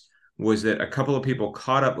race was that a couple of people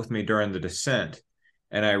caught up with me during the descent.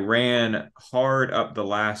 And I ran hard up the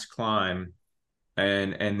last climb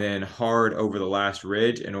and then hard over the last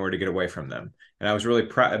ridge in order to get away from them. And I was really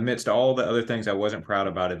proud amidst all the other things I wasn't proud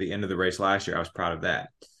about at the end of the race last year. I was proud of that.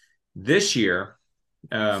 This year,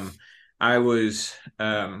 I was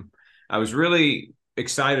really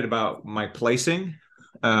excited about my placing.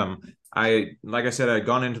 Like I said, I had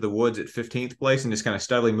gone into the woods at 15th place and just kind of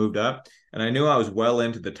steadily moved up. And I knew I was well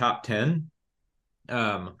into the top 10.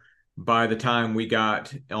 By the time we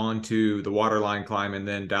got onto the waterline climb and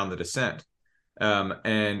then down the descent.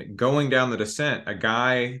 And going down the descent, a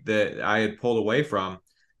guy that I had pulled away from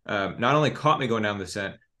not only caught me going down the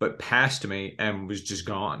descent, but passed me and was just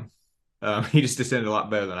gone. He just descended a lot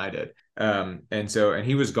better than I did. And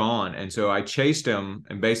he was gone. And so I chased him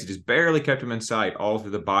and basically just barely kept him in sight all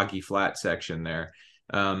through the boggy flat section there.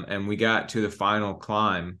 And we got to the final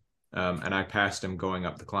climb and I passed him going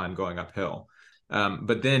up the climb, going uphill.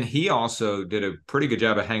 But then he also did a pretty good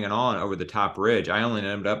job of hanging on over the top ridge. I only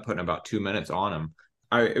ended up putting about 2 minutes on him.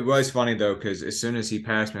 It was funny, though, because as soon as he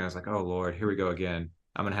passed me, I was like, oh, Lord, here we go again.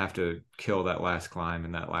 I'm going to have to kill that last climb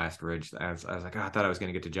and that last ridge. I was like, oh, I thought I was going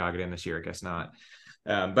to get to jog it in this year. I guess not.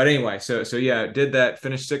 But anyway, so yeah, did that,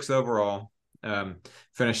 finished 6th overall,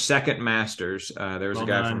 finished 2nd Masters. There was a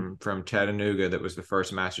guy from Chattanooga that was the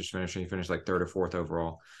first Masters finisher. He finished like 3rd or 4th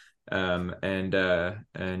overall. And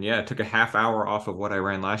yeah, it took a half hour off of what I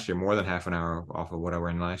ran last year, more than half an hour off of what I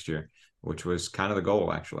ran last year, which was kind of the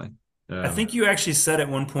goal, actually. I think you actually said at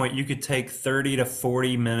one point you could take 30 to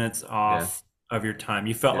 40 minutes off of your time.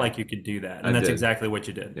 You felt like you could do that, and that's exactly what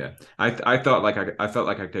you did. Yeah, I felt like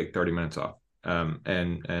I could take 30 minutes off,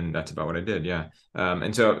 and that's about what I did. Yeah,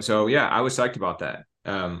 and so yeah, I was psyched about that.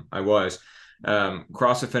 I was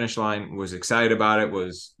crossed the finish line, was excited about it,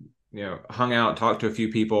 was hung out, talked to a few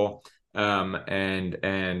people, and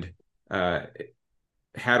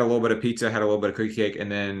had a little bit of pizza, had a little bit of cookie cake,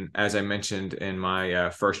 and then, as I mentioned in my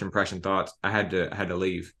first impression thoughts, I had to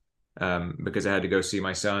leave. because I had to go see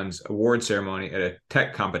my son's award ceremony at a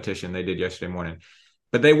tech competition they did yesterday morning.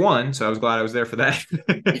 But they won, so I was glad I was there for that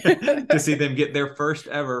to see them get their first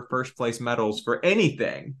ever first place medals for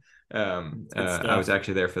anything. I was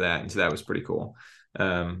actually there for that, and so that was pretty cool.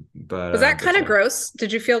 But was that kind of gross?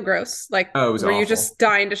 Did you feel gross? Like, oh, it was were awful. you just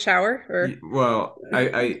dying to shower? Or well,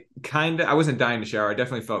 I wasn't dying to shower. I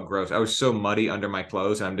definitely felt gross. I was so muddy under my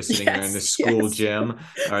clothes, and I'm just sitting there in the school gym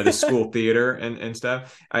or the school theater and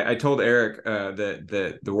stuff. I told Eric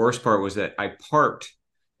that the worst part was that I parked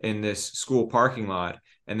in this school parking lot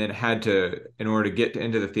and then had to, in order to get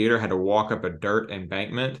into the theater, had to walk up a dirt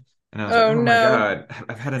embankment. And I was like, oh my God,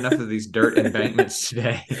 I've had enough of these dirt embankments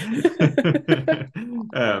today.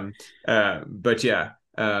 But yeah,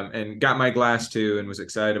 and got my glass too and was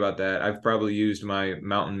excited about that. I've probably used my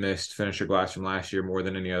Mountain Mist finisher glass from last year more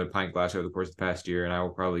than any other pint glass over the course of the past year. And I will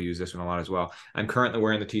probably use this one a lot as well. I'm currently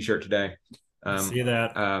wearing the t-shirt today. See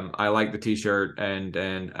that? I like the t-shirt and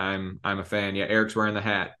I'm a fan. Yeah, Eric's wearing the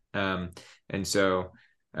hat. And so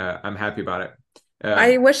I'm happy about it.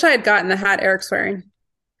 I wish I had gotten the hat Eric's wearing.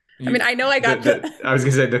 I mean, I know I got I was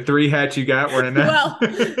gonna say the 3 hats you got weren't enough.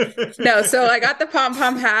 Well, no. So I got the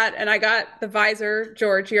pom-pom hat and I got the visor,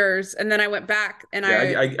 George, yours, and then I went back and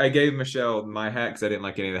I gave Michelle my hat because I didn't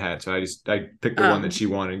like any of the hats, so I picked the one that she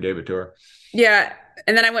wanted and gave it to her. Yeah,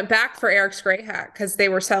 and then I went back for Eric's gray hat because they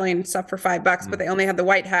were selling stuff for $5, but they only had the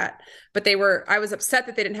white hat. But I was upset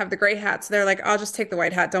that they didn't have the gray hat, so they're like, "I'll just take the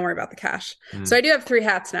white hat. Don't worry about the cash." So I do have 3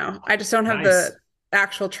 hats now. I just don't have the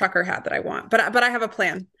actual trucker hat that I want, but I have a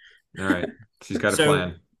plan. All right. She's got a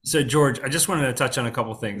plan. So George, I just wanted to touch on a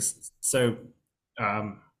couple of things. So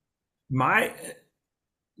my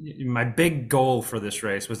big goal for this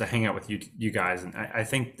race was to hang out with you guys. And I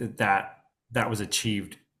think that was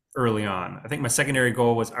achieved early on. I think my secondary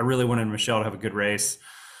goal was I really wanted Michelle to have a good race.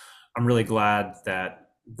 I'm really glad that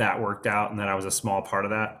worked out and that I was a small part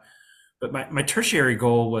of that. But my tertiary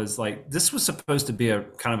goal was like, this was supposed to be a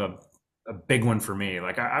kind of a big one for me.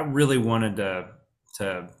 Like I really wanted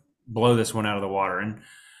to blow this one out of the water. And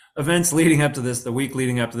events leading up to this, the week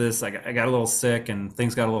leading up to this, I got a little sick and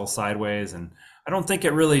things got a little sideways. And I don't think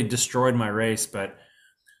it really destroyed my race, but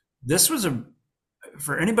this was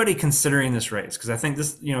for anybody considering this race, because I think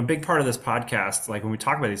this, a big part of this podcast, like when we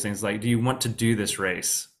talk about these things, like, do you want to do this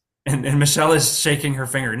race? And Michelle is shaking her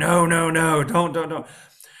finger. No, don't.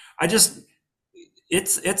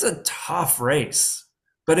 It's a tough race,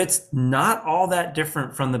 but it's not all that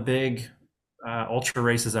different from the big ultra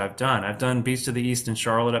races I've done. I've done Beast of the East in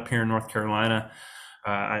Charlotte up here in North Carolina.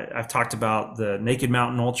 I've talked about the Naked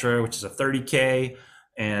Mountain Ultra, which is a 30K,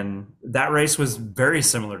 and that race was very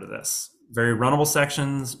similar to this. Very runnable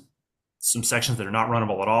sections, some sections that are not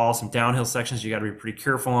runnable at all, some downhill sections you got to be pretty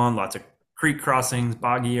careful on, lots of creek crossings,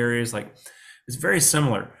 boggy areas. Like, it's very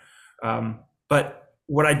similar. But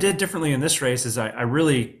what I did differently in this race is I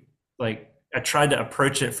really, I tried to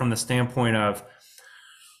approach it from the standpoint of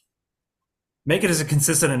make it as a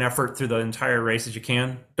consistent an effort through the entire race as you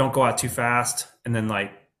can. Don't go out too fast and then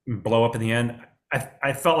blow up in the end.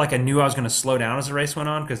 I felt like I knew I was going to slow down as the race went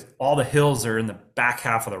on because all the hills are in the back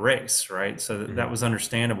half of the race, right? So that was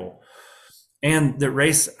understandable. And the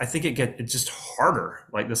race, I think it's just harder.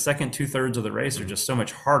 Like the second 2/3 of the race are just so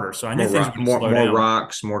much harder. So I knew things were going to slow down. More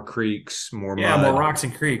rocks, more creeks, more mud. Yeah, more rocks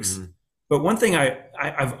and creeks. Mm-hmm. But one thing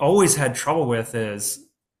I've always had trouble with is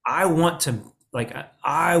I want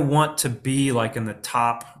to be like in the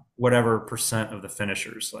top whatever percent of the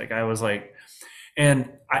finishers.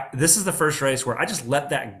 This is the first race where I just let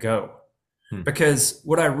that go because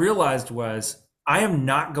what I realized was I am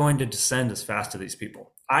not going to descend as fast as these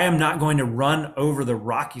people. I am not going to run over the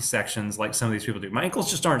rocky sections like some of these people do. My ankles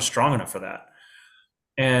just aren't strong enough for that.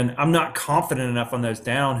 And I'm not confident enough on those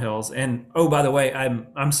downhills. And oh, by the way,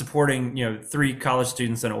 I'm supporting, 3 college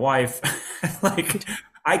students and a wife.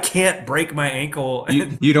 I can't break my ankle.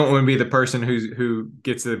 You don't want to be the person who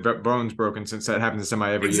gets the bones broken, since that happens to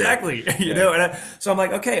somebody every year. Exactly. So I'm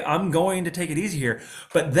like, okay, I'm going to take it easy here.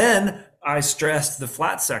 But then I stressed the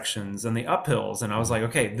flat sections and the uphills. And I was like,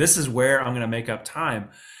 okay, this is where I'm going to make up time.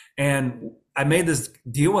 And I made this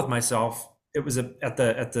deal with myself. It was at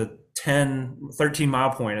the 13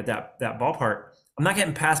 mile point at that ballpark. I'm not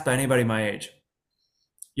getting passed by anybody my age.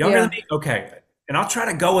 Younger than me? Okay. And I'll try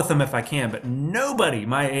to go with them if I can, but nobody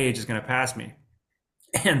my age is going to pass me.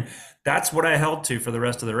 And that's what I held to for the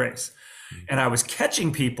rest of the race. And I was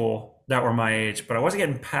catching people that were my age, but I wasn't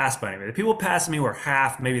getting passed by anybody. The people passing me were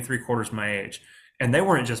half, maybe 3/4 my age. And they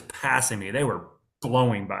weren't just passing me, they were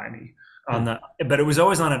blowing by me but it was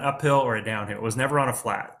always on an uphill or a downhill. It was never on a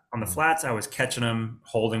flat. On the flats, I was catching them,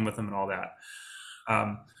 holding with them and all that.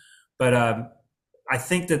 I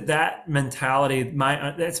think that mentality,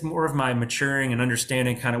 that's more of my maturing and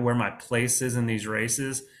understanding kind of where my place is in these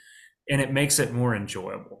races, and it makes it more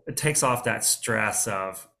enjoyable. It takes off that stress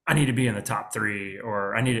of I need to be in the top 3,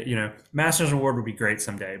 or I need to, Masters Award would be great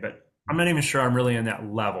someday, but I'm not even sure I'm really in that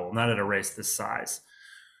level, not at a race this size.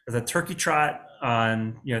 The turkey trot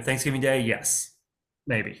on Thanksgiving Day, yes,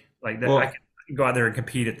 maybe like that. I can go out there and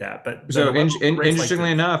compete at that. But so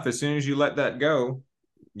interestingly enough, as soon as you let that go,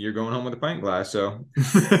 you're going home with a pint glass. So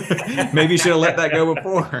maybe you should have let that go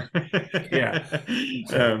before. Yeah.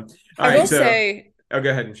 I will say. Oh,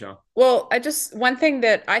 go ahead, Michelle. Well, one thing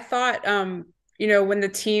that I thought, when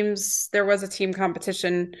there was a team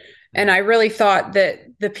competition, and I really thought that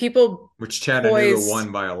the people, which Chattanooga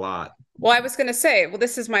won by a lot. Well, I was going to say,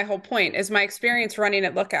 this is my whole point, is my experience running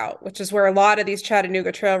at Lookout, which is where a lot of these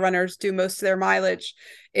Chattanooga trail runners do most of their mileage,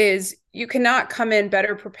 is you cannot come in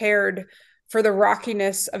better prepared for the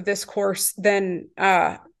rockiness of this course than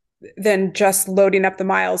just loading up the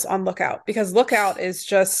miles on Lookout, because Lookout is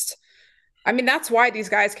just, that's why these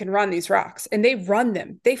guys can run these rocks, and they run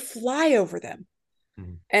them. They fly over them.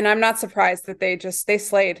 Mm-hmm. And I'm not surprised that they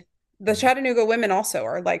slayed. The Chattanooga women also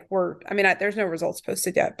are there's no results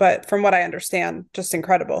posted yet, but from what I understand, just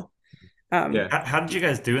incredible. How did you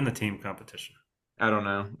guys do in the team competition? I don't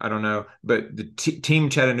know. But the team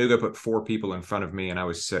Chattanooga put 4 people in front of me, and I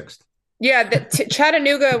was 6th. Yeah,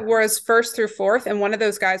 Chattanooga was 1st through 4th, and one of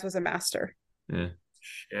those guys was a master.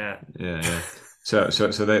 Yeah. So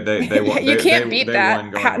they won. You can't beat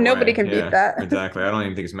that. Nobody can beat that. Exactly. I don't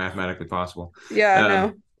even think it's mathematically possible. Yeah,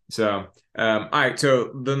 no. So, all right.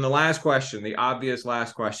 So then the last question, the obvious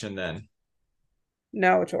last question then.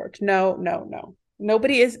 No, George. No.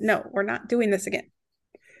 We're not doing this again.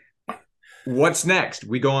 What's next?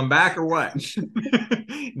 We going back or what?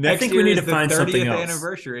 I think we need to find something else.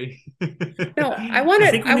 Anniversary. No, I want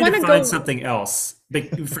to find something else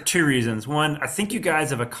for 2 reasons. One, I think you guys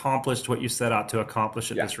have accomplished what you set out to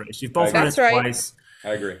accomplish at this race. You've both run it twice. I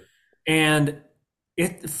agree. And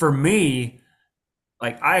for me,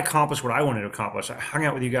 I accomplished what I wanted to accomplish. I hung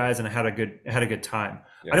out with you guys and I had a good time.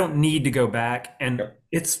 Yeah. I don't need to go back, and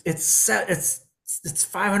it's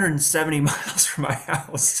 570 miles from my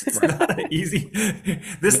house. It's not easy.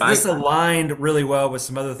 This aligned really well with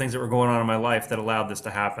some other things that were going on in my life that allowed this to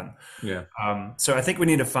happen. Yeah. So I think we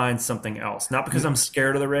need to find something else. Not because I'm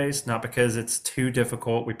scared of the race, not because it's too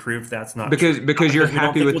difficult. We proved that's not because you're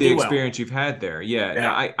happy with the experience you've had there. Yeah. No,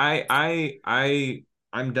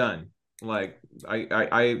 I'm done.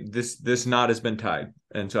 This knot has been tied,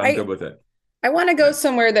 and so I'm good with it. I want to go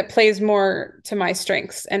somewhere that plays more to my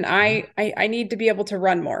strengths, and I need to be able to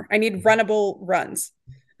run more. I need runnable runs.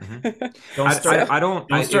 Mm-hmm.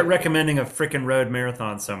 Don't start recommending a freaking road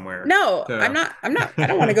marathon somewhere. No, I'm not. I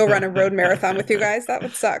don't want to go run a road marathon with you guys. That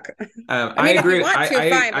would suck. I agree. If you want to,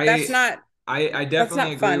 fine, but that's not. I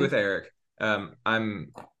definitely agree with Eric.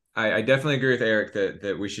 I definitely agree with Eric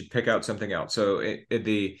that we should pick out something else. So at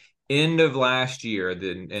the end of last year,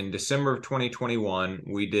 in December of 2021,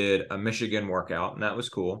 we did a Michigan workout, and that was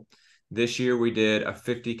cool. This year, we did a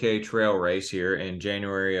 50K trail race here in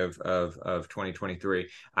January of 2023.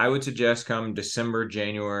 I would suggest come December,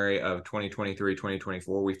 January of 2023,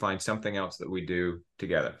 2024, we find something else that we do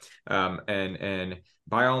together. And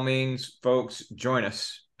by all means, folks, join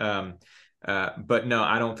us. But no,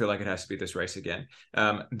 I don't feel like it has to be this race again.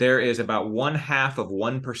 There is about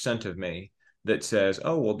 0.5% of me that says,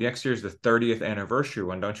 oh, well, next year's the 30th anniversary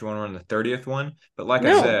one. Don't you want to run the 30th one? But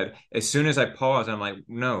I said, as soon as I pause, I'm like,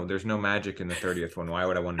 no, there's no magic in the 30th one. Why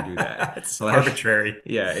would I want to do that? It's arbitrary.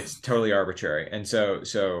 Yeah, it's totally arbitrary. And so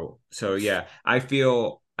yeah, I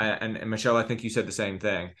feel, and Michelle, I think you said the same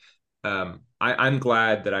thing. I'm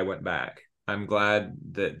glad that I went back. I'm glad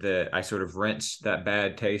that I sort of rinsed that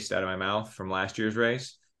bad taste out of my mouth from last year's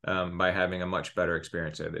race. By having a much better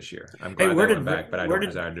experience there this year. I'm glad I went back, but I don't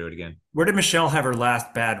desire to do it again. Where did Michelle have her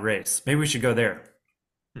last bad race? Maybe we should go there.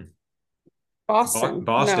 Boston.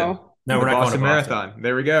 No, we're not Boston Marathon.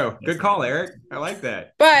 There we go. Good call, Eric. I like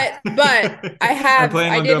that. But I have. I'm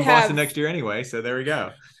planning on doing Boston next year anyway, so there we go.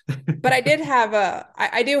 But I did have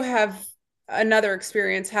I do have another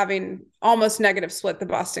experience having almost negative split the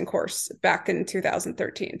Boston course back in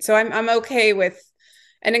 2013. So I'm okay with.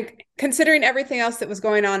 And considering everything else that was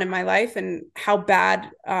going on in my life and how bad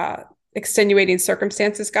extenuating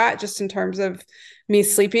circumstances got, just in terms of me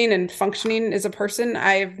sleeping and functioning as a person,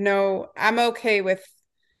 I'm okay with.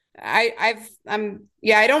 I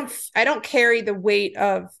don't carry the weight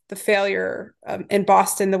of the failure in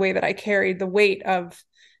Boston the way that I carried the weight of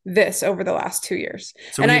this over the last 2 years.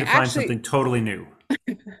 So we need to find something totally new.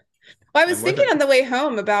 Well, I was thinking on the way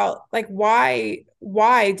home about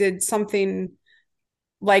why did something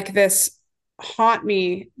like this haunt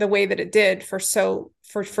me the way that it did for 2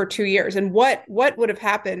 years. And what would have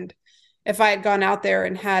happened if I had gone out there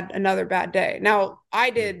and had another bad day? Now,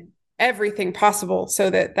 I did everything possible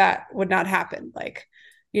so that would not happen. Like,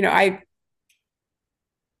 I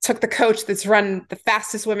took the coach that's run the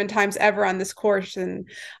fastest women times ever on this course, and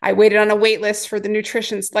I waited on a wait list for the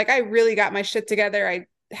nutritionist. Like, I really got my shit together. I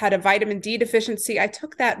had a vitamin D deficiency. I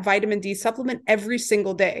took that vitamin D supplement every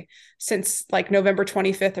single day since like November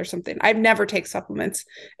 25th or something. I've never take supplements.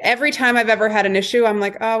 Every time I've ever had an issue, I'm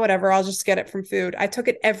like, oh, whatever, I'll just get it from food. I took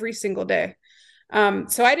it every single day.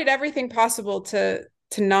 So I did everything possible to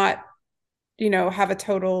not, have a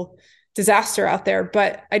total disaster out there.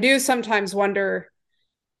 But I do sometimes wonder,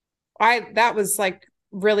 that was like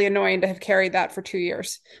really annoying to have carried that for 2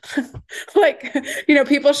 years. Like,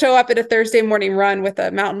 people show up at a Thursday morning run with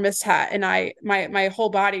a Mountain Mist hat, and my whole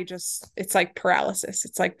body it's like paralysis.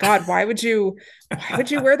 It's like, God, why would you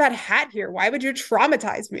wear that hat here? Why would you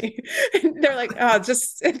traumatize me? And they're like, oh, it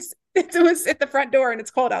was at the front door and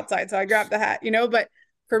it's cold outside. So I grabbed the hat, but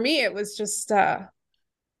for me, it was just, I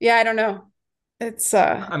don't know. It's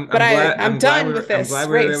I'm done with this. I'm glad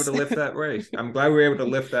we were able to lift that race. I'm glad we were able to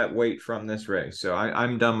lift that weight from this race. So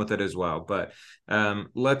I'm done with it as well. But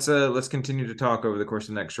let's continue to talk over the course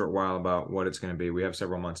of the next short while about what it's going to be. We have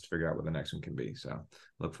several months to figure out what the next one can be. So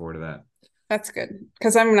look forward to that. That's good,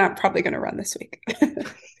 because I'm not probably going to run this week.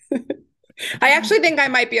 I actually think I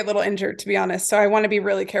might be a little injured, to be honest. So I want to be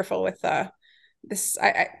really careful with this.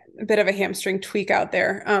 A bit of a hamstring tweak out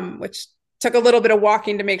there, which took a little bit of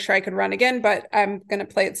walking to make sure I could run again, but I'm going to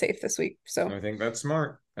play it safe this week. So I think that's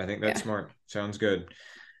smart. Smart. Sounds good.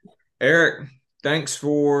 Eric, thanks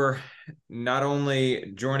for not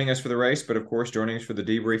only joining us for the race, but of course, joining us for the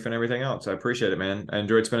debrief and everything else. I appreciate it, man. I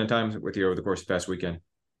enjoyed spending time with you over the course of the past weekend.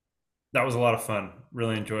 That was a lot of fun.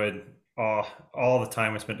 Really enjoyed all the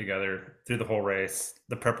time we spent together through the whole race,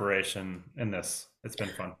 the preparation, and this. It's been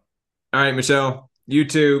fun. All right, Michelle. You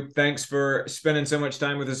too. Thanks for spending so much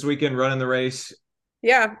time with us this weekend, running the race.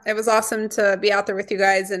 Yeah, it was awesome to be out there with you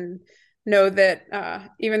guys and know that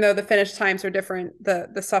even though the finish times are different,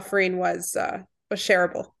 the suffering was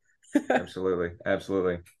shareable. Absolutely.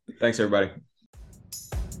 Thanks, everybody.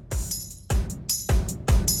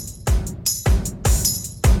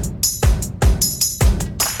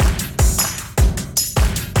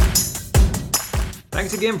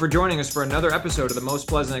 Thanks again for joining us for another episode of the Most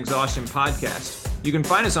Pleasant Exhaustion podcast. You can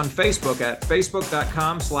find us on Facebook at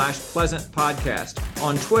facebook.com/pleasantpodcast,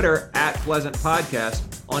 on Twitter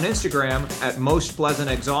 @pleasantpodcast, on Instagram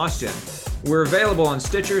 @mostpleasantexhaustion. We're available on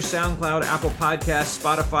Stitcher, SoundCloud, Apple Podcasts,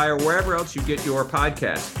 Spotify, or wherever else you get your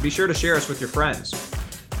podcasts. Be sure to share us with your friends.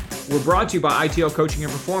 We're brought to you by ITL Coaching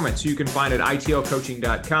and Performance, who you can find at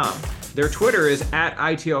itlcoaching.com. Their Twitter is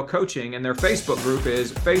 @ITL Coaching, and their Facebook group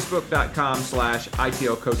is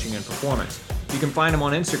facebook.com/ITL Coaching and Performance. You can find them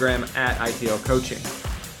on Instagram @ITL Coaching.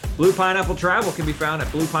 Blue Pineapple Travel can be found at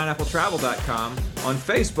bluepineappletravel.com, on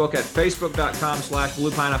Facebook at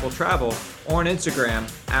facebook.com/bluepineappletravel, or on Instagram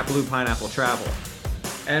 @bluepineappletravel.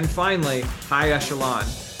 And finally, High Echelon.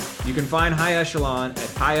 You can find High Echelon at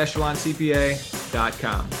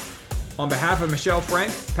highecheloncpa.com. On behalf of Michelle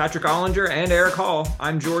Frank, Patrick Ollinger, and Eric Hall,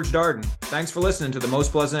 I'm George Darden. Thanks for listening to the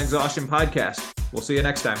Most Pleasant Exhaustion podcast. We'll see you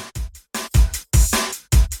next time.